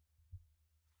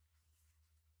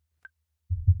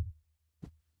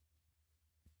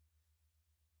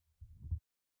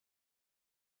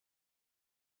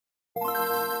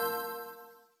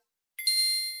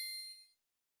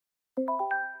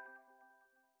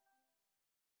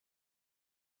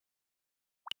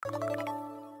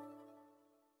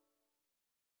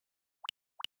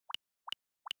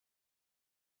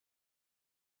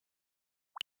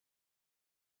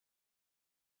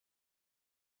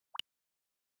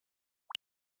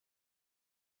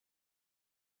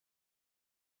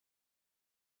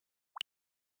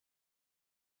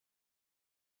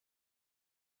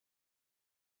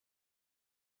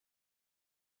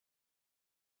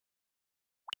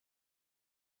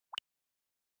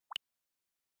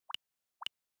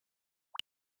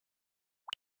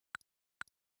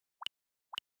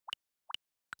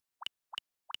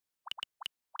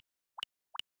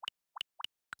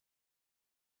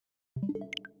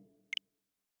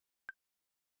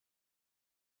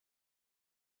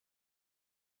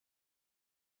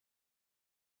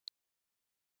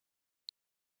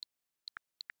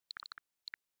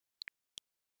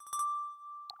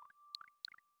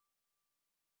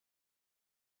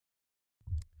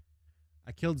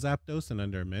 I killed Zapdos in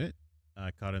under a minute.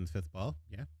 Caught in the 5th ball.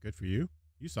 Yeah, good for you.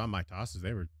 You saw my tosses.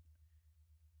 They're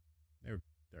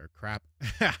crap.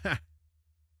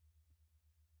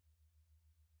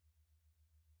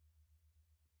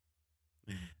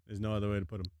 There's no other way to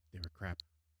put them. They were crap.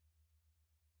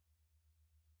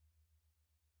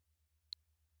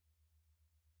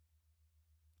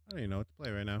 I don't even know what to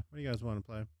play right now. What do you guys want to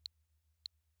play?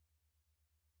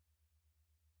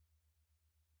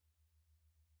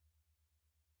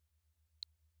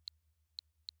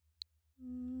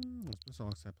 It's been so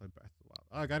long since I played Breath of the Wild.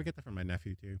 Oh, I gotta get that from my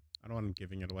nephew too. I don't want him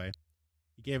giving it away.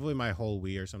 He gave away my whole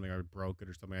Wii or something, or broke it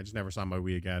or something. I just never saw my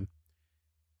Wii again.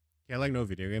 He had like no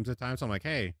video games at the time, so I'm like,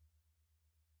 hey,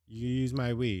 you use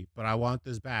my Wii, but I want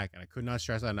this back. And I could not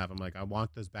stress that enough. I'm like, I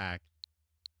want this back.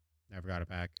 Never got it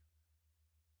back.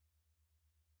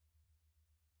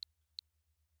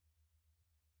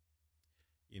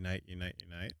 Unite, unite,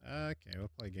 unite. Okay, we'll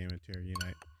play Game of 2 or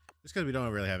Unite. Just because we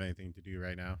don't really have anything to do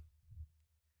right now.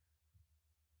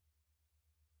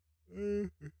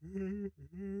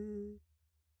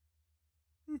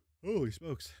 Holy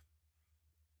smokes.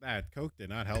 That Coke did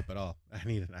not help at all. I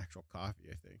need an actual coffee,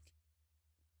 I think.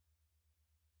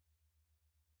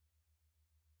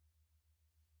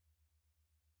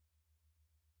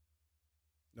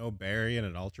 No berry and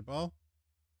an Ultra Ball?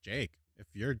 Jake, if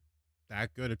you're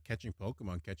that good at catching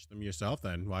Pokemon, catch them yourself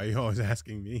then. Why are you always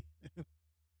asking me?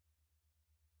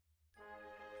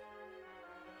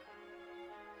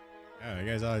 Yeah, you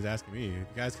guys always asking me. You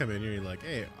guys come in here and you're like,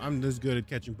 hey, I'm this good at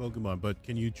catching Pokemon, but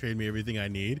can you trade me everything I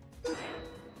need?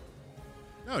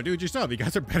 No, do it yourself. You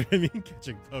guys are better than me at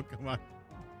catching Pokemon.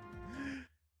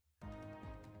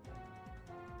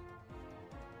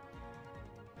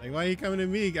 Like, why are you coming to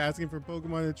me asking for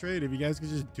Pokemon to trade if you guys can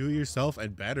just do it yourself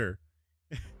and better?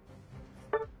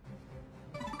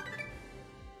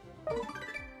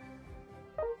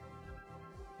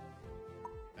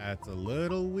 That's a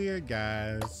little weird,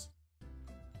 guys.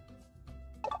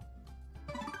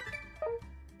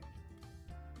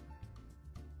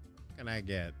 What can I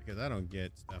get? Because I don't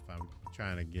get stuff I'm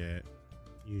trying to get,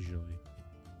 usually.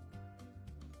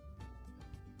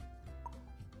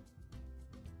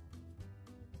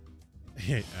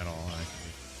 At all,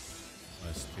 actually.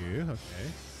 +2,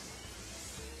 okay.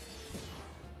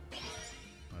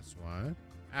 +1.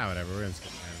 Ah, whatever, we're gonna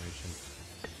skip the animation.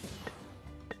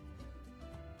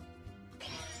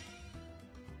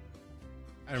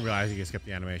 I didn't realize you could skip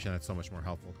the animation. That's so much more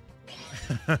helpful.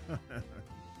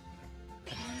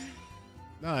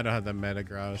 No, I don't have the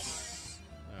Metagross.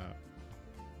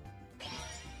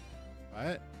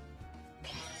 What?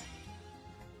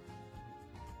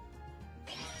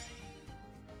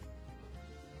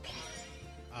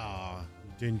 Ah,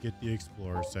 didn't get the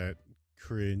Explorer set.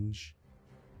 Cringe.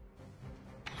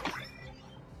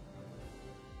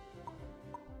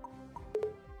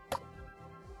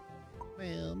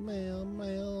 Mail, mail,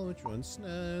 mail. Which one's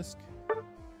Snusk?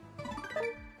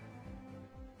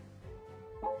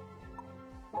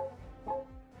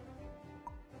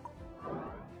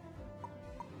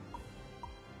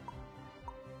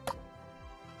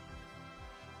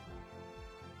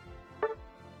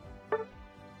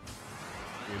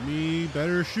 Give me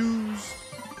better shoes.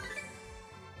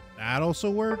 That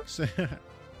also works.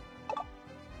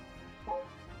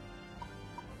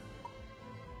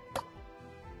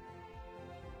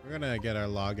 We're gonna get our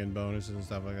login bonuses and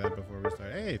stuff like that before we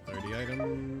start. Hey, 30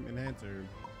 item enhancer.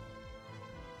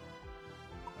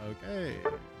 Okay.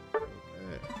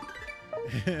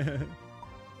 Okay.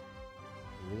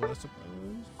 Cool, I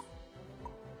suppose.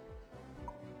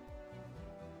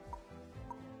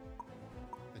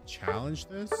 The challenge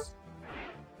this?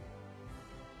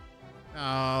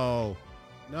 No.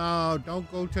 No,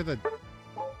 don't go to the...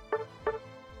 This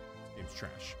game's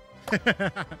trash.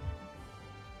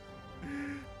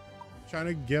 I'm trying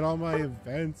to get all my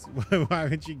events. Why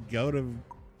would you go to...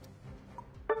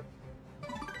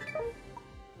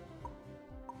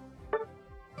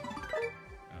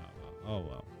 Oh,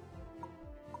 well.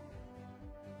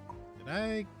 Did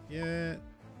I get...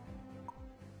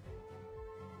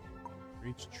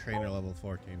 Reach trainer level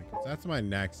 14? Because that's my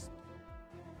next...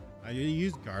 I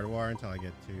use Gardevoir until I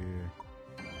get to...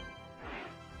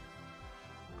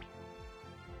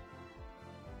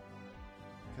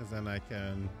 Because then I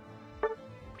can...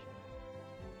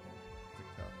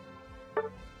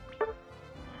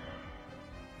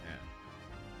 Yeah.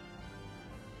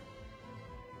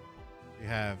 You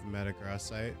have Metagross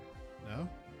site? No? No,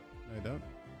 I don't.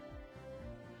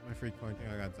 My free coin thing,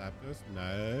 I got Zapdos.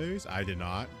 Nice. I did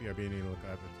not. BRB need to look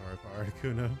at the Torpar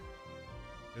Articuno.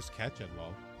 Just catch it,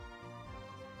 lol.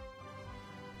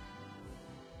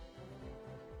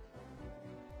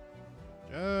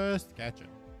 Just catch it.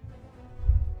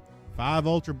 5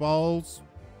 Ultra Balls.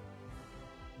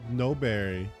 No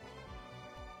berry.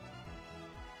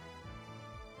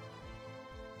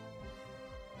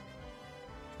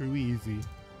 Too easy.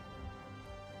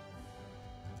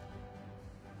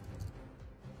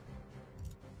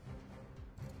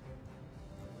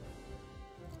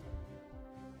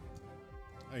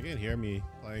 You can hear me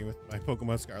playing with my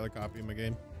Pokemon Scarlet copy in my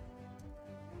game.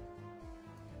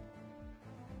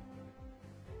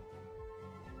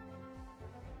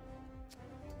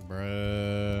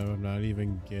 Bruh, I'm not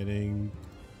even getting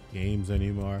games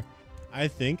anymore. I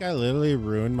think I literally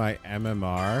ruined my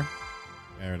MMR.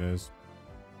 There it is.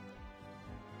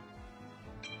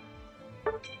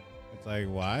 It's like,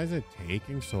 why is it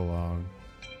taking so long?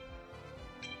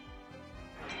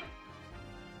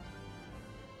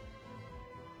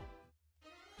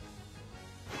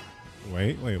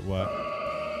 Wait, what?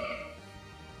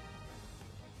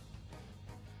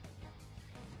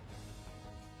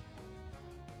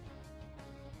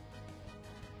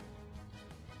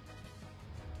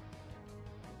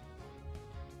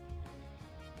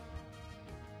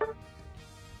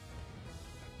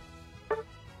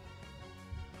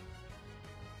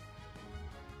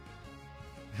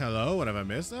 Hello, what have I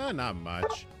missed? Not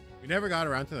much. We never got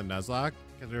around to the Nuzlocke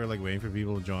because we were like waiting for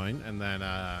people to join, and then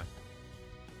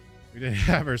we didn't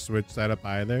have our Switch set up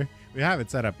either. We have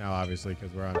it set up now, obviously,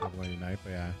 because we're on Pokemon Unite, but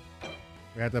yeah.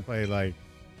 We had to play, like,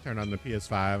 turn on the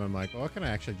PS5. I'm like, well, what can I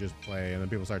actually just play? And then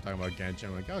people start talking about Genshin.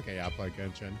 I'm like, okay, yeah, I'll play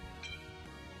Genshin.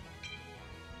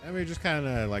 And we just kind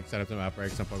of, like, set up some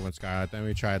outbreaks on Pokemon Scarlet. Then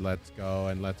we tried Let's Go,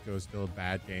 and Let's Go is still a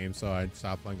bad game, so I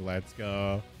stopped playing Let's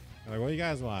Go. I'm like, what do you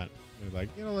guys want? And they're like,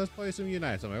 you know, let's play some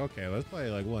Unite. So I'm like, okay, let's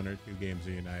play, like, 1 or 2 games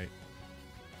of Unite.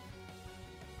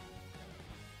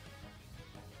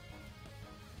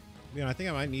 You know, I think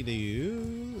I might need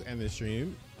to end the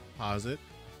stream, pause it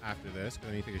after this, because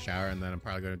I need to take a shower, and then I'm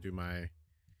probably going to do my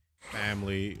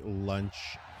family lunch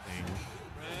thing.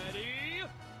 Ready? Go!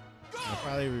 I'll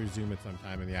probably resume it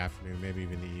sometime in the afternoon, maybe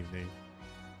even the evening.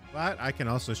 But I can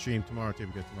also stream tomorrow too,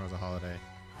 because tomorrow's a holiday.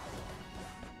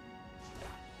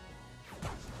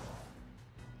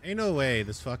 Ain't no way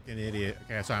this fucking idiot.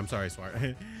 Okay, sorry, I'm sorry, Swart.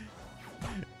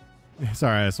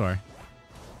 Sorry, I swore.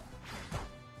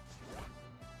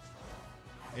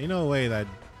 Ain't no way that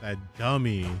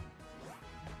dummy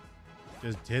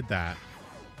just did that.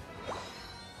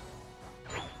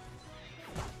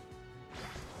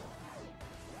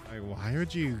 Like, why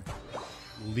would you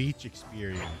leech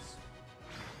experience?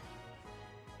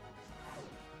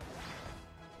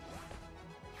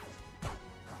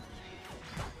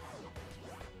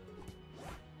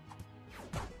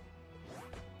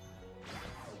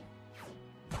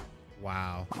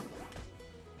 Wow.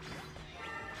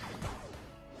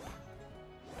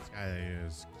 Guy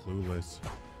is clueless.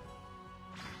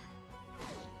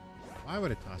 Why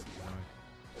would it toss it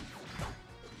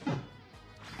down?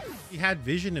 He had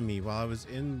vision of me while I was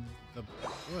in the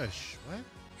bush. What?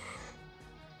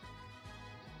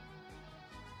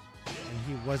 And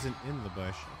he wasn't in the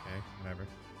bush. Okay, whatever.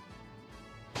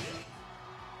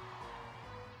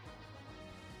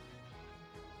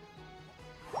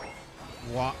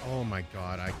 What? Oh my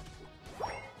god,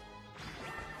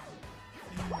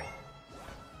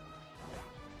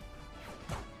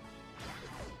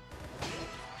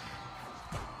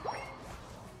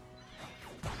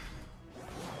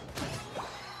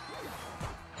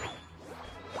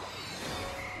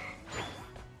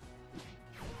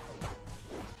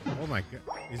 oh my god.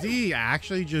 Is he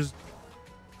actually just...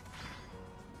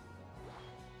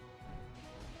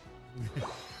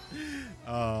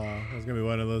 Oh It's gonna be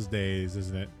one of those days,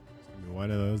 isn't it? It's gonna be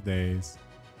one of those days.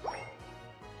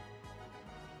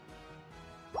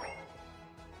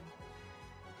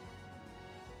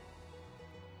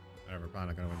 Whatever, probably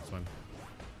not gonna win this one.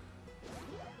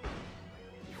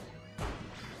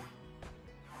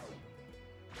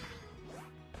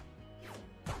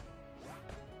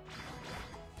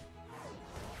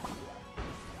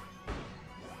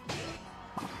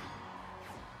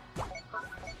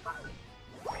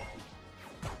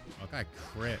 Okay,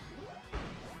 crit.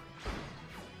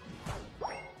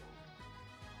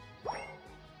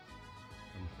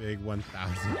 Big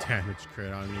 1,000 damage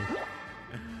crit on me.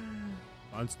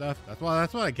 Fun stuff. That's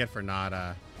what I get for not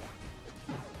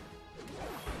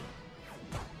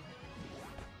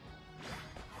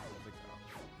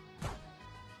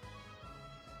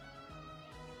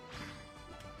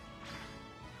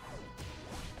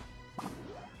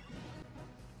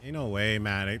Ain't no way,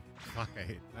 man. Fuck, I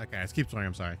hate. Okay, let's keep throwing.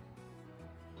 I'm sorry.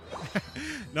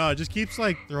 No, it just keeps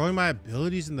like throwing my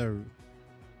abilities in the.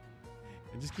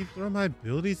 I just keep throwing my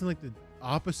abilities in like the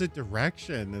opposite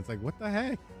direction. It's like, what the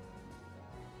heck?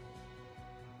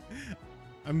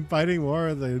 I'm fighting more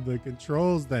of the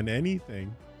controls than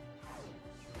anything.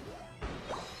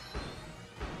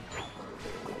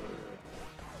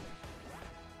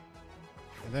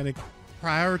 And then it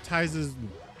prioritizes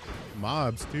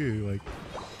mobs too, like.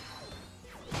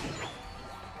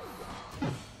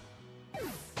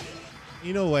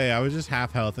 Ain't no way. I was just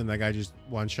half health and that guy just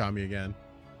one-shot me again.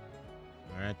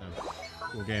 Alright then.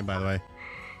 Cool game, by the way.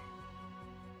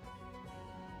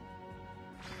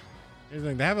 Here's the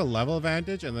thing. They have a level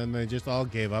advantage and then they just all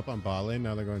gave up on bot lane.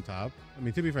 Now they're going top. I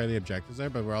mean, to be fair, the objective's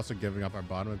there, but we're also giving up our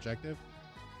bottom objective.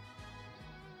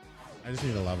 I just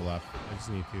need to level up. I just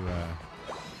need to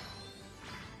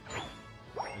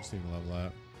level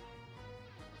up.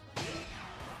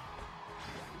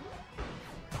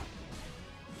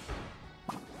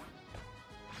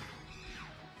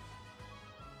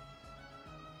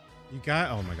 You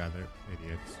got, oh my god, they're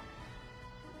idiots.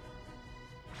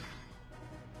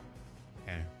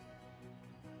 Okay.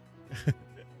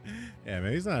 Yeah,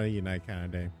 maybe it's not a Unite kind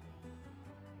of day.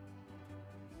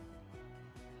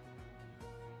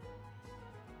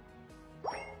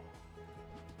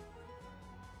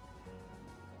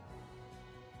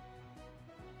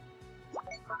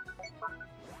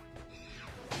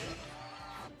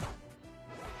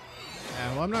 Yeah,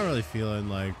 well, I'm not really feeling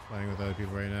like playing with other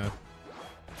people right now.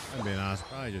 I'm being honest,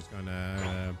 probably just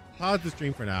gonna pause the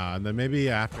stream for now, and then maybe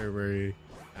after we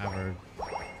have our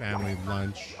family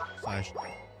lunch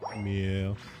 /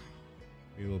 meal,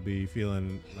 we will be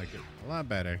feeling like it a lot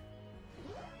better.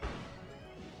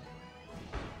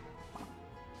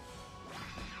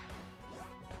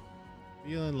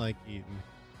 Feeling like eating,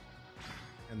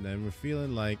 and then we're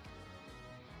feeling like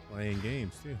playing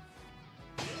games too.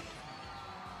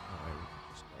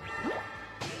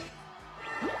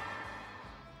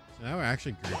 Now we're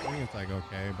actually grouping. It's like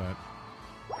okay, but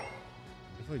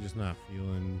definitely just not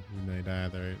feeling Unite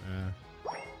either right now.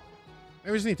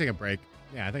 Maybe we just need to take a break.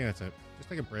 Yeah, I think that's it. Just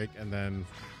take a break and then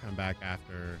come back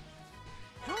after.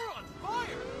 You're on fire!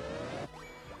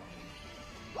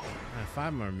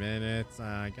 5 more minutes.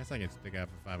 I guess I can stick out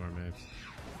for 5 more minutes.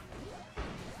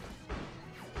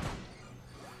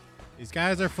 These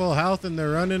guys are full health and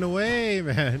they're running away,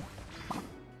 man.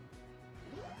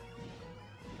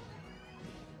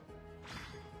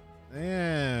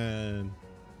 Man,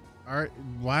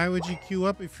 why would you queue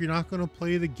up if you're not going to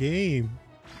play the game?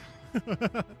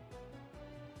 That's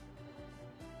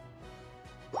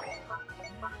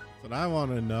what I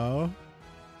want to know.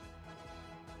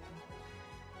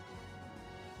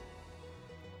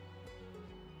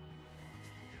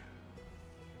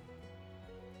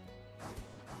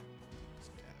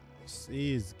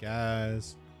 These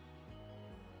guys.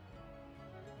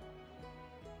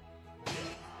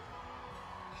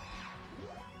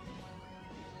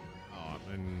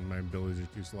 And my abilities are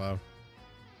too slow.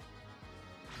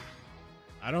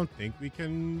 I don't think we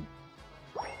can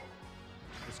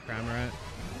just cram her at.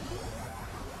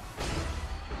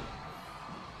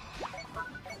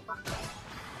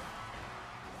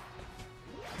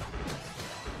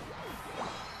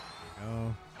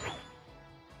 Oh.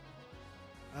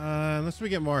 Unless we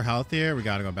get more health here, we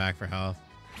gotta go back for health.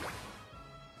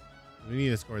 We need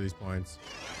to score these points.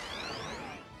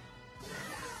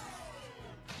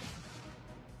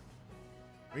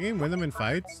 We can win them in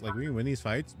fights, like we can win these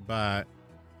fights, but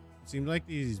it seems like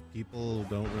these people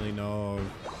don't really know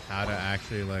how to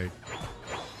actually like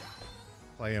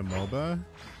play a MOBA.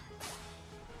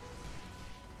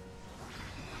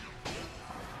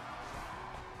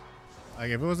 Like,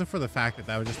 if it wasn't for the fact that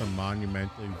that was just a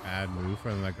monumentally bad move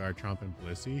from like Garchomp and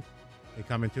Blissey, they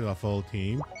come into a full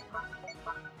team.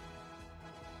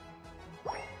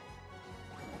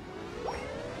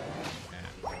 Yeah.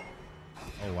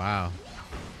 Oh, wow.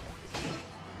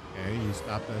 Okay, you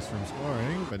stopped us from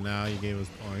scoring, but now you gave us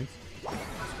points.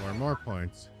 Score more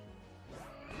points.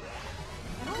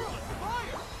 You're on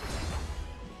fire!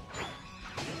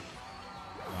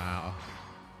 Wow.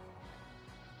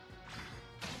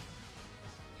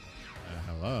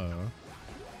 Hello.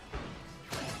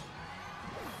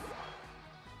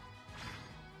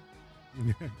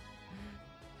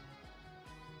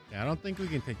 Yeah, I don't think we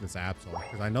can take this Absol,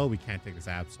 because I know we can't take this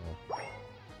Absol. But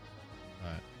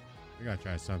we gotta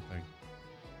try something.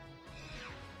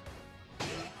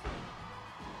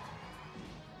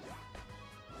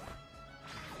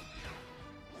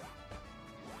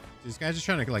 This guy's just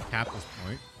trying to like cap this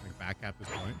point, like back cap this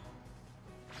point.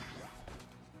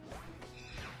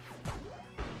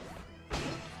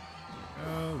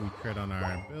 Oh, we crit on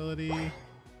our ability.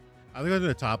 I'll go to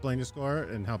the top lane to score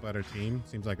and help out our team.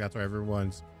 Seems like that's where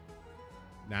everyone's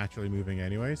naturally moving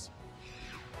anyways.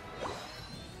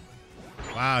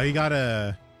 Wow, he got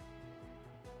a...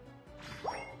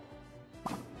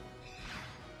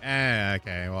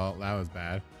 okay, well, that was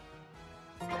bad.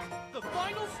 The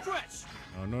final stretch!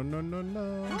 No, no, no, no,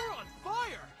 no. You're on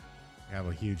fire! We have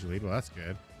a huge lead. Well, that's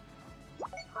good.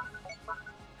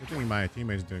 Good thing my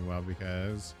teammate's doing well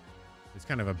because it's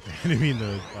kind of abandoned me in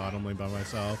the bottom lane by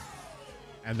myself.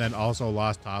 And then also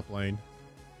lost top lane.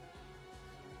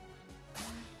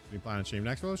 We plan to stream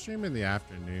next. We'll stream in the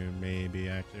afternoon, maybe,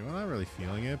 actually. We're not really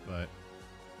feeling it, but...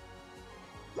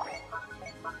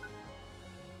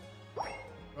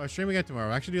 Oh, stream again tomorrow.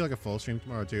 We'll actually do like a full stream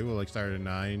tomorrow, too. We'll like start at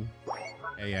 9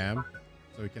 a.m.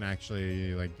 So we can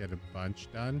actually like get a bunch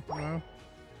done tomorrow.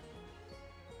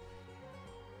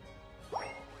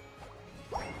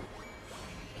 We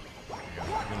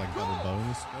like double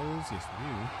bonus goes. Yes, we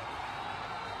do.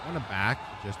 I want to back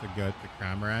just to get the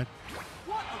Cramorant.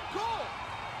 What a goal!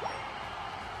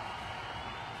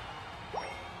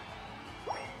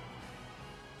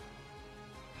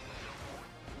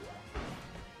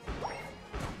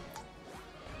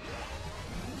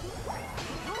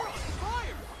 You're on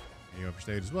fire! The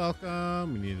overstage is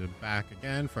welcome. We need to back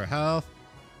again for health.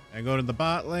 And go to the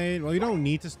bot lane. Well, you don't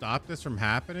need to stop this from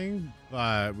happening,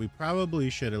 but we probably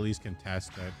should at least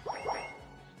contest it.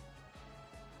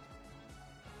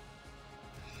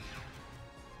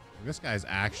 This guy's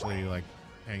actually like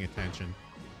paying attention.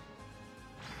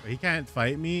 But he can't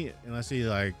fight me unless he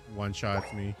like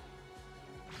one-shots me.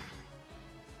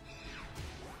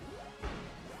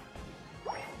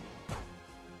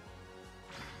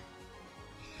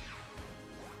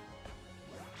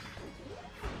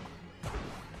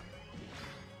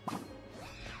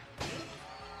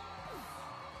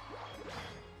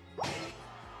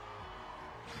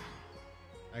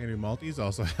 I can do multis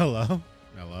also. Hello.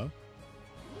 Hello.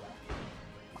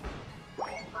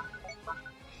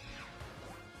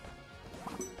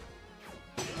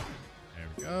 There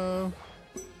we go.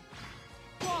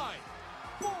 5,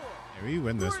 4, Yeah, we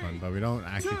win this 3, one, but we don't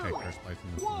actually 2, take first place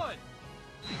in this one. 1.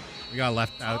 We got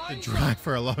left out to dry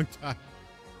for a long time.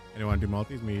 Anyone do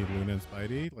multis? Me, Luna, and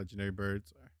Spidey. Legendary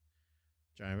birds.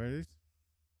 Giant birds.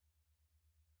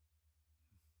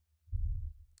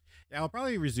 Yeah, I'll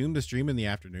probably resume the stream in the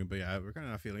afternoon, but yeah, we're kind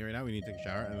of not feeling it right now. We need to take a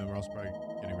shower, and then we're also probably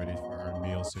getting ready for our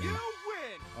meal soon. You win!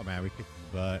 Oh man, we kicked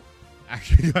the butt.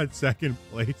 Actually got second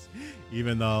place,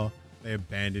 even though they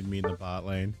abandoned me in the bot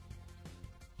lane.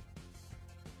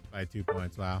 By 2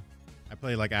 points, wow. I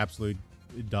played like absolute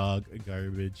dog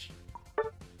garbage.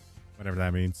 Whatever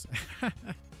that means. The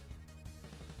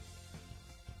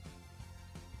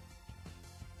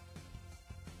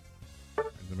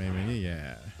main menu,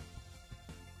 yeah.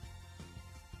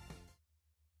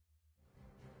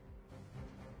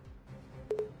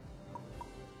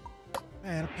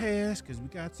 Battle pass, because we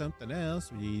got something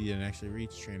else. We didn't actually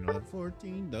reach trainer level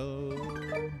 14,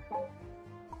 though.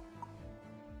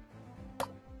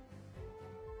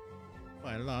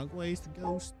 Quite a long ways to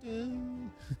go still.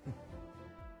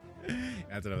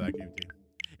 That's another that game too.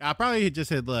 Yeah, I'll probably just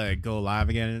hit like go live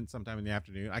again sometime in the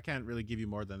afternoon. I can't really give you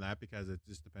more than that because it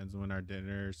just depends on when our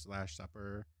dinner /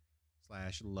 supper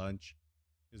 / lunch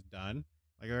is done.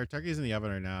 Like our turkey's in the oven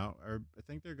right now. Or I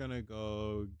think they're gonna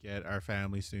go get our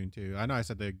family soon too. I know I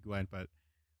said they went, but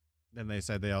then they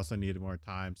said they also needed more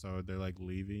time, so they're like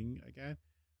leaving again.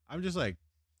 I'm just like,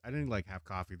 I didn't like have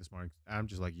coffee this morning. I'm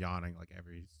just like yawning like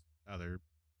every other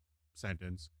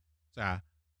sentence. So yeah,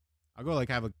 I'll go like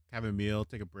have a meal,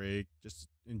 take a break, just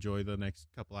enjoy the next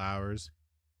couple hours.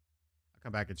 I'll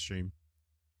come back and stream.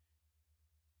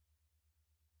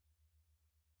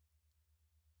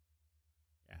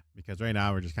 because right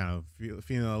now we're just kind of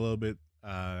feeling a little bit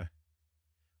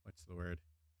what's the word?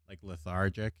 Like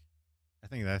lethargic. I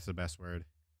think that's the best word.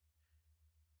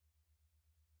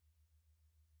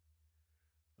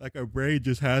 Like our brain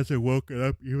just hasn't woken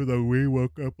up, even though we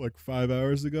woke up like 5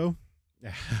 hours ago.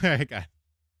 Yeah, I got.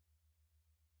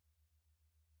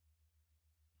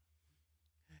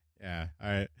 Yeah.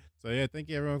 All right. So yeah, thank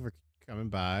you everyone for coming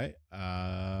by.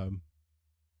 Yeah,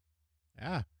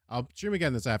 I'll stream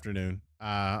again this afternoon.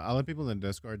 I'll let people in the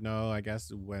Discord know, I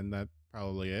guess, when that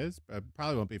probably is. But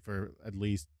probably won't be for at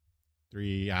least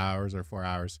 3 hours or 4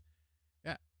 hours.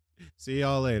 Yeah. See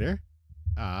y'all later.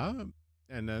 And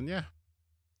then yeah.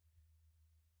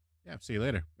 Yeah, see you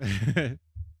later.